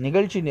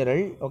 நிகழ்ச்சி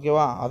நிரல்,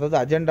 ஓகேவா, அதாவது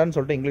அஜெண்டான்னு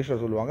சொல்லிட்டு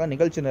இங்கிலீஷில் சொல்லுவாங்க,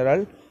 நிகழ்ச்சி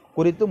நிரல்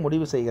குறித்து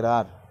முடிவு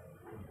செய்கிறார்.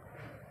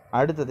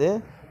 அடுத்தது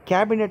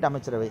கேபினெட்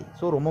அமைச்சரவை.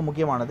 ஸோ ரொம்ப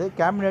முக்கியமானது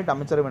கேபினெட்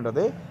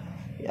அமைச்சரவைன்றது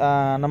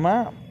நம்ம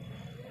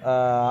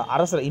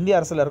அரசில் இந்திய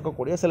அரசில்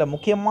இருக்கக்கூடிய சில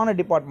முக்கியமான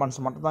டிபார்ட்மெண்ட்ஸ்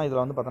மட்டும்தான்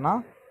இதில் வந்து பார்த்தோன்னா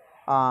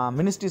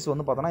மினிஸ்ட்ரிஸ்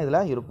வந்து பார்த்தோன்னா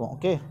இதில் இருக்கும்.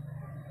 ஓகே,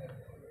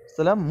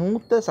 சில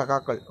மூத்த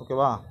சகாக்கள்.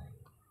 ஓகேவா,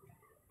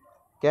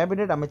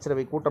 கேபினெட்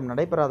அமைச்சரவை கூட்டம்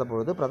நடைபெறாத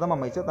பொழுது பிரதம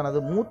அமைச்சர் தனது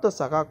மூத்த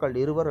சகாக்கள்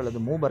 2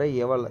 அல்லது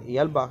 3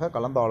 இயல்பாக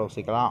கலந்து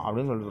ஆலோசிக்கலாம்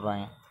அப்படின்னு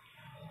சொல்லிடுறாங்க.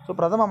 ஸோ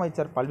பிரதம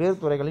அமைச்சர் பல்வேறு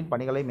துறைகளின்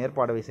பணிகளை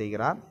மேற்பார்வை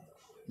செய்கிறார்.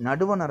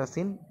 நடுவண்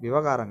அரசின்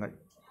விவகாரங்கள்,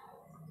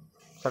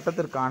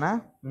 சட்டத்திற்கான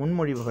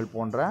முன்மொழிவுகள்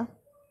போன்ற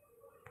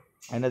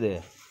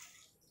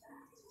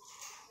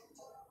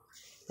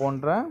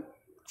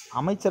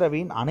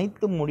அமைச்சரவையின்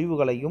அனைத்து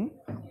முடிவுகளையும்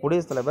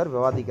குடியரசுத் தலைவர்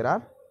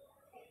விவாதிக்கிறார்.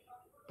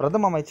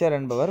 பிரதம அமைச்சர்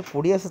என்பவர்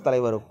குடியரசுத்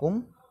தலைவருக்கும்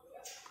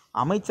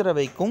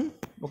அமைச்சரவைக்கும்,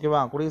 ஓகேவா,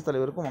 குடியரசுத்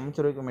தலைவருக்கும்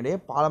அமைச்சரவைக்கும் இடையே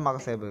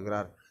பாலமாக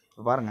செயல்படுகிறார்.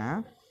 இப்போ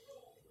பாருங்கள்,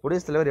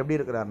 குடியரசுத் தலைவர் எப்படி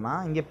இருக்கிறாருன்னா,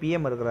 இங்கே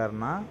பிஎம்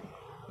இருக்கிறாருன்னா,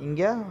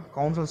 இங்கே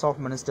கவுன்சில்ஸ்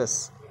ஆஃப் மினிஸ்டர்ஸ்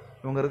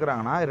இவங்க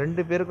இருக்கிறாங்கன்னா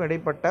 2 பேருக்கும்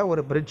இடைப்பட்ட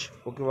ஒரு பிரிட்ஜ்.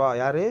 ஓகேவா,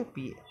 யார்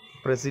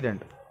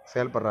பிரசிடெண்ட்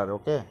செயல்படுறாரு.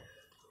 ஓகே,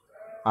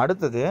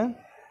 அடுத்தது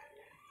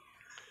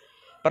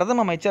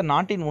பிரதம அமைச்சர்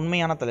நாட்டின்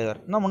உண்மையான தலைவர்.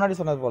 இன்னும் முன்னாடி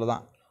சொன்னது போல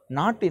தான்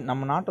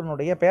நம்ம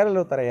நாட்டினுடைய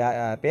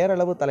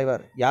பேரளவு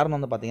தலைவர் யாருன்னு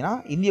வந்து பார்த்திங்கன்னா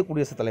இந்திய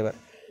குடியரசுத் தலைவர்.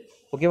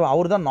 ஓகேவா,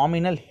 அவர் தான்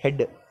நாமினல்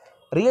ஹெட்.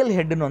 ரியல்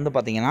ஹெட்டுன்னு வந்து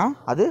பார்த்திங்கன்னா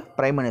அது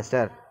பிரைம்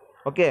மினிஸ்டர்.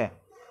 ஓகே,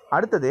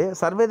 அடுத்தது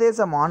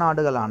சர்வதேச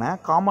மாநாடுகளான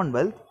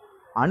காமன்வெல்த்,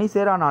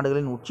 அணிசேரா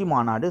நாடுகளின் உச்சி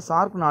மாநாடு,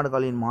 சார்க்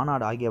நாடுகளின்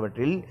மாநாடு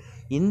ஆகியவற்றில்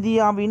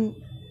இந்தியாவின்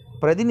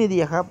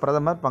பிரதிநிதியாக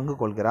பிரதமர் பங்கு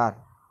கொள்கிறார்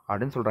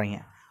அப்படின்னு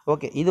சொல்கிறாங்க.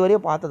 ஓகே,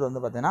 இதுவரையும் பார்த்தது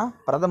வந்து பார்த்திங்கன்னா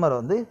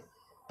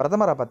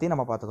பிரதமரை பற்றி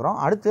நம்ம பார்த்துக்கிறோம்.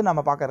 அடுத்து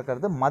நம்ம பார்க்க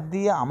இருக்கிறது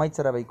மத்திய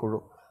அமைச்சரவை குழு.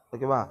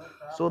 ஓகேவா,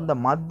 ஸோ இந்த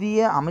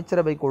மத்திய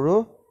அமைச்சரவை குழு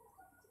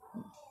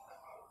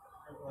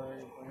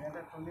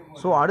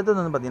அடுத்தது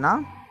வந்து பார்த்திங்கன்னா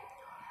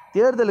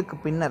தேர்தலுக்கு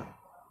பின்னர்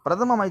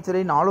பிரதம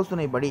அமைச்சரின்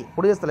ஆலோசனைப்படி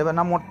குடியரசுத் தலைவர்,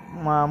 நான்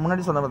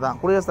முன்னாடி சொன்னது தான்,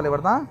 குடியரசுத்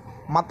தலைவர் தான்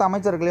மற்ற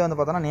அமைச்சர்களே வந்து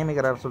பார்த்தோன்னா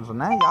நியமிக்கிறார்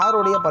சொன்னேன்.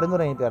 யாருடைய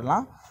பரிந்துரையின்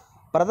பேர்லாம்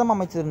பிரதம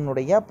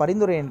அமைச்சரினுடைய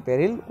பரிந்துரையின்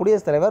பேரில்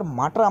குடியரசுத் தலைவர்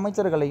மற்ற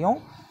அமைச்சர்களையும்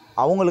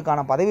அவங்களுக்கான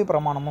பதவி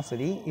பிரமாணமும்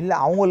சரி, இல்லை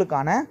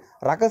அவங்களுக்கான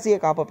ரகசிய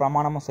காப்பு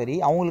பிரமாணமும் சரி,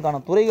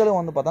 அவங்களுக்கான துறைகளும்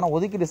வந்து பார்த்தோன்னா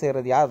ஒதுக்கீடு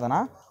செய்கிறது யாருதுன்னா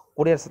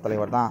குடியரசுத்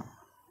தலைவர் தான்.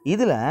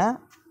 இதில்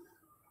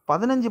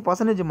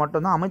 15%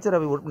 மட்டும்தான்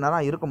அமைச்சரவை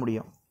உறுப்பினராக இருக்க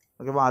முடியும்.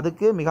 ஓகேவா,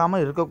 அதுக்கு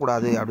மிகாமல்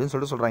இருக்கக்கூடாது அப்படின்னு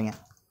சொல்கிறாங்க.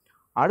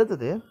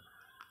 அடுத்தது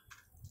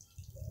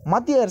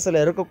மத்திய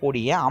அரசில்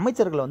இருக்கக்கூடிய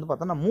அமைச்சர்களை வந்து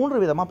பார்த்தோன்னா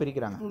 3 விதமாக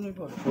பிரிக்கிறாங்க.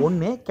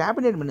 ஒன்று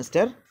கேபினெட்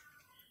மினிஸ்டர்,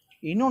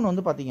 இன்னொன்று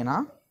வந்து பார்த்திங்கன்னா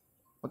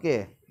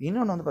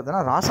இன்னொன்று வந்து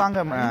பார்த்தோன்னா ராசாங்க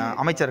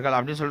அமைச்சர்கள்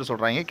அப்படின்னு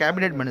சொல்கிறாங்க.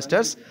 கேபினெட்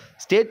மினிஸ்டர்ஸ்,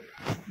 ஸ்டேட்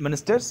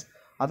மினிஸ்டர்ஸ்,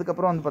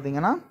 அதுக்கப்புறம் வந்து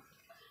பார்த்திங்கன்னா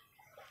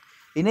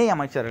இணை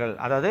அமைச்சர்கள்,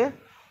 அதாவது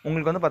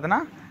உங்களுக்கு வந்து பார்த்தோன்னா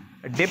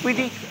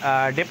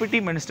டெப்யூட்டி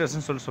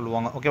மினிஸ்டர்ஸ்னு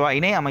சொல்லுவாங்க. ஓகேவா,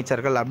 இணை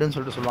அமைச்சர்கள் அப்படின்னு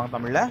சொல்லுவாங்க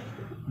தமிழில்,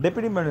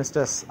 டெப்யூட்டி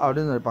மினிஸ்டர்ஸ்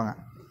அப்படின்னு இருப்பாங்க.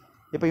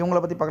 இப்போ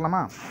இவங்களை பற்றி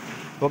பார்க்கலாமா?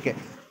 ஓகே,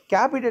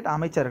 கேபினெட்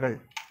அமைச்சர்கள்.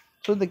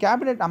 ஸோ இந்த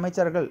கேபினெட்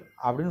அமைச்சர்கள்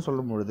அப்படின்னு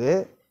சொல்லும்பொழுது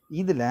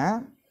இதில்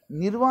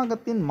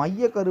நிர்வாகத்தின்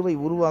மைய கருவை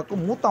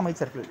உருவாக்கும் மூத்த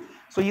அமைச்சர்கள்.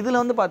 ஸோ இதில்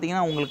வந்து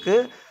பார்த்திங்கன்னா உங்களுக்கு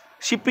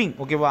ஷிப்பிங்,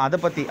 ஓகேவா,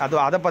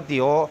 அதை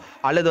பற்றியோ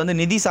அல்லது வந்து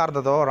நிதி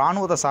சார்ந்ததோ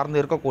இராணுவத்தை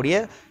சார்ந்து இருக்கக்கூடிய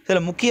சில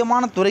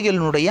முக்கியமான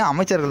துறைகளினுடைய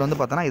அமைச்சர்கள் வந்து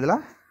பார்த்தோன்னா இதில்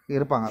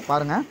இருப்பாங்க.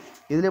 பாருங்கள்,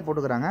 இதிலே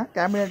போட்டுக்கிறாங்க.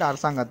 கேபினெட்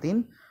அரசாங்கத்தின்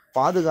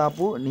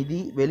பாதுகாப்பு,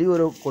 நிதி,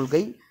 வெளியுறவு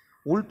கொள்கை,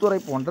 உள்துறை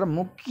போன்ற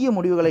முக்கிய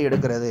முடிவுகளை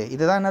எடுக்கிறது.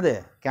 இதுதான் என்னது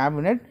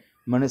கேபினெட்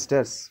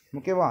மினிஸ்டர்ஸ்.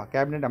 ஓகேவா,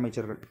 கேபினெட்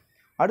அமைச்சர்கள்.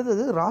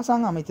 அடுத்தது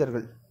ராசாங்க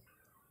அமைச்சர்கள்.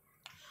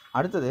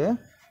 அடுத்தது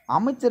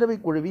அமைச்சரவை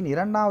குழுவின்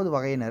 2வது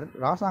வகையினர்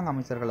ராசாங்க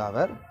அமைச்சர்கள்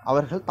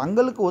அவர்கள்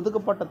தங்களுக்கு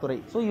ஒதுக்கப்பட்ட துறை.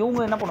 ஸோ இவங்க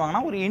என்ன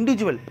பண்ணுவாங்கன்னா ஒரு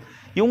இண்டிவிஜுவல்,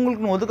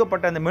 இவங்களுக்கு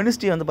ஒதுக்கப்பட்ட அந்த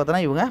மினிஸ்ட்ரி வந்து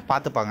பார்த்தோன்னா இவங்க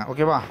பார்த்துப்பாங்க.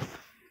 ஓகேவா,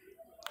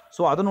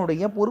 ஸோ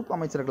அதனுடைய பொறுப்பு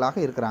அமைச்சர்களாக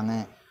இருக்கிறாங்க.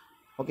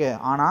 ஓகே,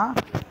 ஆனால்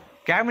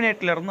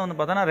கேபினெட்டில் இருந்து வந்து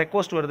பார்த்தோன்னா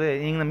ரெக்வஸ்ட் வருது,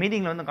 நீங்கள்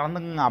மீட்டிங்கில் வந்து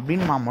கலந்துக்குங்க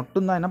அப்படின்னு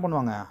மட்டும்தான் என்ன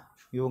பண்ணுவாங்க,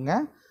 இவங்க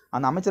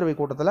அந்த அமைச்சரவை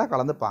கூட்டத்தில்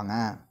கலந்துப்பாங்க.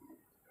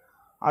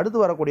 அடுத்து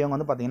வரக்கூடியவங்க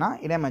வந்து பார்த்திங்கன்னா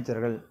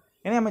இணையமைச்சர்கள்.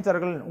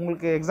 இணையமைச்சர்கள்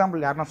உங்களுக்கு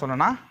எக்ஸாம்பிள் யாருன்னா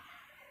சொன்னோன்னா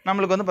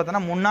நம்மளுக்கு வந்து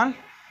பார்த்தோன்னா முன்னாள்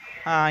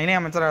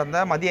இணையமைச்சராக இருந்த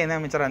மத்திய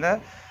இணையமைச்சராக இருந்த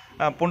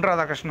பொன்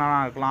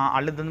ராதாகிருஷ்ணனாக இருக்கலாம்,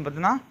 அல்லது வந்து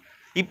பார்த்திங்கன்னா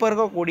இப்போ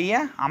இருக்கக்கூடிய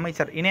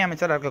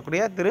இணையமைச்சராக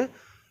இருக்கக்கூடிய திரு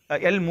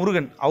எல்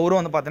முருகன், அவரும்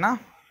வந்து பார்த்தீங்கன்னா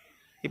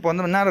இப்போ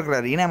வந்து என்ன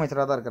இருக்கிறாரு,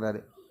 இணையமைச்சராக தான் இருக்கிறாரு.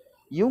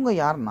 இவங்க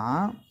யாருன்னா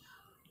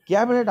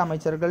கேபினெட்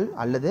அமைச்சர்கள்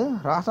அல்லது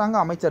ராசாங்க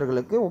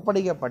அமைச்சர்களுக்கு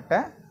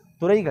ஒப்படைக்கப்பட்ட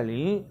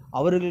துறைகளில்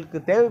அவர்களுக்கு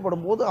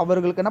தேவைப்படும் போது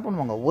அவர்களுக்கு என்ன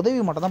பண்ணுவாங்க,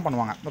 உதவி மட்டும் தான்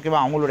பண்ணுவாங்க.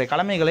 ஓகேவா, அவங்களுடைய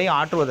கடமைகளை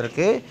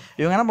ஆற்றுவதற்கு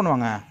இவங்க என்ன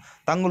பண்ணுவாங்க,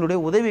 தங்களுடைய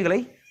உதவிகளை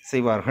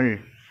செய்வார்கள்.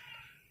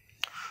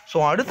 ஸோ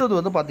அடுத்தது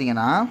வந்து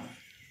பார்த்தீங்கன்னா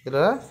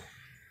இதில்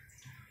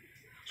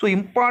ஸோ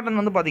இம்பார்ட்டன்ட்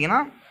வந்து பார்த்தீங்கன்னா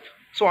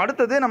ஸோ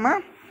அடுத்தது நம்ம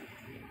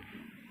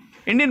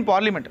இந்தியன்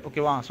பார்லிமெண்ட்.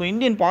 ஓகேவா? ஸோ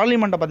இந்தியன்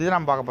பார்லிமெண்ட்டை பற்றி தான்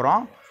நம்ம பார்க்க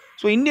போகிறோம்.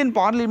 ஸோ இந்தியன்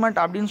பார்லிமெண்ட்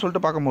அப்படின்னு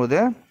சொல்லிட்டு பார்க்கும்போது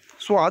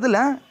ஸோ அதில்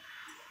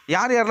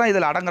யார் யாரெல்லாம்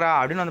இதில் அடங்குறா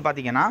அப்படின்னு வந்து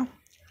பார்த்தீங்கன்னா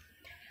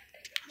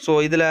ஸோ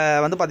இதில்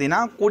வந்து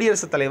பார்த்திங்கன்னா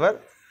குடியரசுத் தலைவர்,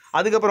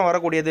 அதுக்கப்புறம்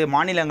வரக்கூடியது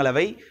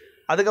மாநிலங்களவை,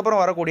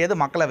 அதுக்கப்புறம் வரக்கூடியது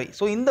மக்களவை.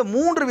 ஸோ இந்த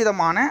 3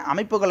 விதமான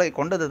அமைப்புகளை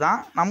கொண்டது தான்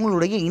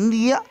நம்மளுடைய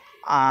இந்திய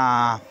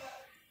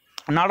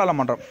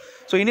நாடாளுமன்றம்.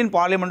 ஸோ இந்தியன்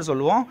பார்லிமெண்ட்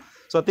சொல்லுவோம்.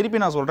 ஸோ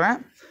திருப்பி நான் சொல்கிறேன்.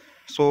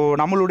 ஸோ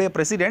நம்மளுடைய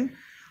பிரசிடெண்ட்,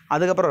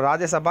 அதுக்கப்புறம்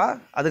ராஜ்யசபா,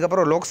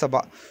 அதுக்கப்புறம்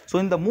லோக்சபா. ஸோ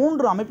இந்த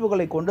 3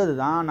 அமைப்புகளை கொண்டது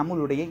தான்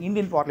நம்மளுடைய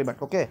இந்தியன்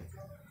பார்லிமெண்ட். ஓகே,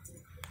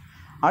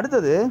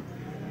 அடுத்தது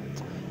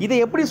இதை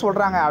எப்படி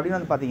சொல்கிறாங்க அப்படின்னு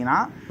வந்து பார்த்தீங்கன்னா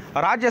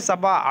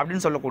ராஜ்யசபா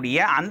அப்படின்னு சொல்லக்கூடிய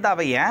அந்த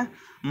அவையை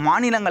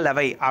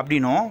மாநிலங்களவை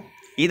அப்படின்னும்,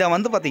 இதை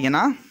வந்து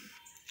பார்த்திங்கன்னா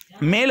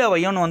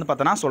மேலவைன்னு வந்து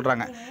பார்த்தோன்னா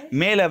சொல்கிறாங்க.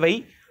 மேலவை,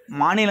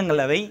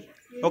 மாநிலங்களவை,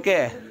 ஓகே,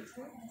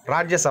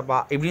 ராஜ்யசபா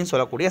இப்படின்னு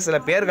சொல்லக்கூடிய சில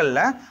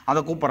பேர்களில் அதை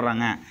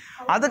கூப்பிட்றாங்க.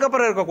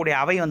 அதுக்கப்புறம் இருக்கக்கூடிய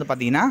அவை வந்து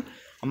பார்த்திங்கன்னா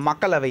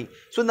மக்களவை.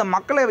 ஸோ இந்த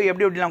மக்களவை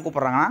எப்படி எப்படிலாம்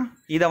கூப்பிட்றாங்கன்னா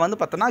இதை வந்து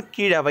பார்த்தோன்னா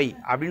கீழவை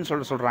அப்படின்னு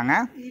சொல்கிறாங்க.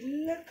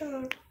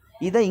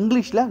 இதை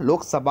இங்கிலீஷில்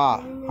லோக்சபா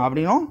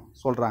அப்படின்னும்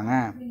சொல்கிறாங்க.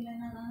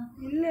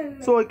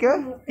 ஸோ ஓகே,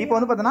 இப்போ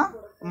வந்து பார்த்தோன்னா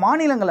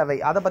மாநிலங்களவை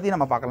அதை பற்றி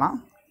நம்ம பார்க்கலாம்.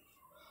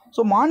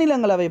 ஸோ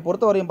மாநிலங்களவை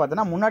பொறுத்தவரையும்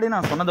பார்த்தோன்னா முன்னாடி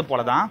நான் சொன்னது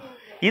போல தான்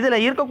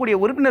இதில் இருக்கக்கூடிய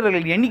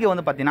உறுப்பினர்கள் எண்ணிக்கை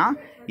வந்து பார்த்தீங்கன்னா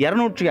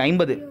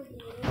 250.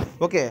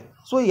 ஓகே,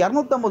 ஸோ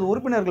 250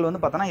 உறுப்பினர்கள்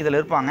வந்து பார்த்தோன்னா இதில்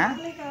இருப்பாங்க.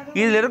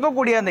 இதில்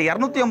இருக்கக்கூடிய அந்த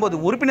 250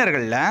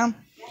 உறுப்பினர்களில்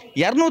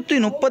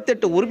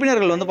 238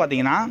 உறுப்பினர்கள் வந்து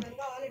பார்த்திங்கன்னா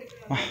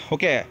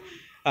ஓகே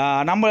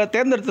நம்ம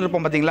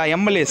தேர்ந்தெடுத்துருப்போம் பார்த்தீங்களா,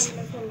 MLAs,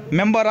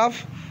 member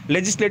of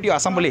legislative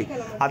assembly.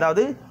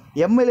 அதாவது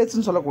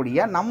எம்எல்ஏஸ்ன்னு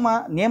சொல்லக்கூடிய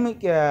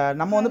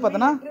நம்ம வந்து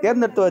பார்த்தோன்னா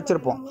தேர்ந்தெடுத்து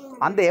வச்சுருப்போம்.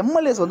 அந்த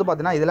எம்எல்ஏஸ் வந்து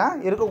பார்த்தீங்கன்னா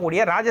இதில்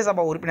இருக்கக்கூடிய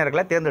ராஜ்யசபா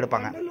உறுப்பினர்களை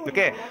தேர்ந்தெடுப்பாங்க.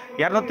 ஓகே,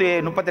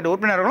 238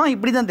 உறுப்பினர்களும்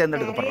இப்படி தான்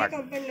தேர்ந்தெடுக்கப்படுறாங்க.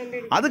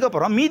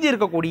 அதுக்கப்புறம் மீதி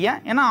இருக்கக்கூடிய,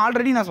 ஏன்னா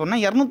ஆல்ரெடி நான்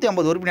சொன்னேன்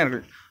 250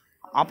 உறுப்பினர்கள்,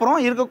 அப்புறம்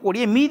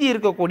மீதி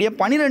இருக்கக்கூடிய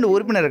 12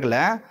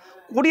 உறுப்பினர்களை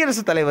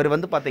குடியரசுத் தலைவர்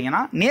வந்து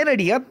பார்த்திங்கன்னா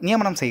நேரடியாக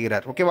நியமனம்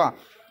செய்கிறார். ஓகேவா?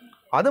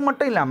 அது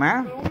மட்டும் இல்லாமல்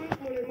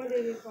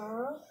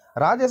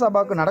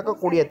ராஜ்யசபாவுக்கு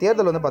நடக்கக்கூடிய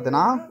தேர்தல் வந்து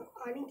பார்த்தீங்கன்னா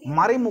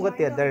மறைமுக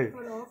தேர்தல்.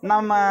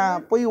 நம்ம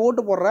போய்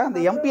ஓட்டு போடுற அந்த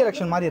எம்பி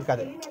எலெக்ஷன் மாதிரி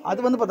இருக்காது. அது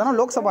வந்து பார்த்தோன்னா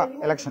லோக்சபா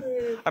எலெக்ஷன்.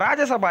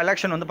 ராஜ்யசபா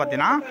எலெக்ஷன் வந்து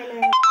பார்த்தீங்கன்னா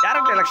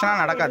டைரக்ட்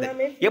எலெக்ஷனாக நடக்காது.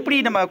 எப்படி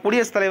நம்ம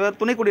குடியரசுத் தலைவர்,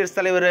 துணை குடியரசுத்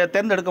தலைவர்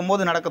தேர்ந்தெடுக்கும்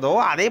போது நடக்குதோ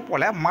அதே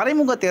போல்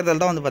மறைமுக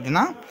தேர்தல் தான் வந்து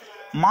பார்த்திங்கன்னா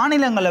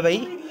மாநிலங்களவை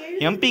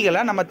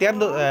எம்பிகளை நம்ம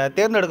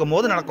தேர்ந்தெடுக்கும்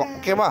போது நடக்கும்.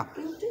 ஓகேவா?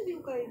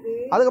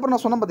 அதுக்கப்புறம்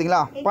நான் சொன்னேன்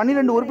பார்த்தீங்களா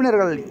 12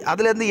 உறுப்பினர்கள்,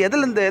 அதுலேருந்து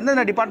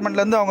எந்தெந்த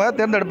டிபார்ட்மெண்ட்லேருந்து அவங்க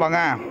தேர்ந்தெடுப்பாங்க.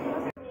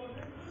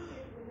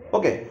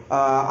 ஓகே,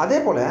 அதே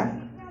போல்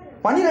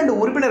 12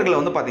 உறுப்பினர்களை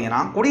வந்து பார்த்திங்கன்னா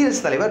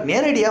குடியரசுத் தலைவர்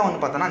நேரடியாக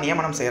வந்து பார்த்தோன்னா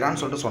நியமனம் செய்கிறான்னு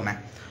சொல்லிட்டு சொன்னேன்.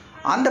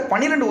 அந்த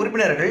 12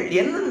 உறுப்பினர்கள்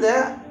எந்தெந்த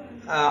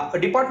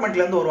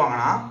டிபார்ட்மெண்ட்லேருந்து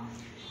வருவாங்கன்னா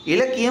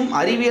இலக்கியம்,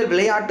 அறிவியல்,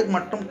 விளையாட்டு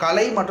மற்றும்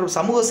கலை மற்றும்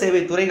சமூக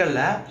சேவை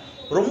துறைகளில்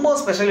ரொம்ப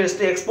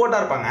ஸ்பெஷலிஸ்ட்டு,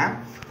 எக்ஸ்போர்ட்டாக இருப்பாங்க.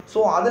 ஸோ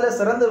அதில்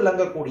சிறந்து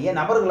விளங்கக்கூடிய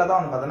நபர்களை தான்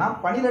வந்து பார்த்தோன்னா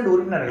 12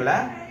 உறுப்பினர்களை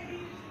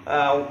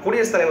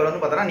குடியரசுத் தலைவர்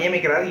வந்து பார்த்தோன்னா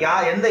நியமிக்கிறார்.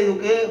 எந்த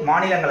இதுக்கு?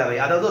 மாநிலங்களவை,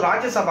 அதாவது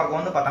ராஜ்யசபாவுக்கு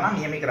வந்து பார்த்தோன்னா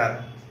நியமிக்கிறார்.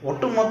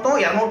 ஒட்டு மொத்தம்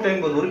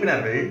 250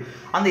 உறுப்பினர்கள்.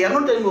 அந்த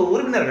 250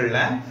 உறுப்பினர்களில்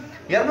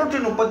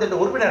 238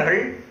 உறுப்பினர்கள்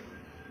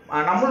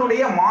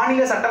நம்மளுடைய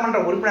மாநில சட்டமன்ற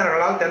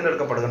உறுப்பினர்களால்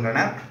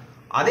தேர்ந்தெடுக்கப்படுகின்றனர்.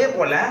 அதே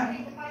போல்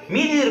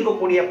மீதி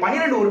இருக்கக்கூடிய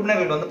 12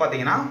 உறுப்பினர்கள் வந்து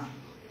பார்த்திங்கன்னா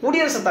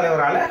குடியரசுத்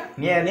தலைவரால்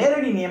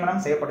நேரடி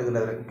நியமனம்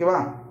செய்யப்படுகிறது.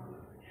 ஓகேவா?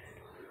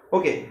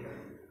 ஓகே,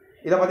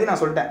 இதை பற்றி நான்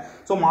சொல்லிட்டேன்.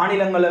 ஸோ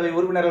மாநிலங்களவை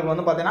உறுப்பினர்கள்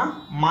வந்து பார்த்தீங்கன்னா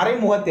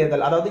மறைமுக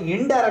தேர்தல், அதாவது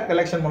இன்டைரக்ட்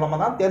எலெக்ஷன் மூலமாக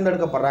தான்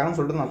தேர்ந்தெடுக்கப்படுறாங்கன்னு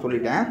சொல்லிட்டு நான்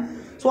சொல்லிட்டேன்.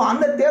 ஸோ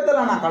அந்த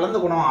தேர்தலை நான்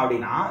கலந்துக்கணும்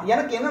அப்படின்னா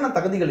எனக்கு என்னென்ன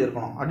தகுதிகள்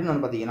இருக்கணும் அப்படின்னு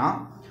வந்து பார்த்தீங்கன்னா,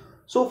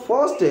 ஸோ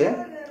ஃபர்ஸ்ட்டு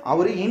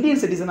அவர்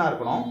இந்தியன் சிட்டிசனாக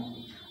இருக்கணும்.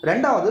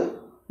 ரெண்டாவது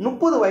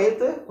 30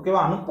 வயது,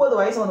 ஓகேவா, 30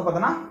 வயசு வந்து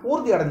பார்த்தோன்னா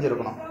பூர்த்தி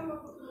அடைஞ்சிருக்கணும்.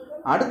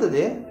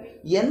 அடுத்தது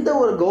எந்த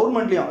ஒரு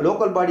கவர்மெண்ட்லையும்,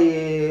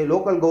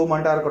 லோக்கல்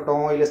கவர்மெண்ட்டாக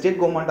இருக்கட்டும், இல்லை ஸ்டேட்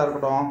கவர்மெண்ட்டாக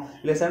இருக்கட்டும்,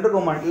 இல்லை சென்ட்ரல்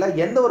கவர்மெண்ட்டில்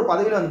எந்த ஒரு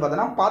பதவியில் வந்து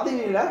பார்த்தோன்னா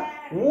பதவியில்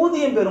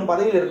ஊதியம் பெறும்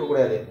பதவியில்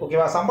இருக்கக்கூடாது.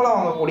 ஓகேவா? சம்பளம்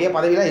வாங்கக்கூடிய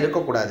பதவியில்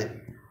இருக்கக்கூடாது.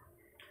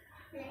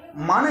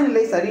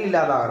 மனநிலை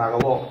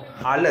சரியில்லாதவராகவோ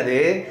அல்லது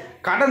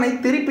கடனை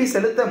திருப்பி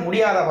செலுத்த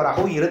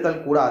முடியாதவராகவோ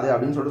இருத்தல் கூடாது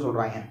அப்படின்னு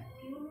சொல்கிறாங்க.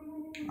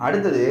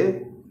 அடுத்தது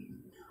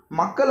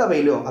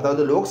மக்களவையிலோ,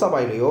 அதாவது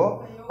லோக்சபையிலையோ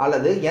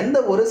அல்லது எந்த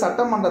ஒரு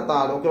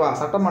சட்டமன்றத்தால், ஓகேவா,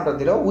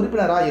 சட்டமன்றத்திலோ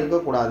உறுப்பினராக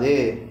இருக்கக்கூடாது.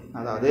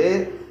 அதாவது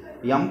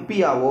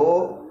எம்பியாவோ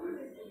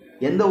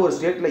எந்த ஒரு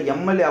ஸ்டேட்டில்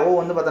எம்எல்ஏவோ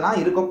வந்து பார்த்தோன்னா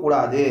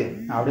இருக்கக்கூடாது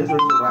அப்படின்னு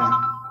சொல்கிறாங்க.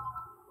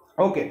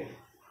 ஓகே,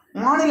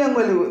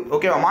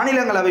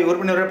 மாநிலங்களவை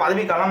உறுப்பினர்கள்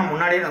பதவிக்காலம் நான்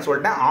முன்னாடியே நான்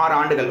சொல்லிட்டேன் 6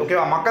 ஆண்டுகள்.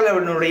 ஓகேவா?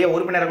 மக்களவையினுடைய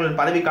உறுப்பினர்களின்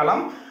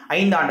பதவிக்காலம்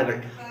 5 ஆண்டுகள்.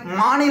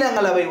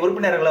 மாநிலங்களவை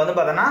உறுப்பினர்களை வந்து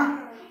பார்த்தோன்னா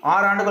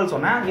 6 ஆண்டுகள்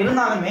சொன்னேன்.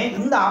 இருந்தாலுமே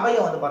இந்த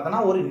அவையை வந்து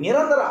பார்த்தோன்னா ஒரு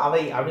நிரந்தர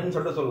அவை அப்படின்னு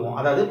சொல்லிட்டு சொல்லுவோம்.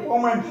 அதாவது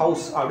பெர்மனன்ட்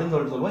ஹவுஸ் அப்படின்னு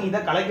சொல்லிட்டு சொல்லுவோம்.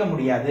 இதை கலைக்க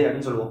முடியாது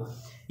அப்படின்னு சொல்லுவோம்.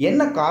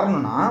 என்ன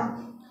காரணம்னா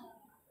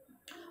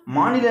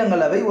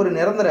மாநிலங்களவை ஒரு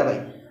நிரந்தர அவை,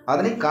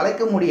 அதனை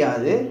கலைக்க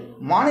முடியாது.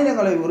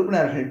 மாநிலங்களவை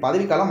உறுப்பினர்கள்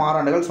பதவிக்காலம் 6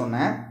 ஆண்டுகள்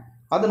சொன்னேன்.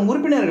 அதன்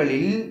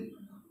உறுப்பினர்களில்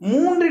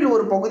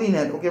 1/3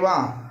 பகுதியினர், ஓகேவா,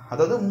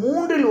 அதாவது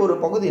 1/3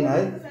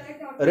 பகுதியினர்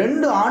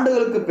 2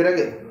 ஆண்டுகளுக்கு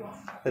பிறகு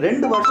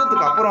 2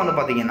 வருஷத்துக்கு அப்புறம் வந்து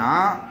பார்த்தீங்கன்னா,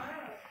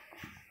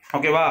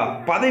 ஓகேவா,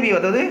 பதவி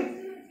அதாவது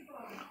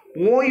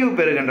ஓய்வு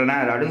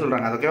பெறுகின்றனர் அப்படின்னு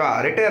சொல்கிறாங்க. ஓகேவா,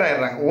 ரிட்டையர்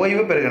ஆயிடுறாங்க,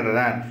 ஓய்வு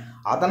பெறுகின்றனர்.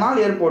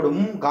 அதனால்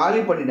ஏற்படும் காலி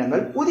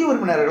பணியிடங்கள் புதிய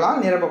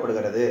உறுப்பினர்களால்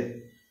நிரப்பப்படுகிறது.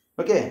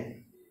 ஓகே,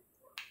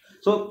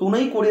 ஸோ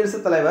துணை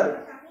குடியரசுத் தலைவர்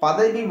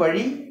பதவி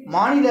வழி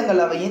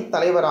மாநிலங்களவையின்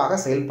தலைவராக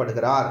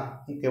செயல்படுகிறார்.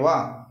 ஓகேவா,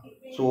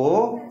 ஸோ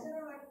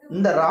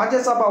இந்த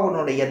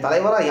ராஜ்யசபாவுடைய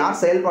தலைவராக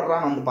யார்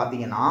செயல்படுறான்னு வந்து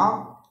பார்த்தீங்கன்னா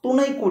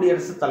துணை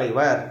குடியரசுத்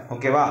தலைவர்.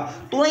 ஓகேவா,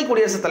 துணை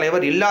குடியரசுத்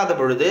தலைவர் இல்லாத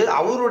பொழுது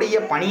அவருடைய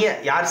பணியை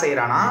யார்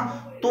செய்கிறான்னா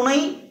துணை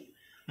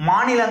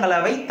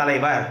மாநிலங்களவை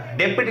தலைவர்,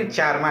 டெப்யூட்டி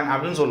சேர்மன்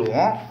அப்படின்னு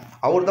சொல்லுவோம்.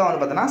 அவர் தான் வந்து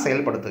பார்த்தீங்கன்னா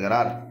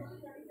செயல்படுத்துகிறார்.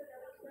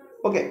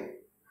 ஓகே,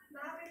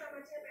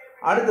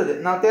 அடுத்தது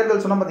நான்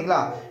தேர்தல் சொன்ன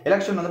பார்த்தீங்களா,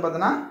 எலெக்ஷன் வந்து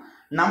பார்த்தீங்கன்னா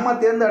நம்ம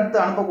தேர்ந்தெடுத்து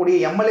அனுப்பக்கூடிய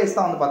எம்எல்ஏஸ்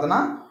தான் வந்து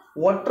பார்த்தோன்னா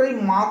ஒற்றை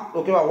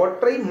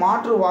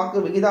மாற்று வாக்கு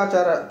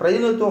விகிதாச்சார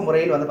பிரதிநிதித்துவ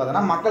முறையில் வந்து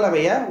பார்த்தோன்னா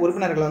மக்களவையை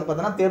உறுப்பினர்கள் வந்து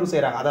பார்த்தோன்னா தேர்வு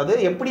செய்கிறாங்க. அதாவது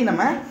எப்படி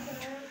நம்ம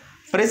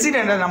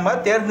பிரசிடெண்ட்டை நம்ம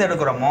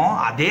தேர்ந்தெடுக்கிறோமோ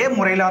அதே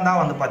முறையில்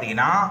தான் வந்து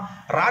பார்த்தீங்கன்னா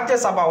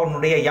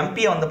ராஜ்யசபாவுடைய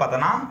எம்பியை வந்து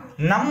பார்த்தோன்னா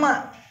நம்ம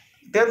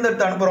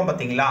தேர்ந்தெடுத்து அனுப்புகிறோம்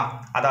பார்த்தீங்களா,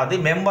 அதாவது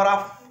மெம்பர்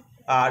ஆஃப்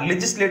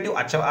லெஜிஸ்லேட்டிவ்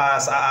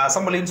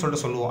அசம்பிளின்னு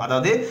சொல்லிட்டு சொல்லுவோம்.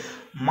 அதாவது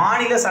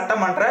மாநில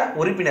சட்டமன்ற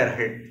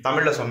உறுப்பினர்கள்,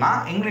 தமிழில் சொன்னால்,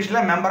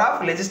 இங்கிலீஷில் மெம்பர்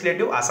ஆஃப்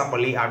லெஜிஸ்லேட்டிவ்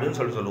அசம்பிளி அப்படின்னு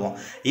சொல்லுவோம்.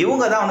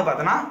 இவங்க தான் வந்து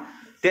பார்த்தோன்னா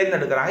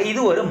தேர்ந்தெடுக்கிறாங்க. இது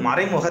ஒரு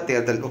மறைமுக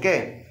தேர்தல். ஓகே,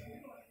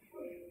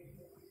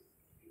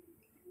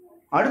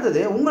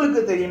 அடுத்தது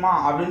உங்களுக்கு தெரியுமா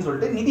அப்படின்னு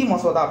சொல்லிட்டு நிதி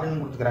மசோதா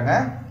அப்படின்னு கொடுத்துக்கிறாங்க.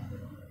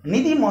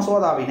 நிதி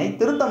மசோதாவினை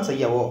திருத்தம்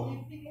செய்யவோ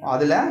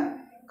அதில்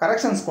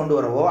கரெக்ஷன்ஸ் கொண்டு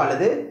வரவோ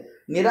அல்லது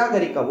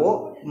நிராகரிக்கவோ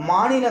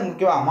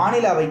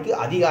மாநில அவைக்கு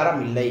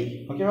அதிகாரம் இல்லை.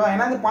 ஓகேவா,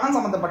 ஏன்னா இது பணம்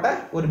சம்மந்தப்பட்ட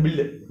ஒரு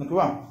பில்லு.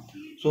 ஓகேவா,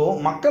 ஸோ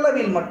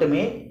மக்களவையில்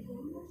மட்டுமே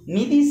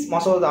நிதி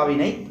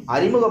மசோதாவினை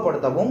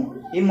அறிமுகப்படுத்தவும்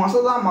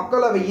இம்மசோதா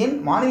மக்களவையின்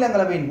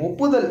மாநிலங்களவையின்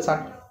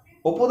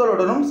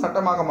ஒப்புதலுடனும்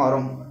சட்டமாக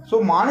மாறும். ஸோ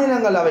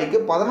மாநிலங்களவைக்கு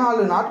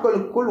 14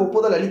 நாட்களுக்குள்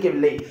ஒப்புதல்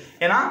அளிக்கவில்லை.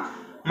 ஏன்னா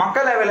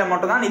மக்களவையில்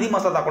மட்டும்தான் நிதி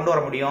மசோதா கொண்டு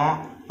வர முடியும்.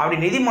 அப்படி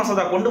நிதி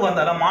மசோதா கொண்டு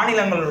வந்தாலும்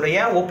மாநிலங்களுடைய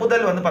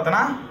ஒப்புதல் வந்து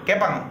பார்த்தோன்னா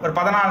கேட்பாங்க. ஒரு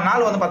 14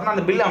 நாள் வந்து பார்த்தோன்னா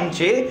அந்த பில்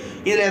அனுப்பிச்சு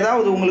இதில்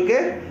ஏதாவது உங்களுக்கு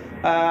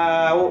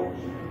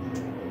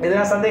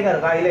எதனா சந்தேகம்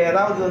இருக்கா, இல்லை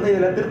ஏதாவது வந்து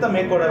இதில் திருத்தம்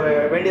மேற்கொள்ள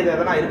வேண்டியது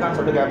எதனா இருக்கான்னு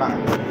சொல்லிட்டு கேட்பாங்க.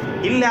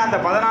 இல்லை அந்த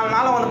 14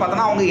 நாளில் வந்து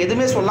பார்த்தோன்னா அவங்க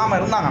எதுவுமே சொல்லாமல்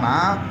இருந்தாங்கன்னா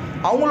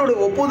அவங்களுடைய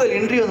ஒப்புதல்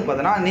இன்றி வந்து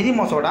பார்த்தோன்னா நிதி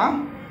மசோதா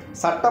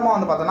சட்டமாக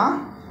வந்து பார்த்தோன்னா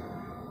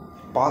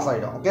பாஸ்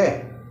ஆகிடும். ஓகே,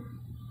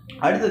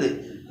 அடுத்தது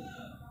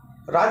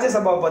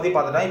ராஜ்யசபாவை பற்றி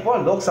பார்த்தோன்னா இப்போ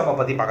லோக்சபா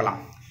பற்றி பார்க்கலாம்.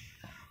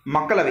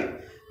 மக்களவை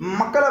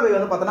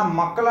வந்து பார்த்தோன்னா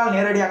மக்களால்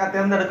நேரடியாக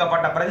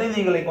தேர்ந்தெடுக்கப்பட்ட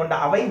பிரதிநிதிகளை கொண்ட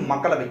அவை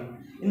மக்களவை.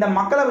 இந்த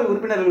மக்களவை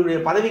உறுப்பினர்களுடைய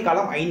பதவி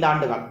காலம் 5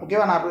 ஆண்டு காலம்.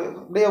 ஓகேவா, நான்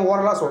அப்படியே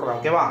ஓரலாக சொல்கிறேன்.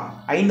 ஓகேவா,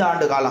 5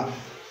 ஆண்டு காலம்.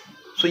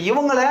 ஸோ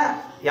இவங்களை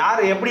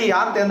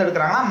யார்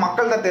தேர்ந்தெடுக்கிறாங்கன்னா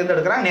மக்கள் தான்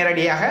தேர்ந்தெடுக்கிறாங்க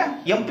நேரடியாக.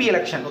 MP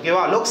election.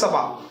 ஓகேவா,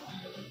 லோக்சபா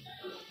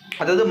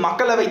அதாவது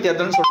மக்களவை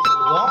தேர்தல்னு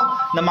சொல்லுவோம்.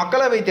 இந்த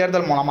மக்களவை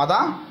தேர்தல் மூலமாக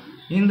தான்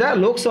இந்த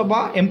லோக்சபா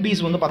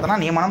எம்பிஸ் வந்து பார்த்தோன்னா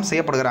நியமனம்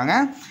செய்யப்படுகிறாங்க.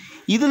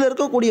 இதில்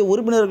இருக்கக்கூடிய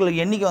உறுப்பினர்கள்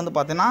எண்ணிக்கை வந்து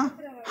பார்த்தீங்கன்னா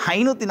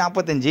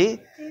 545.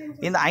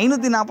 இந்த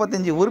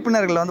 545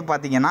 உறுப்பினர்கள் வந்து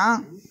பார்த்திங்கன்னா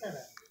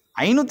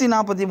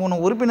 543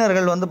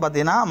 உறுப்பினர்கள் வந்து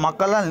பார்த்திங்கன்னா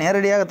மக்களால்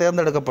நேரடியாக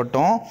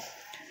தேர்ந்தெடுக்கப்பட்டோம்.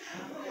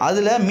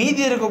 அதில்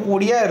மீதி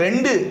இருக்கக்கூடிய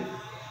 2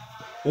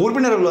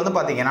 உறுப்பினர்கள் வந்து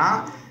பார்த்திங்கன்னா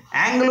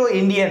ஆங்கிலோ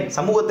இந்தியன்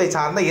சமூகத்தை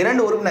சார்ந்த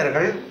 2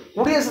 உறுப்பினர்கள்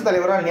குடியரசுத்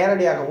தலைவரால்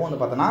நேரடியாகவும் வந்து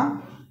பார்த்தோன்னா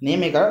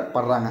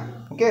நியமிக்கப்படுறாங்க.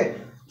 ஓகே,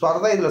 ஸோ அதை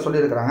தான் இதில்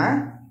சொல்லியிருக்கிறாங்க.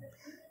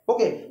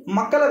 ஓகே,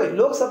 மக்களவை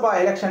லோக்சபா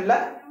எலெக்ஷனில்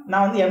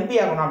நான் வந்து எம்பி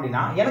ஆகணும்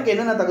அப்படின்னா எனக்கு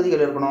என்னென்ன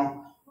தகுதிகள் இருக்கணும்?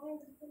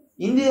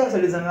 இந்தியா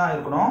சிட்டிசனாக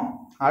இருக்கணும்.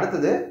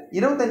 அடுத்தது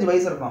 25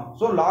 வயசு இருக்கணும்.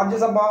 ஸோ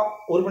ராஜ்யசபா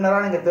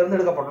உறுப்பினராக நீங்கள்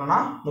தேர்ந்தெடுக்கப்பட்டோம்னா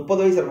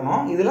 30 வயசு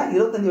இருக்கணும். இதில்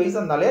 25 வயசு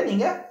இருந்தாலே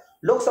நீங்கள்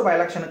லோக்சபா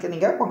எலெக்ஷனுக்கு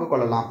நீங்கள் பங்கு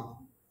கொள்ளலாம்.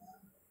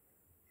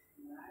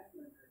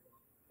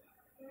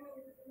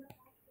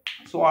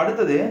 ஸோ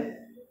அடுத்தது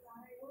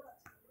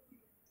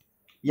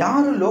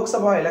யார்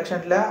லோக்சபா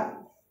எலெக்ஷனில்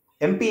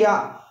எம்பியா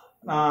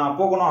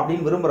போகணும்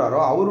அப்படின்னு விரும்புகிறாரோ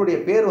அவருடைய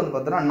பேர் வந்து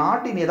பார்த்தோன்னா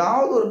நாட்டின்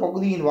ஏதாவது ஒரு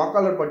பகுதியின்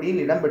வாக்காளர்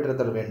பட்டியலில்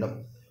இடம்பெற்றிருத்தல் வேண்டும்.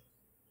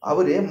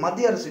 அவர்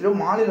மத்திய அரசிலோ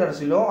மாநில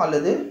அரசிலோ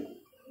அல்லது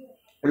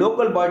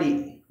லோக்கல் பாடி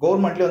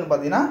கவர்மெண்ட்லேயே வந்து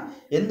பார்த்தீங்கன்னா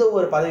எந்த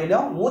ஒரு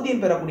பதவியிலும்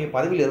ஊதியம் பெறக்கூடிய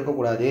பதவியில்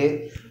இருக்கக்கூடாது.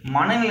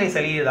 மனநிலை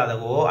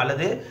சரியில்லாதவோ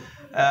அல்லது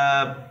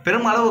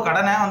பெருமளவு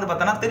கடனை வந்து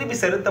பார்த்தோன்னா திருப்பி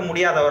செலுத்த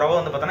முடியாதவரோ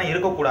வந்து பார்த்தோன்னா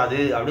இருக்கக்கூடாது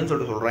அப்படின்னு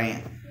சொல்லிட்டு சொல்கிறேன்.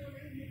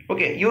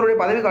 ஓகே, இவருடைய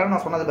பதவி காலம்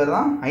நான் சொன்னது பேர்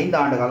தான் 5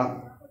 ஆண்டு காலம்.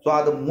 ஸோ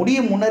அது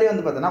முடியும் முன்னரே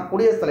வந்து பார்த்தோன்னா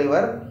குடியரசுத்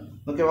தலைவர்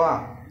ஓகேவா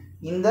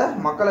இந்த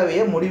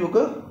மக்களவையை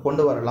முடிவுக்கு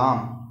கொண்டு வரலாம்.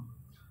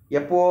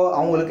 எப்போ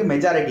அவங்களுக்கு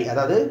மெஜாரிட்டி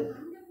அதாவது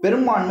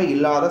பெரும்பான்மை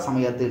இல்லாத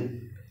சமயத்தில்.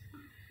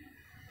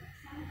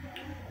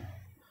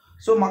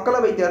 ஸோ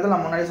மக்களவை தேர்தல்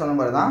நான் முன்னாடி சொன்ன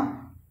மாதிரி தான்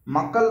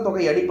மக்கள்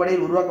தொகை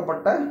அடிப்படையில்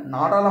உருவாக்கப்பட்ட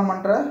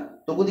நாடாளுமன்ற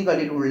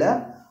தொகுதிகளில் உள்ள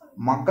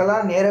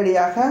மக்களால்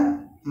நேரடியாக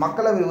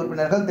மக்களவை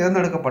உறுப்பினர்கள்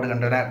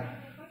தேர்ந்தெடுக்கப்படுகின்றனர்.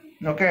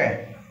 ஓகே,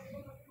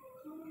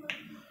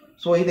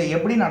 ஸோ இதை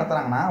எப்படி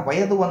நடத்துகிறாங்கன்னா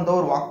வயது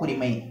வந்தோர்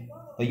வாக்குரிமை,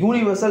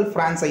 யூனிவர்சல்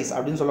ஃப்ரான்சைஸ்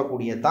அப்படின்னு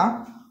சொல்லக்கூடியது தான்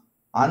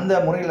அந்த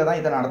முறையில் தான்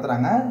இதை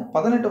நடத்துகிறாங்க.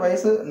 18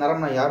 வயசு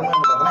நிரம்பின யாருமே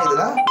வந்து பார்த்தோன்னா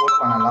இதில்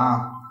ஓட் பண்ணலாம்.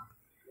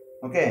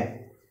 ஓகே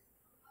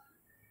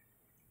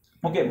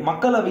ஓகே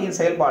மக்களவையின்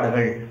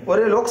செயல்பாடுகள்.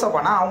 ஒரு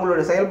லோக்சபானா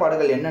அவங்களோட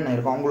செயல்பாடுகள் என்னென்ன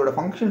இருக்கும், அவங்களோட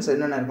ஃபங்க்ஷன்ஸ்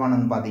என்னென்ன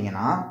இருக்கும்னு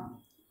பார்த்தீங்கன்னா,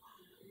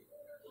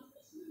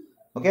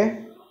 ஓகே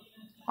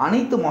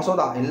அனைத்து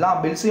மசோதா எல்லா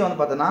பில்ஸையும்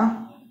வந்து பார்த்தோன்னா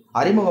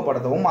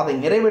அறிமுகப்படுத்தவும் அதை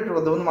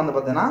நிறைவேற்றுவதும் வந்து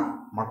பார்த்தீங்கன்னா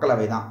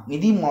மக்களவை தான்,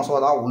 நிதி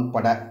மசோதா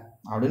உள்பட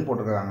அப்படின்னு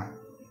போட்டிருக்கிறாங்க.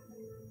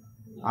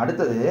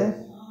 அடுத்தது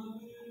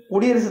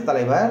குடியரசுத்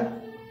தலைவர்,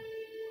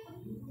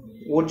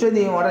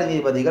 உச்சநீதிமன்ற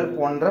நீதிபதிகள்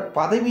போன்ற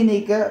பதவி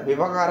நீக்க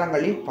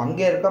விவகாரங்களில்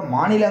பங்கேற்க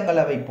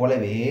மாநிலங்களவை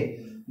போலவே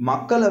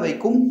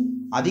மக்களவைக்கும்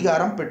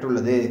அதிகாரம்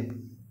பெற்றுள்ளது.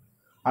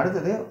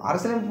 அடுத்தது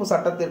அரசியலமைப்பு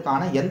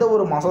சட்டத்திற்கான எந்த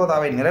ஒரு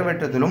மசோதாவை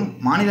நிறைவேற்றுவதிலும்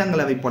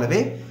மாநிலங்களவை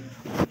போலவே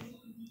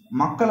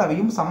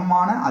மக்களவையும்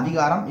சமமான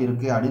அதிகாரம்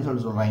இருக்கு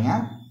அப்படின்னு சொல்றாங்க.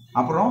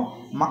 அப்புறம்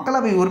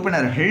மக்களவை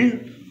உறுப்பினர்கள்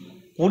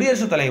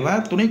குடியரசுத்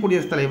தலைவர், துணை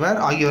குடியரசுத் தலைவர்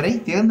ஆகியோரை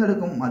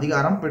தேர்ந்தெடுக்கும்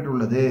அதிகாரம்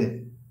பெற்றுள்ளது.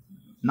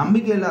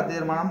 நம்பிக்கையில்லா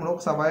தீர்மானம்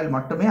லோக்சபாவில்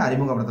மட்டுமே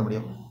அறிமுகப்படுத்த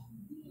முடியும்.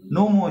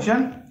 நோ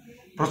மோஷன்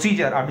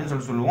ப்ரொசீஜர்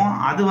அப்படின்னு சொல்லுவோம்.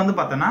 அது வந்து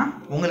பார்த்தோன்னா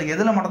உங்களுக்கு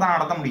எதில் மட்டும் தான்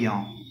நடத்த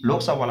முடியும்,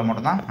 லோக்சபாவில்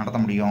மட்டும் தான் நடத்த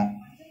முடியும்.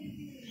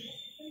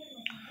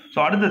 ஸோ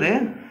அடுத்தது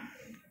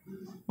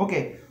ஓகே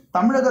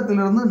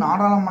தமிழகத்திலிருந்து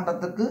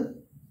நாடாளுமன்றத்துக்கு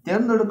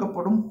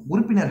தேர்ந்தெடுக்கப்படும்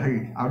உறுப்பினர்கள்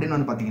அப்படின்னு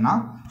வந்து பார்த்தீங்கன்னா,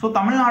 ஸோ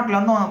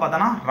தமிழ்நாட்டிலேருந்து வந்து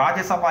பார்த்தோன்னா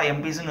ராஜ்யசபா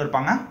எம்பிஸ்ன்னு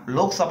இருப்பாங்க,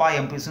 லோக்சபா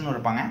எம்பிஸ்ன்னு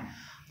இருப்பாங்க.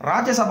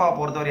 ராஜ்யசபா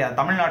பொறுத்தவரை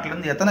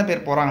தமிழ்நாட்டிலேருந்து எத்தனை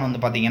பேர் போகிறாங்கன்னு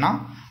வந்து பார்த்தீங்கன்னா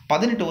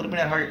 18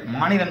 உறுப்பினர்கள்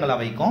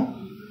மாநிலங்களவைக்கும்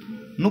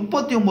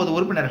 39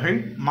 உறுப்பினர்கள்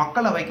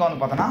மக்களவைக்கும்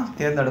வந்து பார்த்தோன்னா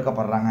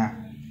தேர்ந்தெடுக்கப்படுறாங்க.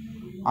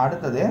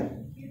 அடுத்தது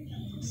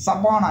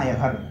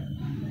சபாநாயகர்,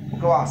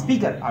 ஓகேவா,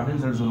 ஸ்பீக்கர்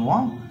அப்படின்னு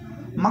சொல்லுவோம்.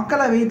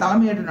 மக்களவை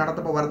தலைமையேற்று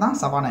நடத்துபவர் தான்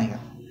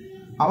சபாநாயகர்.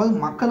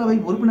 அவர் மக்களவை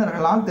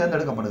உறுப்பினர்களால்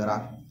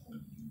தேர்ந்தெடுக்கப்படுகிறார்.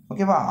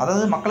 ஓகேவா,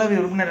 அதாவது மக்களவை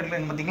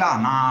உறுப்பினர்கள் பார்த்தீங்களா,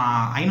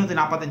 நான்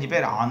 545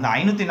 பேர், அந்த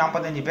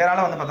 545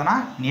 பேரால் வந்து பார்த்தோன்னா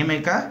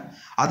நியமிக்க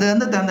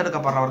அதுலேருந்து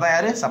தேர்ந்தெடுக்கப்படுறவர் தான்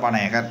யார்,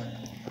 சபாநாயகர்.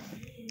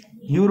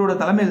 இவரோட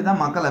தலைமையில்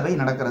தான் மக்களவை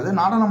நடக்கிறது.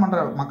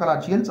 நாடாளுமன்ற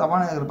மக்களாட்சியில்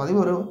சபாநாயகர் பதவி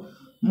ஒரு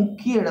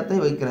முக்கிய இடத்தை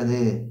வகிக்கிறது.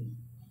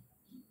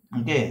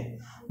 ஓகே,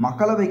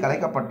 மக்களவை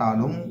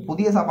கலைக்கப்பட்டாலும்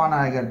புதிய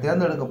சபாநாயகர்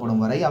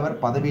தேர்ந்தெடுக்கப்படும் வரை அவர்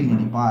பதவியில்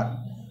நீடிப்பார்.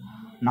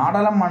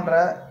 நாடாளுமன்ற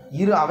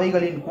இரு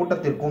அவைகளின்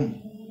கூட்டத்திற்கும்,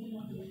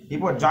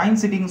 இப்போ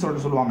ஜாயின்ட் சிட்டிங்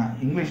சொல்லுவாங்க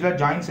இங்கிலீஷில்,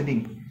 ஜாயின்ட்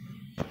சிட்டிங்,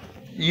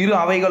 இரு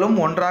அவைகளும்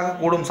ஒன்றாக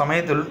கூடும்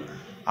சமயத்தில்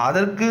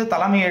அதற்கு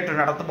தலைமையேற்று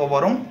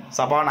நடத்துபவரும்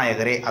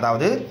சபாநாயகரே.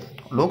 அதாவது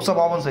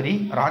லோக்சபாவும் சரி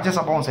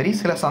ராஜ்யசபாவும் சரி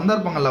சில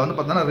சந்தர்ப்பங்களில் வந்து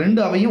பார்த்தோன்னா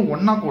 2 அவையும்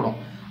ஒன்றா கூடும்.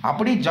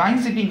 அப்படி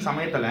ஜாயின்ட் சிட்டிங்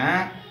சமயத்தில்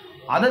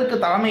அதற்கு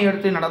தலைமை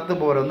எடுத்து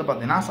நடத்துபவர் வந்து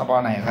பார்த்தீங்கன்னா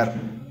சபாநாயகர்.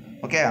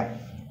 ஓகே,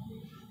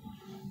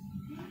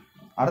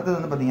 அடுத்தது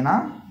வந்து பார்த்தீங்கன்னா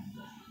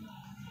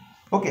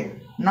ஓகே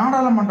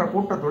நாடாளுமன்ற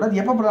கூட்டத்தொடர்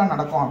எப்பப்பெல்லாம்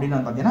நடக்கும் அப்படின்னு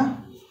வந்து பார்த்தீங்கன்னா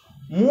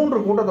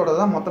 3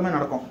 கூட்டத்தொடர் தான் மொத்தமே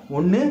நடக்கும்.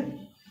 ஒன்று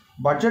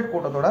பட்ஜெட்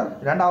கூட்டத்தொடர்,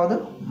 2வது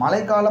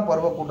மழைக்கால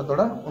பருவ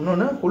கூட்டத்தொடர்,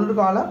 இன்னொன்று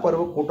குளிர்கால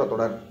பருவ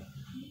கூட்டத்தொடர்.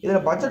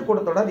 இதில் பட்ஜெட்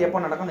கூட்டத்தொடர் எப்போ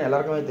நடக்கும்னு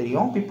எல்லாருக்குமே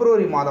தெரியும்,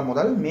 பிப்ரவரி மாதம்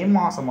முதல் மே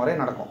மாதம் வரை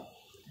நடக்கும்.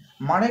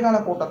 மழைக்கால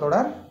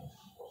கூட்டத்தொடர்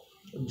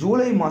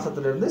ஜூலை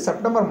மாதத்துலேருந்து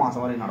செப்டம்பர்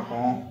மாதம் வரை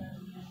நடக்கும்.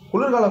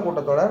 குளிர்கால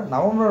கூட்டத்தொடர்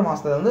நவம்பர்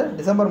மாதத்துலேருந்து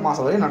டிசம்பர்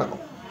மாதம் வரை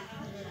நடக்கும்.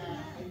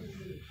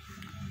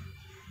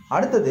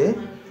 அடுத்தது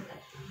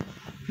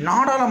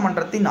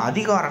நாடாளுமன்றத்தின்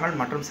அதிகாரங்கள்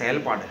மற்றும்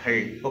செயல்பாடுகள்.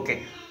 ஓகே,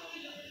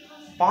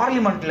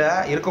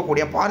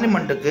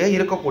 பார்லிமெண்ட்டுக்கு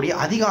இருக்கக்கூடிய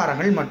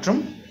அதிகாரங்கள் மற்றும்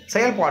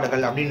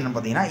செயல்பாடுகள் அப்படின்னு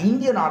பார்த்தீங்கன்னா,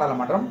 இந்திய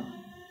நாடாளுமன்றம்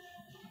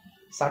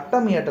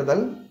சட்டம்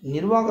இயற்றுதல்,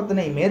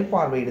 நிர்வாகத்தினை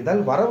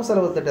மேற்பார்வையிடுதல், வரவு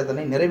செலவு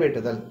திட்டத்தினை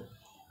நிறைவேற்றுதல்.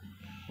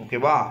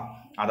 ஓகேவா,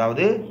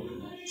 அதாவது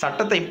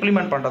சட்டத்தை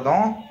இம்ப்ளிமெண்ட்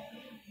பண்ணுறதும்,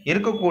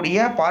 இருக்கக்கூடிய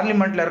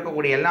பார்லிமெண்ட்டில்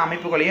இருக்கக்கூடிய எல்லா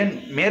அமைப்புகளையும்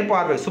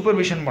மேற்பார்வை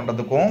சூப்பர்விஷன்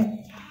பண்ணுறதுக்கும்,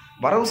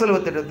 வரவு செலவு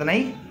திட்டத்தினை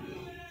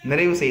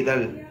நிறைவு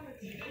செய்தல்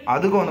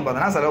அதுக்கும் வந்து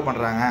பார்த்தோன்னா செலவு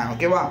பண்ணுறாங்க.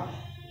 ஓகேவா,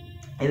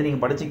 இது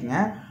நீங்கள் படிச்சுக்கங்க.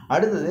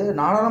 அடுத்தது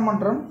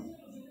நாடாளுமன்றம்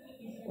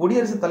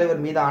குடியரசுத்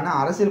தலைவர் மீதான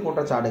அரசியல்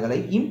குற்றச்சாட்டுகளை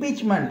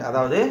இம்பீச்மெண்ட்,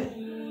 அதாவது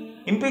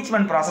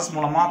இம்பீச்மெண்ட் ப்ராசஸ்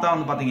மூலமாக தான்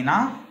வந்து பார்த்தீங்கன்னா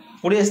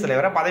குடியரசுத்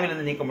தலைவரை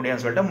பதவியிலிருந்து நீக்க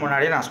முடியும்னு சொல்லிட்டு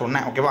முன்னாடியே நான்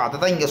சொன்னேன். ஓகேவா, அதை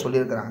தான் இங்கே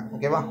சொல்லியிருக்கிறாங்க.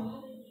 ஓகேவா,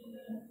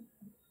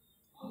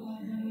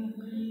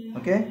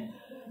 ஓகே.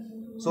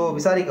 ஸோ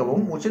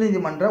விசாரிக்கவும்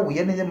உச்சநீதிமன்ற,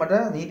 உயர்நீதிமன்ற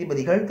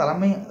நீதிபதிகள்,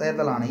 தலைமை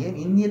தேர்தல் ஆணையர்,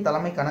 இந்திய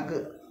தலைமை கணக்கு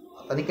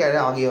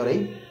தணிக்கையாளர் ஆகியோரை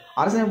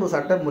அரசியலமைப்பு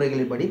சட்ட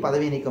முறைகளின்படி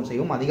பதவி நீக்கம்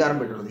செய்யவும் அதிகாரம்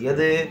பெற்றுள்ளது.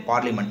 எது?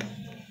 பார்லிமெண்ட்.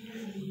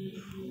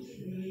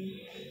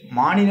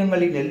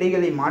 மாநிலங்களின்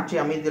எல்லைகளை மாற்றி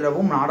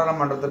அமைத்திடவும்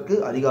நாடாளுமன்றத்திற்கு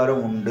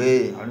அதிகாரம் உண்டு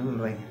அப்படின்னு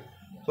சொல்கிறாங்க.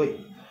 ஸோ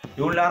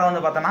இவ்வளோ நேரம்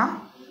வந்து பார்த்தோன்னா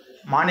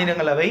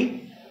மாநிலங்களவை,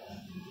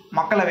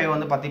 மக்களவை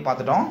வந்து பற்றி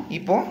பார்த்துட்டோம்.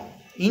 இப்போது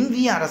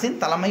இந்திய அரசின்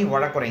தலைமை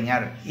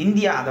வழக்குரைஞர்,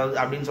 இந்தியா அதாவது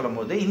அப்படின்னு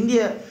சொல்லும்போது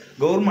இந்திய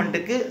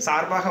கவர்மெண்ட்டுக்கு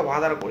சார்பாக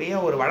வாதாடக்கூடிய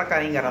ஒரு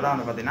வழக்கறிஞரை தான்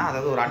வந்து பார்த்திங்கன்னா,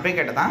 அதாவது ஒரு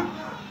அட்வொகேட்டை தான்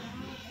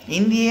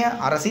இந்திய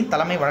அரசின்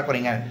தலைமை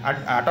வழக்குரைஞர்,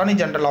 அட்டார்னி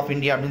ஜெனரல் ஆஃப்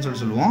இந்தியா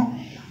அப்படின்னு சொல்லுவோம்.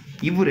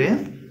 இவர்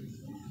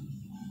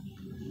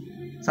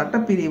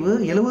சட்டப்பிரிவு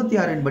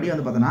 76 படி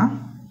வந்து பார்த்தோன்னா,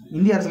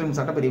 இந்திய அரசியலமைப்பு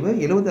சட்டப்பிரிவு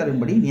 76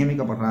 படி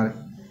நியமிக்கப்படுறார்.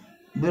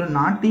 இவர்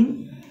நாட்டின்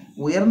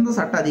உயர்ந்த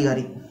சட்ட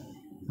அதிகாரி.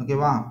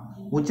 ஓகேவா?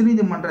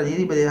 உச்சநீதிமன்ற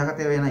நீதிபதியாக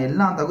தேவையான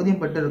எல்லா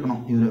தகுதியும் பெற்று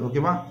இருக்கணும் இவர்.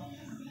 ஓகேவா?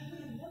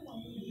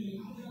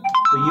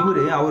 ஸோ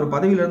அவர்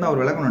பதவியிலிருந்து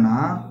அவர் விலகணும்னா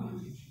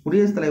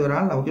குடியரசுத்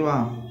தலைவரால், ஓகேவா,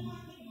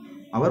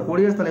 அவர்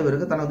குடியரசுத்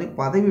தலைவருக்கு தனது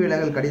பதவி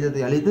விலகல்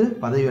கடிதத்தை அளித்து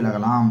பதவி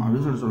விலகலாம்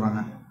அப்படின்னு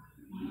சொல்கிறாங்க.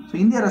 ஸோ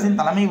இந்திய அரசின்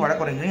தலைமை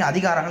வழக்கறிஞரின்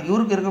அதிகாரங்கள்,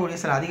 இவருக்கு இருக்கக்கூடிய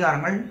சில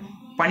அதிகாரங்கள்,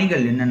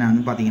 பணிகள்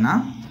என்னென்னு பார்த்தீங்கன்னா,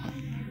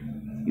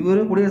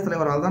 இவர் குடியரசுத்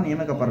தலைவரால் தான்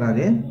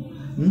நியமிக்கப்படுறாரு.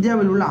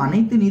 இந்தியாவில் உள்ள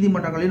அனைத்து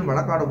நீதிமன்றங்களின்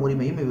வழக்காடும்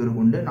உரிமையும்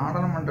இவருக்கு உண்டு.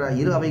 நாடாளுமன்ற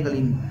இரு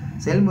அவைகளின்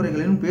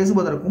செயல்முறைகளிலும்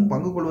பேசுவதற்கும்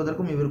பங்கு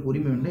கொள்வதற்கும் இவருக்கு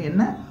உரிமை உண்டு.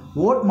 என்ன,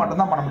 ஓட் மட்டும்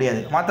தான் பண்ண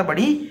முடியாது,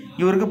 மற்றபடி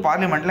இவருக்கு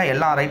பார்லிமெண்ட்டில்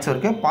எல்லா ரைட்ஸும்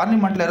இருக்குது.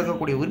 பார்லிமெண்ட்டில்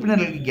இருக்கக்கூடிய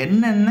உறுப்பினர்களுக்கு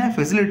என்னென்ன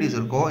ஃபெசிலிட்டிஸ்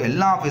இருக்கோ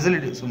எல்லா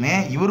ஃபெசிலிட்டிஸுமே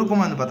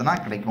இவருக்கும் வந்து பார்த்தோன்னா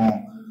கிடைக்கும்.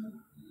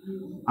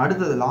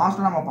 அடுத்தது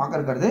லாஸ்ட்டில் நம்ம பார்க்க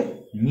இருக்கிறது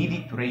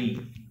நீதித்துறை,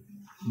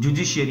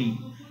 ஜுடிஷியரி.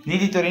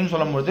 நீதித்துறைன்னு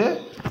சொல்லும்போது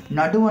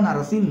நடுவண்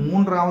அரசின்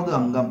 3வது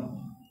அங்கம்.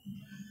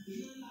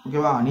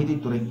 ஓகேவா?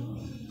 நீதித்துறை.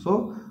 ஸோ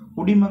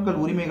குடிமக்கள்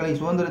உரிமைகளை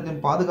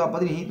சுதந்திரத்தின்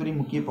பாதுகாப்பதில் நீதித்துறை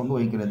முக்கிய பங்கு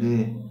வகிக்கிறது.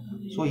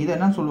 ஸோ இதை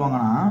என்னன்னு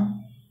சொல்லுவாங்கன்னா,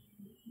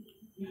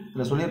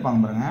 இதில்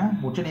சொல்லியிருப்பாங்க பாருங்க,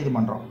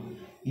 உச்சநீதிமன்றம்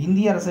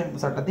இந்திய அரசமைப்பு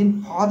சட்டத்தின்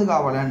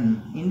பாதுகாவலன்.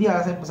 இந்திய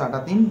அரசமைப்பு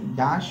சட்டத்தின்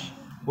டேஷ்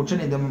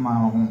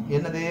உச்சநீதிமன்றம்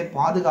என்னது,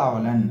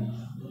 பாதுகாவலன்.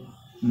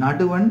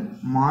 நடுவண்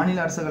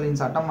மாநில அரசுகளின்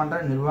சட்டமன்ற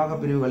நிர்வாக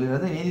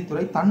பிரிவுகளிலிருந்து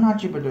நீதித்துறை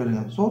தன்னாட்சி பெற்று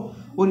வருகிறது. ஸோ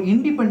ஒரு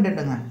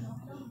இண்டிபெண்ட்டுங்க,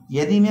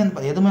 எதுவுமே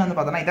வந்து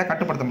பார்த்தோன்னா இதை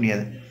கட்டுப்படுத்த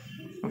முடியாது.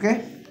 ஓகே,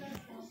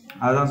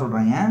 அதுதான்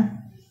சொல்கிறாங்க.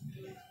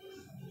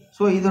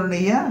 ஸோ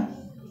இதனுடைய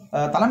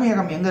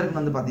தலைமையகம் எங்கே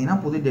இருக்குன்னு வந்து பார்த்தீங்கன்னா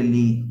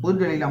புதுடெல்லி.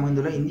 புதுடெல்லியில்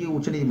அமைந்துள்ள இந்திய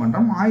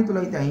உச்சநீதிமன்றம்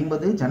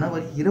 1950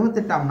 ஜனவரி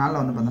 28ஆம் நாளில்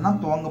வந்து பார்த்தீங்கன்னா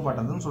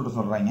துவங்கப்பட்டதுன்னு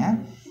சொல்கிறாங்க.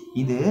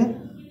 இது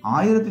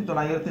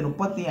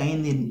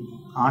 1935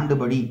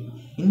 ஆண்டுபடி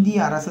இந்திய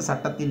அரசு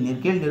சட்டத்தின்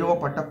கீழ்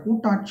நிறுவப்பட்ட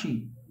கூட்டாட்சி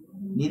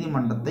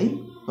நீதிமன்றத்தை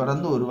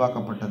தொடர்ந்து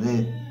உருவாக்கப்பட்டது.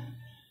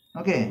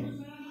 ஓகே,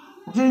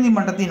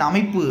 உச்சநீதிமன்றத்தின்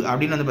அமைப்பு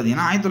அப்படின்னு வந்து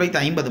பார்த்தீங்கன்னா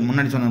 1950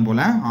 முன்னாடி சொன்னது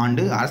போல்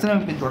ஆண்டு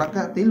அரசியலமைப்பின்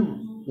தொடக்கத்தில்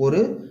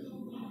ஒரு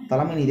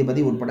தலைமை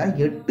நீதிபதி உட்பட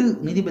 8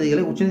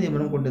 நீதிபதிகளை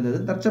உச்சநீதிமன்றம் கொண்டிருந்தது.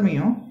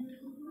 தற்சமயம்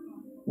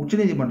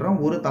உச்சநீதிமன்றம்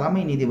ஒரு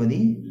தலைமை நீதிபதி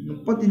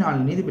 34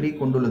 நீதிபதியை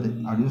கொண்டுள்ளது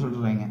அப்படின்னு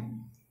சொல்கிறாங்க.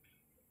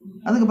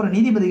 அதுக்கப்புறம்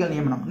நீதிபதிகள்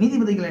நியமனம்.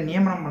 நீதிபதிகளை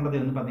நியமனம்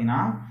பண்ணுறது வந்து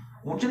பார்த்தீங்கன்னா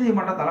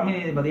உச்சநீதிமன்ற தலைமை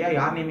நீதிபதியாக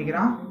யார்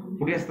நியமிக்கிறான்,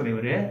 குடியரசுத்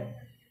தலைவர்.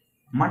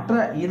 மற்ற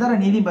இதர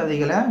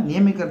நீதிபதிகளை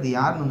நியமிக்கிறது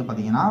யாருன்னு வந்து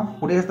பார்த்தீங்கன்னா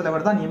குடியரசுத்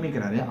தலைவர் தான்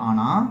நியமிக்கிறாரு.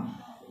 ஆனால்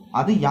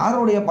அது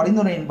யாருடைய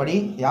பரிந்துரையின்படி,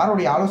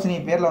 யாருடைய ஆலோசனை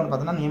பேரில் வந்து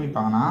பார்த்தீங்கன்னா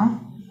நியமிப்பாங்கன்னா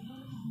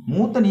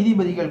மூத்த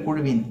நீதிபதிகள்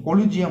குழுவின்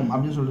கொலிஜியம்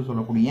அப்படின்னு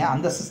சொல்லக்கூடிய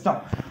அந்த சிஸ்டம்,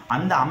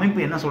 அந்த அமைப்பு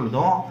என்ன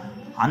சொல்லுதோ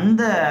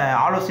அந்த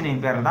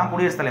ஆலோசனையின் பேரில் தான்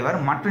குடியரசுத் தலைவர்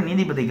மற்ற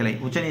நீதிபதிகளை,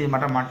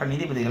 உச்சநீதிமன்ற மற்ற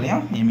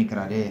நீதிபதிகளையும்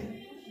நியமிக்கிறாரு.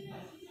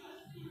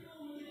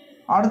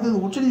 அடுத்தது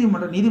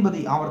உச்சநீதிமன்ற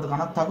நீதிபதி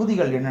ஆகிறதுக்கான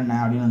தகுதிகள் என்னென்ன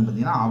அப்படின்னு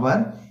பார்த்தீங்கன்னா,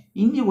 அவர்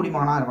இந்திய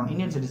குடிமகனாக இருக்கணும்,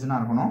 இந்தியன் சிட்டிசனாக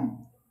இருக்கணும்,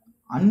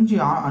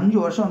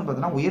 5 வருஷம் வந்து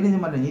பார்த்தீங்கன்னா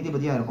உயர்நீதிமன்ற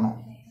நீதிபதியாக இருக்கணும்.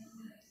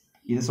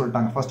 இது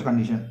சொல்லிட்டாங்க ஃபர்ஸ்ட்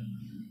கண்டிஷன்.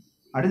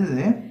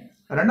 அடுத்தது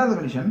 2வது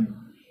கண்டிஷன்,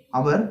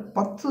 அவர்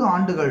 10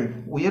 ஆண்டுகள்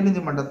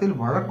உயர்நீதிமன்றத்தில்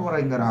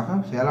வழக்கறிஞராக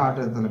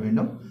செயலாற்றுதல்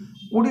வேண்டும்.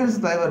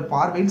 குடியரசுத் தலைவர்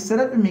பார்வையில்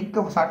சிறப்பு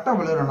மிக்க சட்ட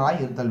வல்லுநராக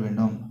இருத்தல்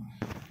வேண்டும்.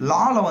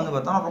 லாவில் வந்து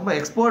பார்த்தோன்னா ரொம்ப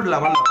எக்ஸ்பர்ட்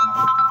லெவலில்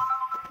இருக்கணும்.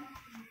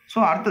 ஸோ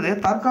அடுத்தது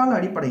தற்கால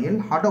அடிப்படையில்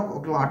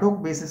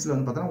அடோக் பேசிஸில்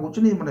வந்து பார்த்தோன்னா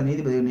உச்சநீதிமன்ற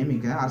நீதிபதியை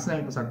நியமிக்க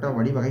அரசியலமைப்பு சட்ட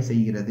வழிவகை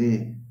செய்கிறது.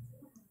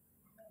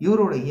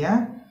 இவருடைய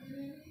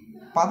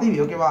பதவி,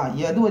 ஓகேவா,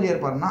 எது வரை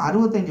இருப்பாருன்னா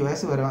 65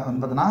 வயசு வரை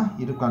வந்து பார்த்தோன்னா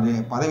இருக்காது,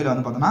 பதவியில்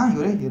வந்து பார்த்தோன்னா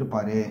இவர்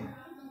இருப்பார்.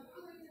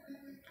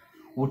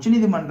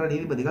 உச்சநீதிமன்ற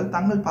நீதிபதிகள்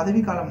தங்கள்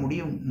பதவிக்காலம்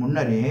முடியும்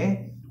முன்னரே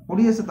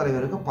குடியரசுத்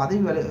தலைவருக்கு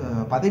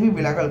பதவி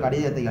விலகல்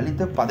கடிதத்தை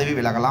அளித்து பதவி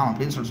விலகலாம்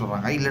அப்படின்னு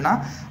சொல்கிறாங்க. இல்லைன்னா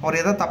அவர்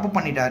ஏதோ தப்பு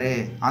பண்ணிட்டாரு,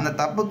 அந்த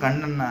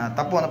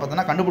தப்பு வந்து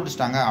பார்த்தோன்னா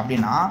கண்டுபிடிச்சிட்டாங்க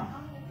அப்படின்னா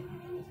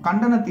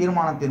கண்டன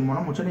தீர்மானத்தின்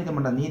மூலம்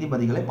உச்சநீதிமன்ற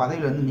நீதிபதிகளை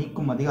பதவியிலிருந்து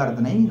நீக்கும்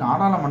அதிகாரத்தினை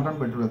நாடாளுமன்றம்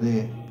பெற்றுள்ளது.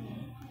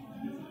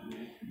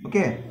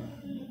 ஓகே,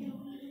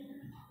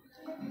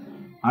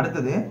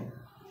 அடுத்தது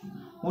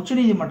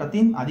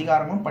உச்சநீதிமன்றத்தின்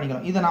அதிகாரமும்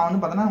பணிகளும். இதை நான்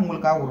வந்து பார்த்தோன்னா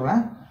உங்களுக்காக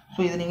விடுறேன். ஸோ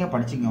இதை நீங்கள்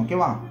படிச்சிங்க.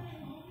 ஓகேவா?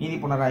 நீதி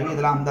புனராய்வு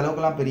இதெல்லாம்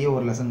அந்தளவுக்குலாம் பெரிய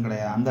ஒரு லெசன்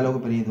கிடையாது,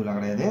 அந்தளவுக்கு பெரிய இதுலாம்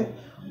கிடையாது.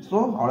 ஸோ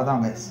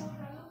அவ்வளோதான் கைஸ்.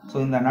 ஸோ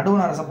இந்த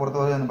நடுவண் அரசை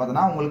பொறுத்தவரை வந்து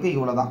பார்த்தோன்னா உங்களுக்கு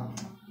இவ்வளோ தான்.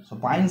 ஸோ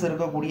பாயிண்ட்ஸ்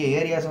இருக்கக்கூடிய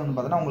ஏரியாஸ் வந்து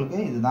பார்த்தோன்னா உங்களுக்கு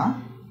இதுதான்.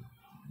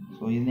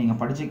 ஸோ இது நீங்கள்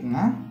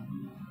படிச்சுக்கோங்க.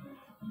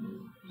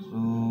 ஸோ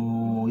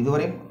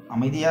இதுவரை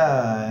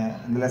அமைதியாக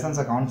இந்த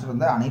லெசன்ஸை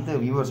கவனிச்சிருந்த அனைத்து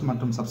வியூவர்ஸ்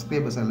மற்றும்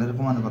சப்ஸ்கிரைபர்ஸ்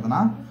எல்லாருக்கும் வந்து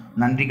பார்த்தோன்னா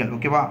நன்றிகள்.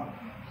 ஓகேவா?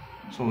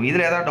 ஸோ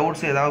இதில் ஏதாவது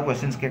டவுட்ஸ், ஏதாவது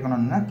கொஸ்டின்ஸ்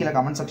கேட்கணுன்னா கீழே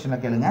கமெண்ட்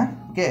செக்ஷனில் கேளுங்க.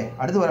 ஓகே,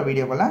 அடுத்து வர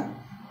வீடியோக்குள்ள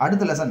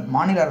அடுத்த லெசன்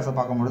மாநில அரசை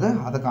பார்க்கும்பொழுது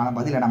அதுக்கான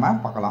பதிலை நம்ம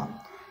பார்க்கலாம்.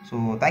 So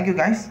thank you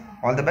guys,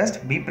 all the best,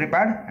 be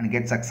prepared and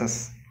get success.